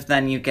give,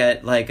 then you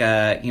get like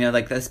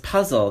like this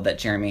puzzle that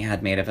Jeremy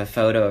had made of a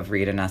photo of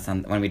Reed and us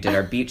when we did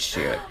our beach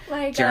shoot.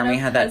 My God, Jeremy a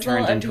had that puzzle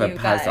turned of into a you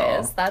puzzle.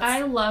 guys. That's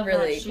I love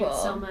really that shoot cool.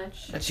 so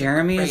much.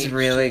 Jeremy is great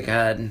really shoot.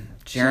 good.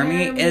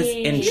 Jeremy is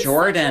Jeremy. in He's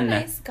Jordan. Such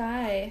a nice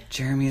guy.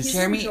 Jeremy is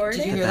Jeremy, Jordan?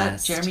 did you The hear that?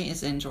 best. Jeremy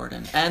is in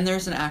Jordan. And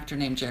there's an actor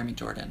named Jeremy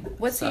Jordan.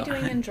 What's he So-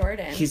 doing in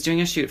Jordan? He's doing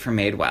a shoot for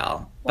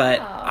Madewell. But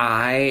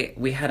Wow.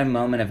 we had a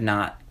moment of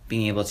not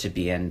being able to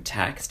be in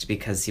text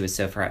because he was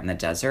so far out in the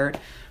desert.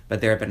 But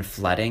there had been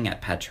flooding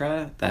at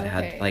Petra that Okay.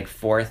 had like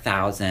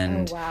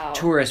 4,000 Oh, wow.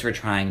 tourists were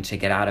trying to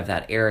get out of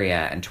that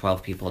area, and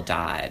 12 people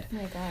died. Oh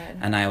my God.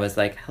 And I was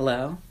like,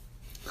 hello?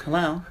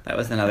 That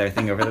was another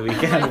thing over the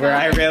weekend where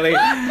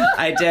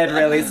I did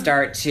really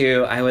start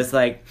to, I was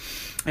like,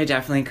 I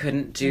definitely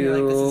couldn't do. You're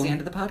like, this is the end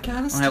of the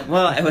podcast?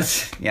 Well, it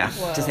was, yeah,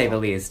 Whoa. to say the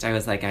least. I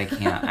was like, I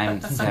can't,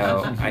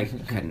 I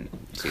couldn't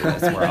do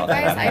this world.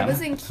 Guys, I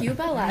was in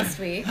Cuba last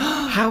week.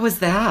 How was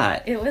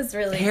that? It was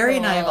really Harry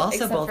cool, and I have also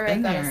except both for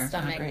been I got there. a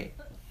stomach great.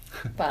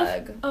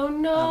 bug. Oh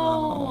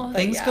no.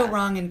 Things yeah. go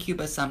wrong in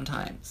Cuba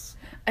sometimes.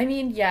 I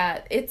mean,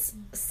 yeah, it's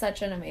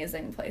such an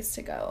amazing place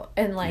to go,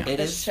 and like It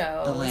the is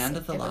show, the land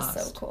of the it was lost.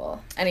 so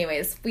cool.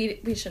 Anyways, we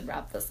should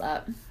wrap this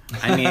up.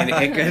 I mean,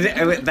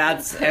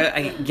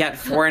 yet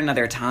for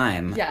another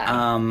time.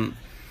 Yeah.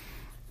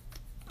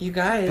 You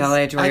guys,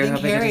 Ballet Joy, I we're think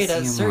hoping to Harriet see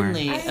has you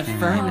certainly more.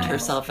 affirmed know.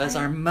 herself as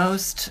our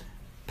most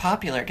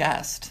popular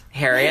guest.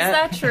 Harriet? Is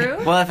that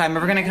true? Well, if I'm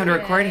ever going to come to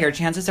record here,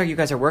 chances are you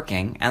guys are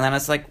working. And then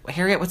it's like,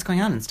 Harriet, what's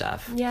going on and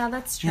stuff? Yeah,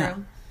 that's true. Yeah.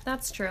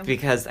 That's true.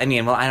 Because, I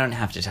mean, well, I don't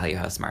have to tell you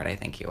how smart I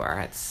think you are.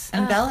 It's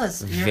And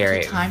Bella's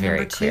very, time very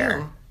number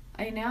clear.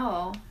 2. I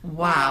know.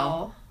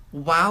 Wow.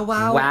 Wow,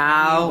 wow.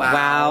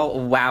 wow,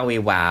 wowie,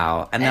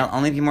 wow. And there'll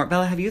only be more.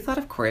 Bella, have you thought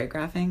of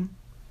choreographing?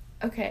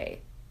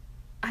 Okay.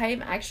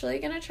 I'm actually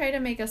going to try to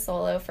make a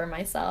solo for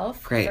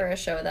myself Great. for a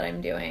show that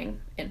I'm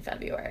doing in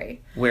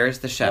February. Where's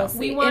the show? We'll see.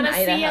 we want to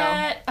in see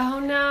Idaho. it. Oh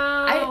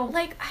no.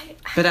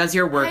 But as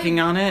you're working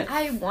on it,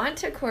 I want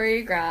to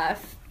choreograph,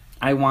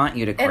 I want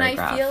you to choreograph. and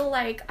I feel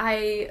like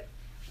I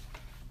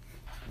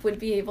would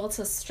be able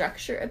to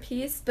structure a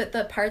piece, but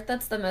the part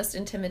that's the most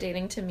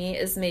intimidating to me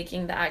is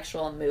making the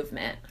actual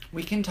movement,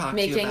 We can talk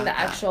to you making about the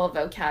that. actual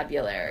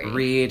vocabulary.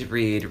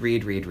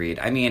 Read.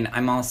 I mean,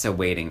 I'm also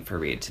waiting for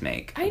Reed to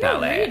make I know,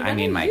 ballet. Reed, I when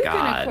mean, are my you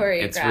gonna God,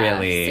 it's choreograph?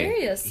 really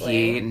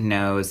Seriously. he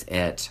knows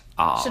it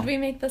all. Should we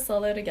make the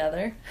solo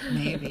together?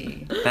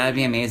 Maybe. That'd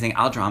be amazing.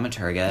 I'll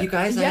dramaturg it. You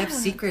guys, I have Yeah.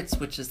 secrets,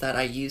 which is that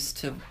I used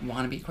to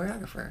want to be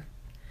choreographer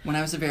when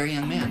I was a very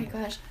young Oh man. my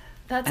gosh.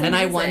 That's And then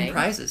I amazing. won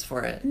prizes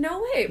for it. No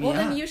way. Well, Yeah.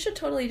 then you should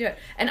totally do it.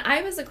 And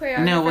I was a choreographer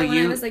No, well, when I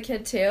you- was a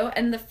kid too.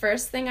 And the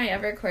first thing I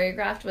ever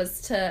choreographed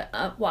was to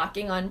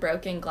Walking on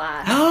Broken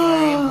Glass.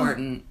 Very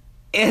important.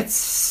 It's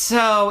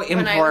so When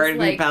I was, important,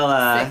 like,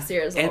 Bella. 6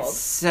 years old. It's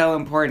so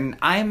important.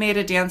 I made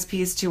a dance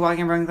piece to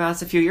Walking Broken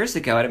Glass a few years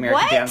ago at American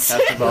What? Dance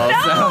Festival. No!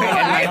 So in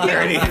my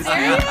Are you 30s,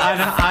 serious?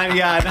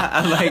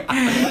 on like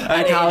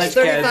a college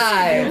kid.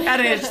 35.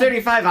 At age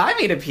 35, I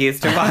made a piece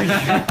to Walking.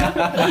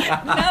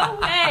 No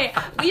way.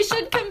 We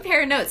should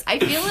compare notes. I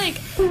feel like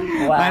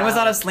Mine was a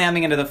lot of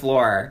slamming into the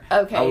floor.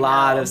 okay. A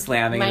lot no. of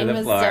slamming Mine into the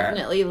was floor.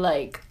 definitely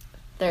like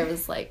there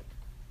was like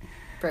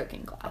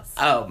broken glass.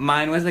 Oh,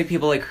 mine was like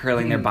people like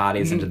hurling their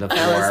bodies into the floor.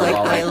 I was like,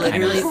 while, I kind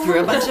literally of- threw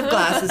a bunch of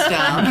glasses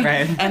down,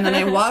 Right. and then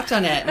I walked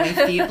on it, and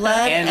my feet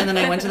bled, and then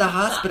I went to the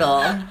hospital.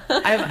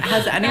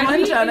 Has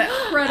anyone done it?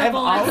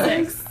 incredible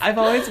I've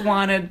always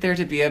wanted there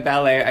to be a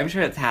ballet. I'm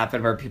sure it's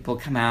happened where people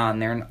come out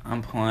and they're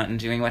en pointe and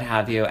doing what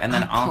have you, and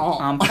then en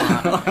pointe,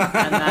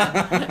 and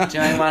then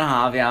doing what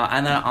have you,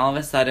 and then all of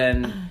a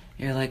sudden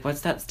you're like, what's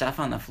that stuff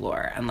on the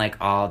floor? And like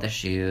all the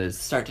shoes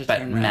Start to but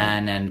turn red.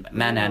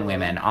 men and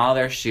women, all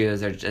their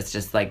shoes are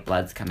just like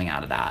blood's coming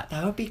out of that.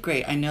 That would be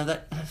great. I know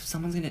that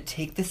someone's going to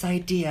take this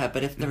idea,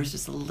 but if there was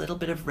just a little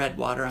bit of red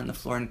water on the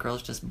floor and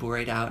girls just bore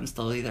it out and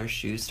slowly their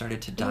shoes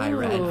started to dye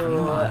red from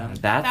the bottom.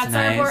 That's That's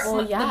nice. our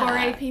Well, yeah. the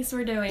beret piece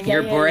we're doing.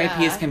 Your yeah, bore yeah.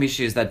 piece can be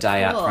shoes that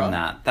dye up Cool. from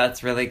that.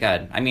 That's really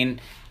good. I mean,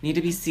 you need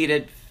to be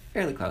seated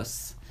fairly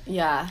close.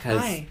 Yeah.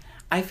 Because Why?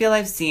 I feel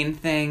I've seen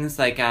things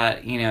like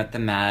at, at the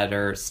Met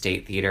or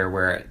State Theater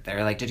where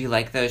they're like, did you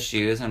like those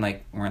shoes? And I'm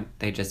like, weren't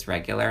they just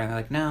regular? And they're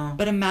like, no.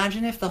 But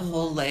imagine if the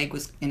whole leg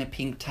was in a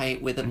pink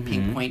tight with a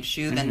pink point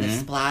shoe, then the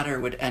splatter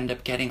would end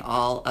up getting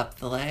all up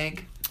the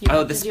leg.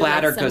 Oh, the Did you like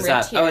splatter some goes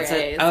up. Oh, it's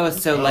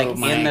retiers? so like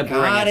my in the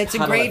God, it's a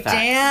puddle great effect.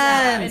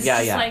 dance. It's Yeah,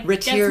 just yeah. like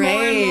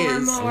Retirees.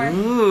 gets more and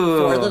more. Ooh.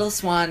 4 little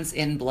swans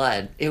in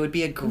blood. It would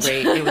be a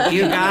great. It would be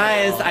You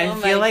guys, I Oh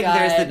my feel like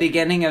there's the God.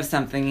 beginning of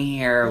something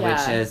here, Yeah.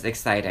 which is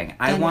exciting.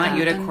 I want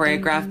you to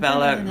choreograph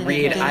Bella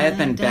Reed. I have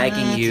been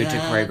begging you to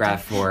choreograph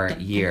for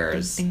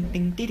years. I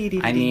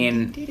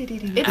mean,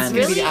 It's And-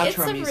 really, the it's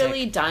outro a music.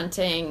 really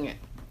daunting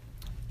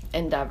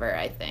endeavor,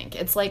 I think.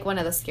 It's like one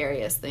of the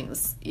scariest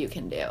things you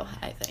can do,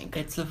 I think.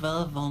 It's a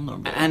very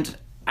vulnerable. And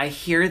I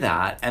hear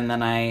that, and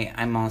then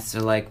I'm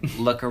also like,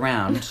 look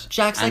around.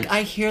 Jack's and- like,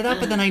 I hear that,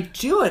 but then I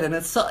do it, and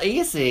it's so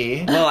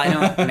easy. Well, I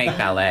don't make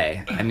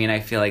ballet. I mean, I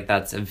feel like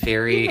that's a You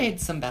very. made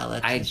some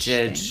ballet. I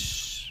did.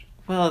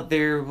 Well,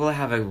 there will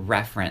have a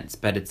reference,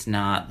 but it's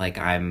not like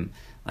I'm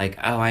like,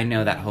 oh, I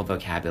know that whole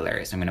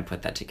vocabulary, so I'm going to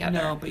put that together.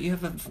 No, but you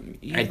have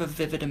a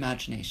vivid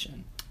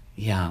imagination.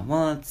 Yeah,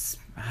 well, it's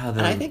how the.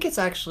 And I think it's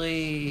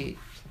actually,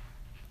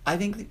 I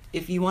think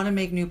if you want to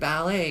make new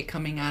ballet,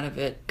 coming at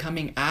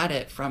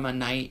it from a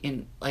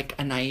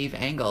naive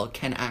angle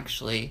can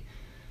actually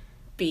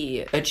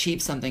Be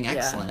achieve something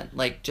excellent.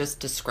 Like just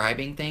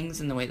describing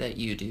things in the way that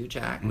you do,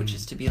 Jack, which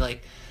is to be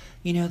like,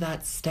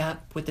 that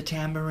step with the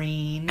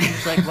tambourine.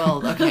 It's like,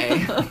 well,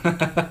 okay.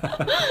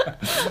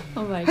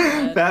 oh my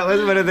god. That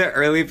was one of the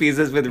early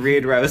pieces with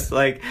Reed Roast.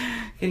 Like,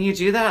 can you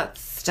do that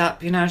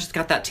step? She's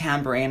got that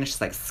tambourine.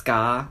 She's like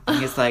ska. And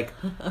he's like,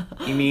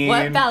 you mean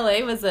What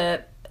ballet was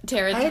it?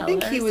 Tarantella. I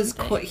think he or was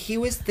something? he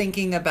was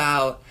thinking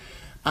about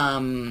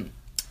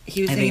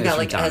he was I thinking think it was about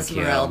like from Don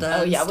Q. Esmeralda.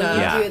 Oh and yeah, when stuff.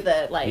 you Yeah. do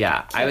the like.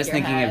 Yeah, I kick was your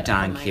thinking head. of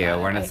Don Oh my Q,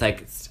 God. when it's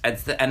like is it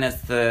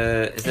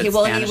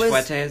Spanish he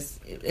was- fuetes?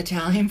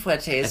 Italian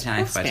fuetes.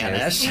 Italian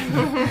fuetes.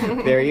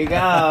 Spanish. There you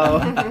go.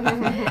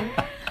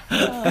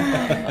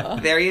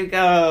 There you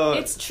go.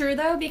 It's true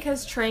though,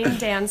 because trained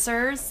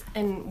dancers,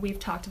 and we've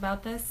talked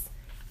about this,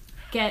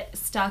 get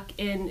stuck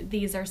in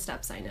these are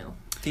steps I know.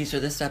 These are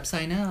the steps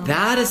I know.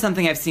 That is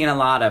something I've seen a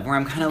lot of, where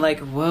I'm kind of like,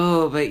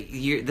 whoa, but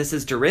this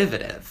is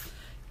derivative.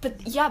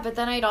 But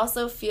then I'd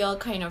also feel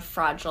kind of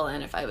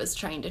fraudulent if I was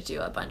trying to do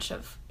a bunch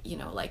of,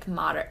 like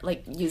modern,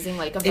 like using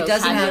like a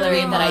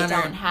vocabulary that I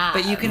don't have.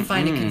 But you can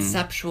find a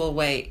conceptual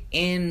way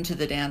into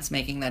the dance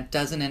making that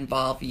doesn't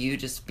involve you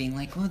just being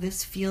like, oh,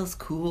 this feels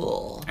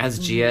cool. As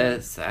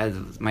Gia, as one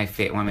of my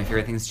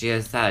favorite things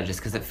Gia said, just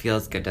because it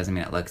feels good doesn't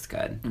mean it looks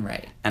good.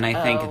 Right. And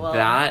I think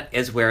that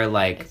is where,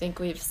 like... I think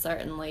we've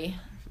certainly,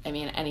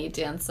 any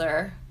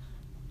dancer...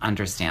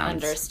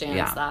 understands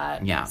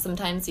that. Yeah.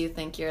 Sometimes you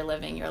think you're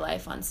living your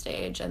life on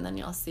stage, and then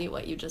you'll see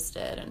what you just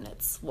did, and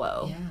it's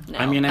whoa. Yeah. No.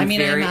 I mean, I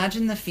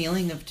imagine the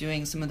feeling of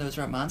doing some of those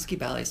Ramansky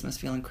ballets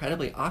must feel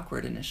incredibly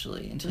awkward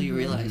initially until you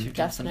realize you're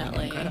doing something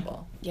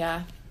incredible.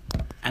 Yeah.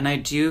 And I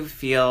do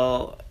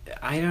feel,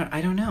 I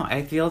don't know.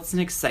 I feel it's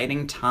an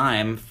exciting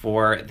time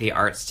for the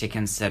arts to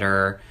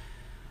consider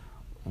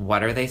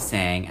what are they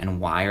saying and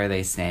why are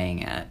they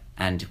saying it.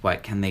 And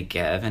what can they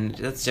give? And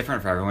that's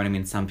different for everyone. I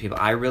mean, some people...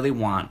 I really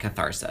want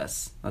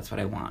catharsis. That's what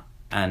I want.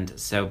 And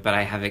so... But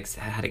I have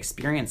had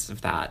experience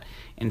of that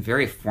in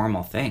very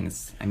formal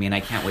things. I mean, I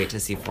can't wait to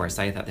see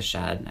Forsyth at the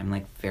Shed. I'm,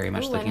 like, very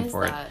much looking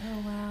forward. That?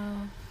 Oh, wow.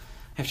 I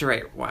have to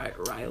write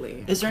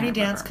Riley. Is there any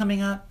dance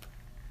coming up?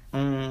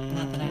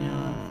 Not that I know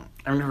of.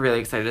 I'm really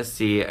excited to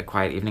see A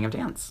Quiet Evening of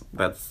Dance.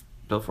 That's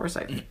Bill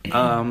Forsyth.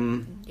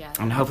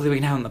 And hopefully we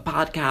can have him on the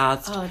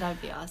podcast. Oh,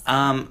 that'd be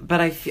awesome. But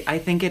I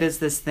think it is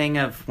this thing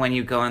of when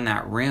you go in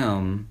that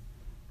room,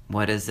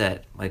 what is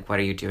it? Like, what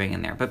are you doing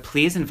in there? But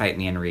please invite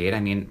me and Reed.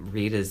 I mean,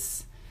 Reed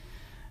is,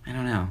 I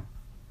don't know.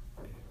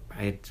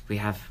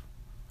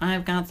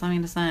 I've got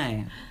something to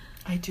say.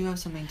 I do have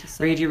something to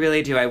say. Reed, you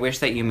really do. I wish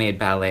that you made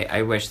ballet.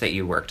 I wish that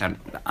you worked on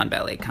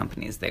ballet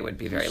companies. They would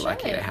be very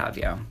lucky to have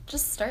you.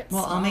 Just start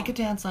Well, small. I'll make a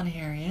dance on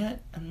Harriet,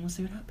 and we'll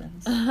see what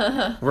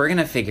happens. We're going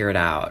to figure it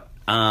out.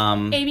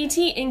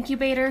 ABT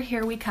Incubator,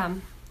 here we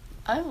come.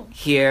 Oh.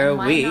 Here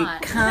we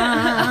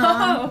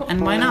come.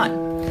 And why not?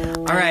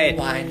 All right.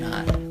 Why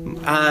not?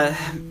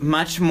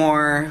 Much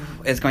more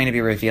is going to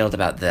be revealed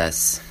about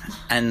this.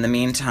 And in the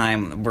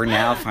meantime, we're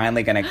now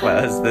finally going to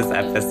close this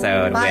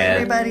episode Bye, with...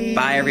 everybody.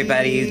 Bye,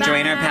 everybody. Bye.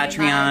 Join our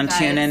Patreon. Bye,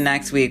 Tune in guys.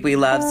 next week. We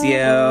loves you.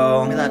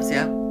 We loves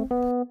you.